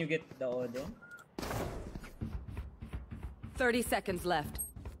 Can you get the Odin? 30 seconds left.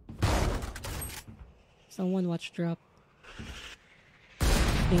 Someone watch drop.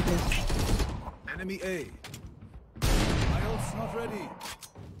 David. Enemy A. My ult's not ready.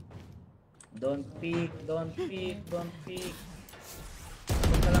 Don't peek, don't peek, don't peek.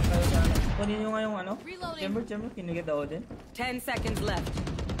 Punta lang kayo sa ano. Kunin nyo nga yung ano. Chamber, can you get the Odin? 10 seconds left.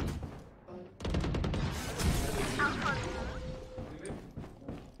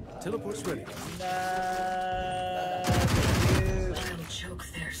 Teleport's ready. Choke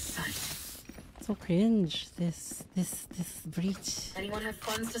their sight. So cringe. This breach. Anyone have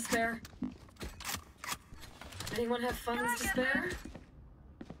funds to spare? Anyone have funds to spare?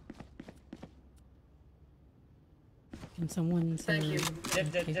 Can someone say Thank you.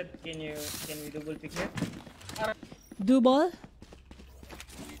 Jet, can we double pick here? do ball?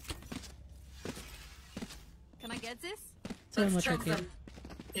 Can I get this? So Let's much choke arcade. them.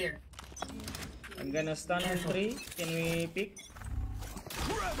 Here. I'm gonna stun on 3. Can we pick?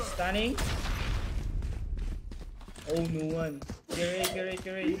 Stunning. Oh, no one.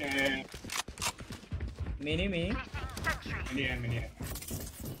 Curate. Mini me. Minion.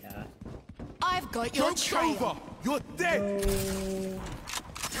 Yeah. I've got your Joke's trail. over! You're dead!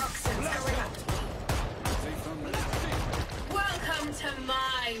 Toxins going up. Welcome to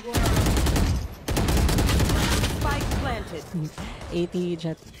my world. Spike planted. 80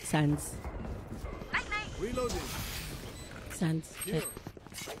 jet sands. Reloading. Sands. Jet.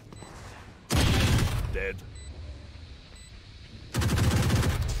 Dead.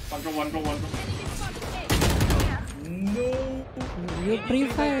 One go. No. You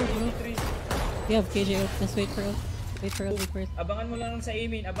pre-fire, bro. You have KJ out. Just wait for it. Wait for it. Abangan mo lang sa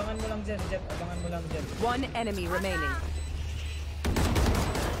aiming. Abangan mo lang dyan, Jet. Abangan mo lang dyan. One enemy remaining.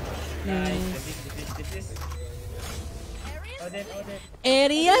 Nice. This is. Odette.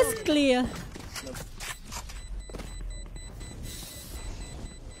 Area's clear.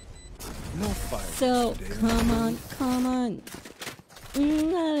 No fire. So, come on.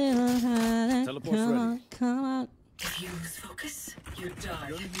 Teleport's ready. Come on. If you lose focus, you die.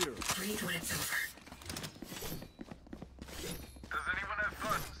 Gun here. Breathe when it's over. Does anyone have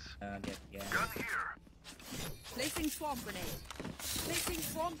funds? Yeah. Gun here. Placing swarm grenade. Placing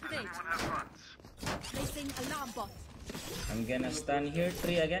swarm grenade. Anyone have funds? Placing alarm bot. I'm gonna stun here.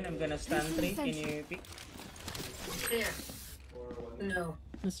 3 again. I'm gonna stun 3. Can you pick? Here. No.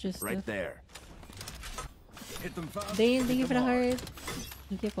 Let's just Right there. Hit them fast. Thank you for the heart.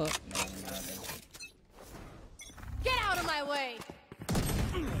 Thank you po. Get out of my way.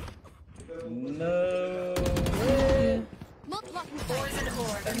 No. Not blocking Poison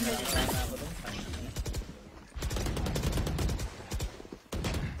orb emitted.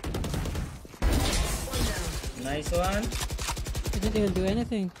 Nice one. I didn't even do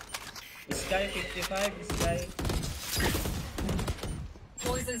anything. This guy 55. This guy.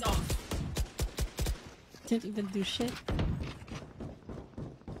 Poison's off. Didn't even do shit.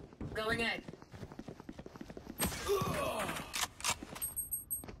 Going in.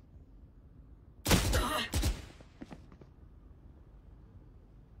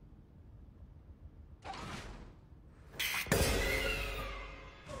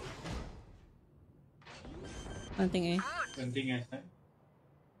 Planting A.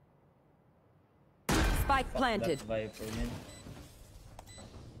 Spike planted. That Viper, man.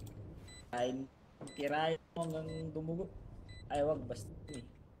 Ay, tirahin mo hanggang dumugo. Ay, wag. Basta eh.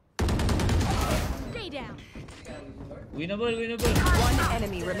 Stay down. Winnable. One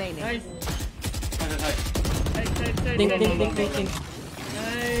enemy remaining. Nice. Ding.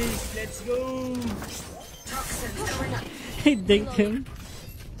 Nice. Let's go. Toxins going up. I dinked him.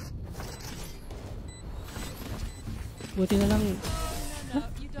 Buti na lang.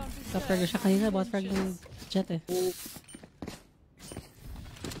 Top frag siya kanina. Bot frag ng jet eh.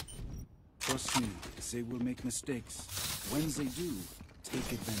 Trust me, they will make mistakes. When they do, take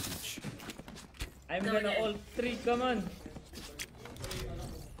advantage. I'm gonna ult 3. Come on.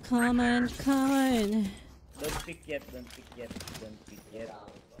 Come on. Don't pick yet.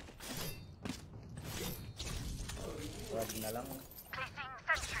 Wag na lang. Placing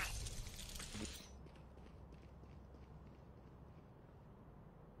sentry.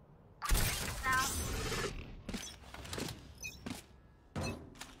 Now.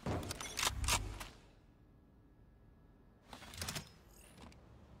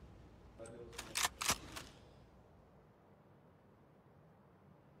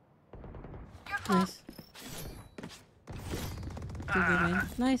 Nice.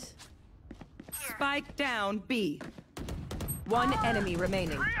 Nice. Spike down B. One enemy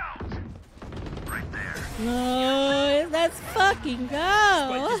remaining. Right there. No, let's fucking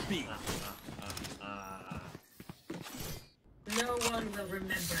go. No one will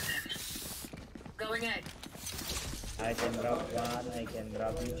remember them. Going in. I can drop one. I can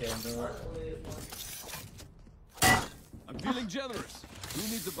drop you, Chendu. I'm feeling generous. Who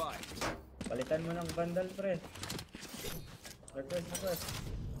needs a buy? Palitan mo ng bundle, pre. Request.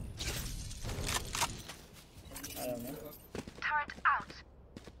 Ayaw mo? Turret out.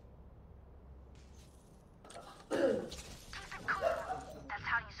 Keep it cool. That's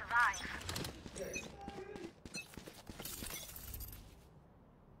how you survive.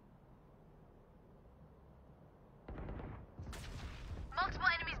 Multiple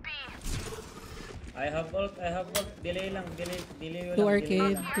enemies B. I have ult. Delay lang. Delay To lang.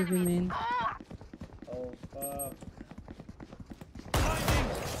 arcade, to remain. Oh, fuck.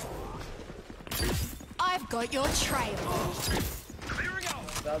 I've got your trail.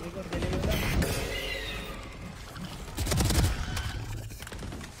 Sabi ko, delay lang.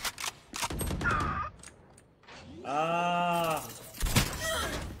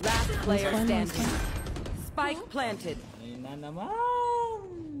 Last player standing. Spike planted. Ayun na naman.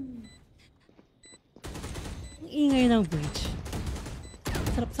 ingay ng breach.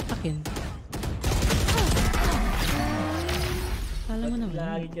 Sarap sa pakin. Kala mo naman.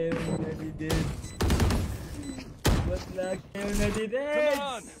 Lagi kayong nadidid. Ba't lagi kayong nadidid? Come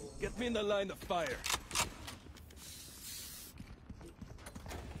on! Get me in the line of fire.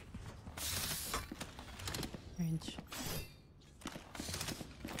 Orange.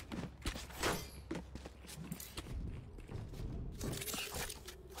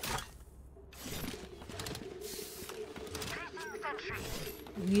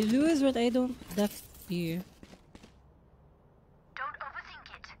 We lose, but I don't left here. Don't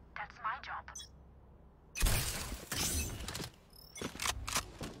overthink it. That's my job.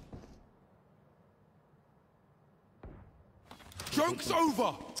 Joke's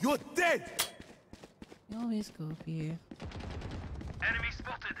over! You're dead! You always go up here. Enemy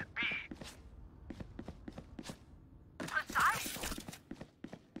spotted. B. Precise.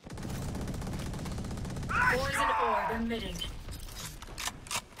 Poison orb emitting.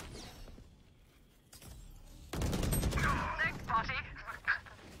 Next party.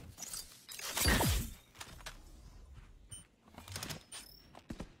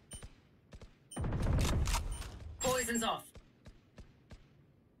 Poison's off.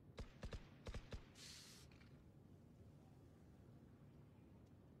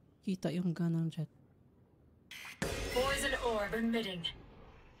 Kita yung gun ng Jet. Poison orb emitting.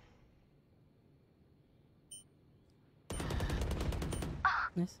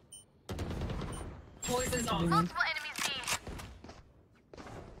 Nice. Poison's off. Multiple enemies B.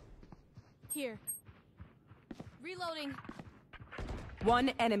 Here. Reloading.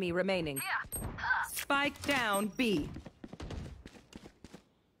 One enemy remaining. Spike down B.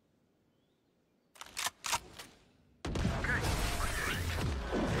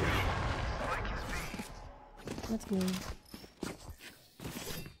 Let's go.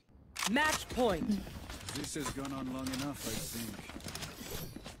 Match point. This has gone on long enough, I think.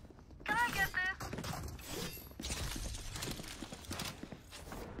 Can I get this?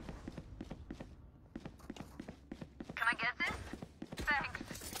 Can I get this? Thanks.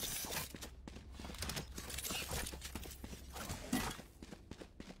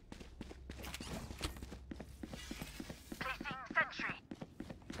 Placing sentry.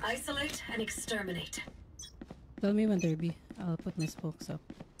 Isolate and exterminate. Tell me when Derby. I'll put my spokes up.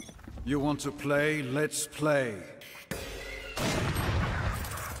 You want to play? Let's play.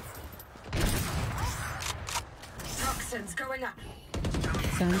 Toxins going up.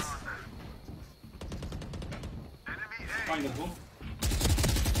 Sounds. Find the book.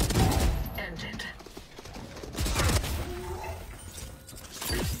 Ended.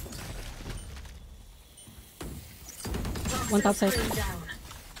 One top side. Screen down.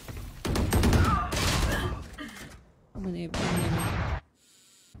 I'm gonna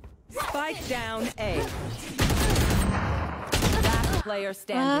Spike down A. Last player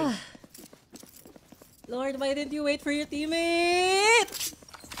standing. Lord, why didn't you wait for your teammate?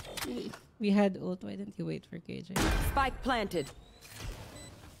 We had ult. Why didn't you wait for KJ? Spike planted.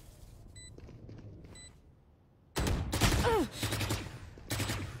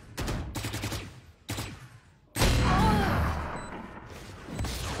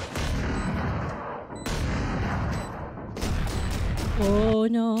 Oh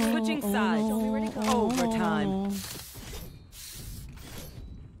no. Switching sides. Overtime.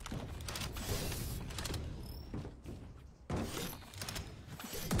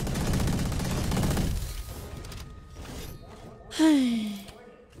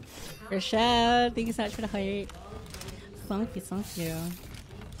 Rochelle, thank you so much for the heart. Thank you, thank you.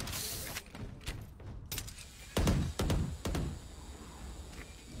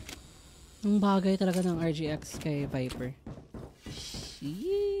 Ang bagay talaga ng RGX kay Viper.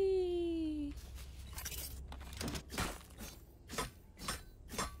 Sheesh.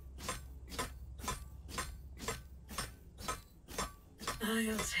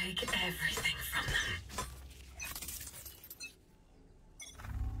 I'll take everything from them.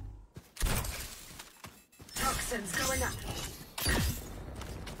 Toxins going up.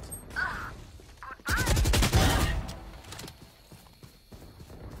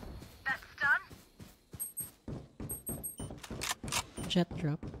 That's done. Jet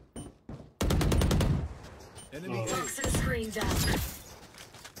drop. Enemy Toxin screen down.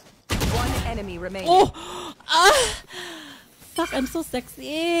 One enemy remaining. Oh! Ah! Fuck, I'm so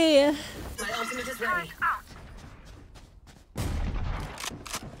sexy. My ultimate is ready.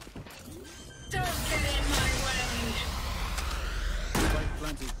 Don't get in my way. Spike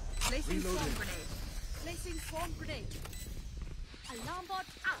planted. Placing swarm Reloading. grenade. Placing swarm grenade. Alarm bot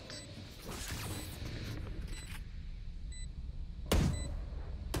out.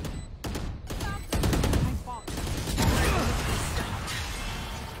 My bot.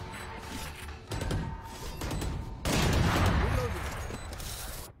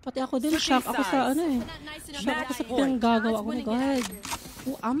 Pati ako din, shock ako sa ano eh. Shock ako sa pinanggagawa ko. Oh my God.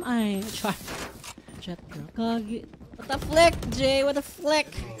 Who am I? Char. Jet girl. Kagi. What the flick, Jay? What the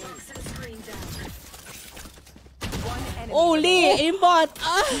flick? Holy! Aimbot!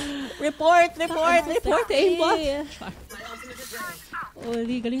 Ah! Report! Report! Report! Aimbot! Char.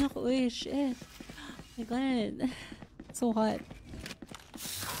 Holy, galing ako eh. Shit. Oh my God. So hot.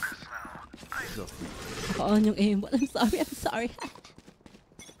 Naka-on yung aimbot. I'm sorry, I'm sorry.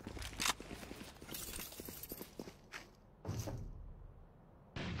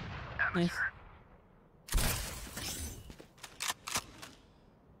 Nice.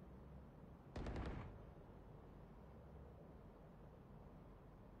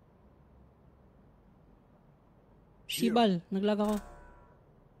 Shibal, naglag ako.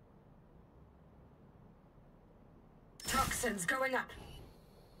 Toxins going up.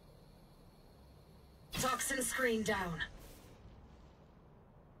 Toxin screen down.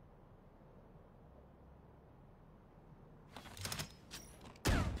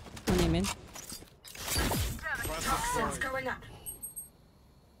 Ano yun? Toxins going up.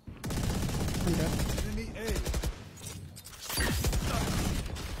 Under. Enemy A.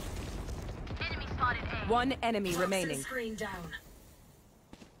 Enemy spotted A. One enemy remaining. Screen down.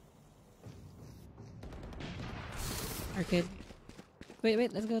 Arcade. Wait,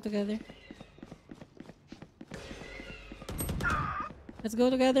 let's go together. Let's go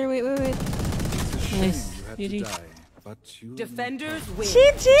together. Wait. Nice. GG. Defenders win.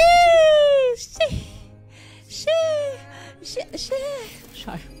 GG! Sure.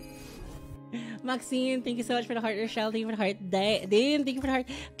 Maxine, thank you so much for the heart. Rochelle, thank you for the heart. Dane, thank you for the heart.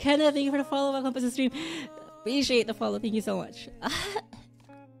 Kenneth, thank you for the follow. Welcome to the stream. Appreciate the follow. Thank you so much.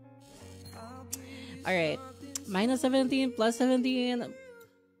 Alright. Minus 17, plus 17.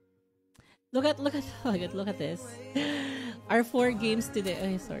 Look at this. Our 4 games today.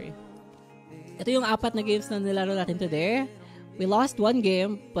 Ay, sorry. Ito yung 4 na games na nilaro natin today. We lost 1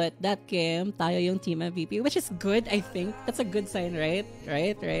 game, but that game, tayo yung team MVP, which is good, I think. That's a good sign, right?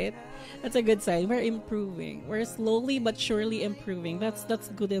 Right? That's a good sign. We're improving. We're slowly but surely improving. That's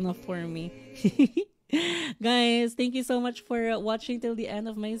good enough for me. Guys, thank you so much for watching till the end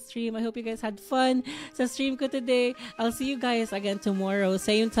of my stream. I hope you guys had fun sa stream ko today. I'll see you guys again tomorrow.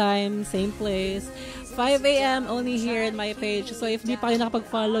 Same time, same place. 5 a.m. only here in my page. So if di pa kayo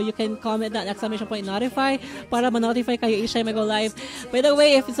nakapag-follow, you can comment that exclamation point notify para ma-notify kayo each time I go live. By the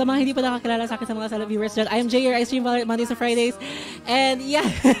way, if sa mga hindi pa nakakilala sa akin sa mga sala viewers dyan, I'm Jay, I stream Valorant Mondays to Fridays. And yeah,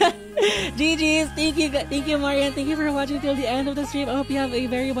 GG's. Thank you, Marian. Thank you for watching till the end of the stream. I hope you have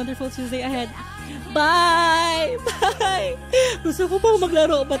a very wonderful Tuesday ahead. Bye! Gusto ko pang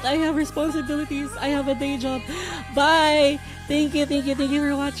maglaro, but I have responsibilities. I have a day job. Bye! Thank you for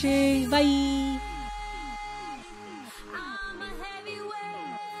watching. Bye!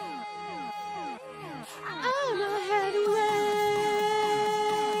 I'm a heavyweight.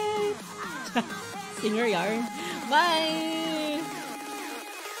 Singer yarn. Bye!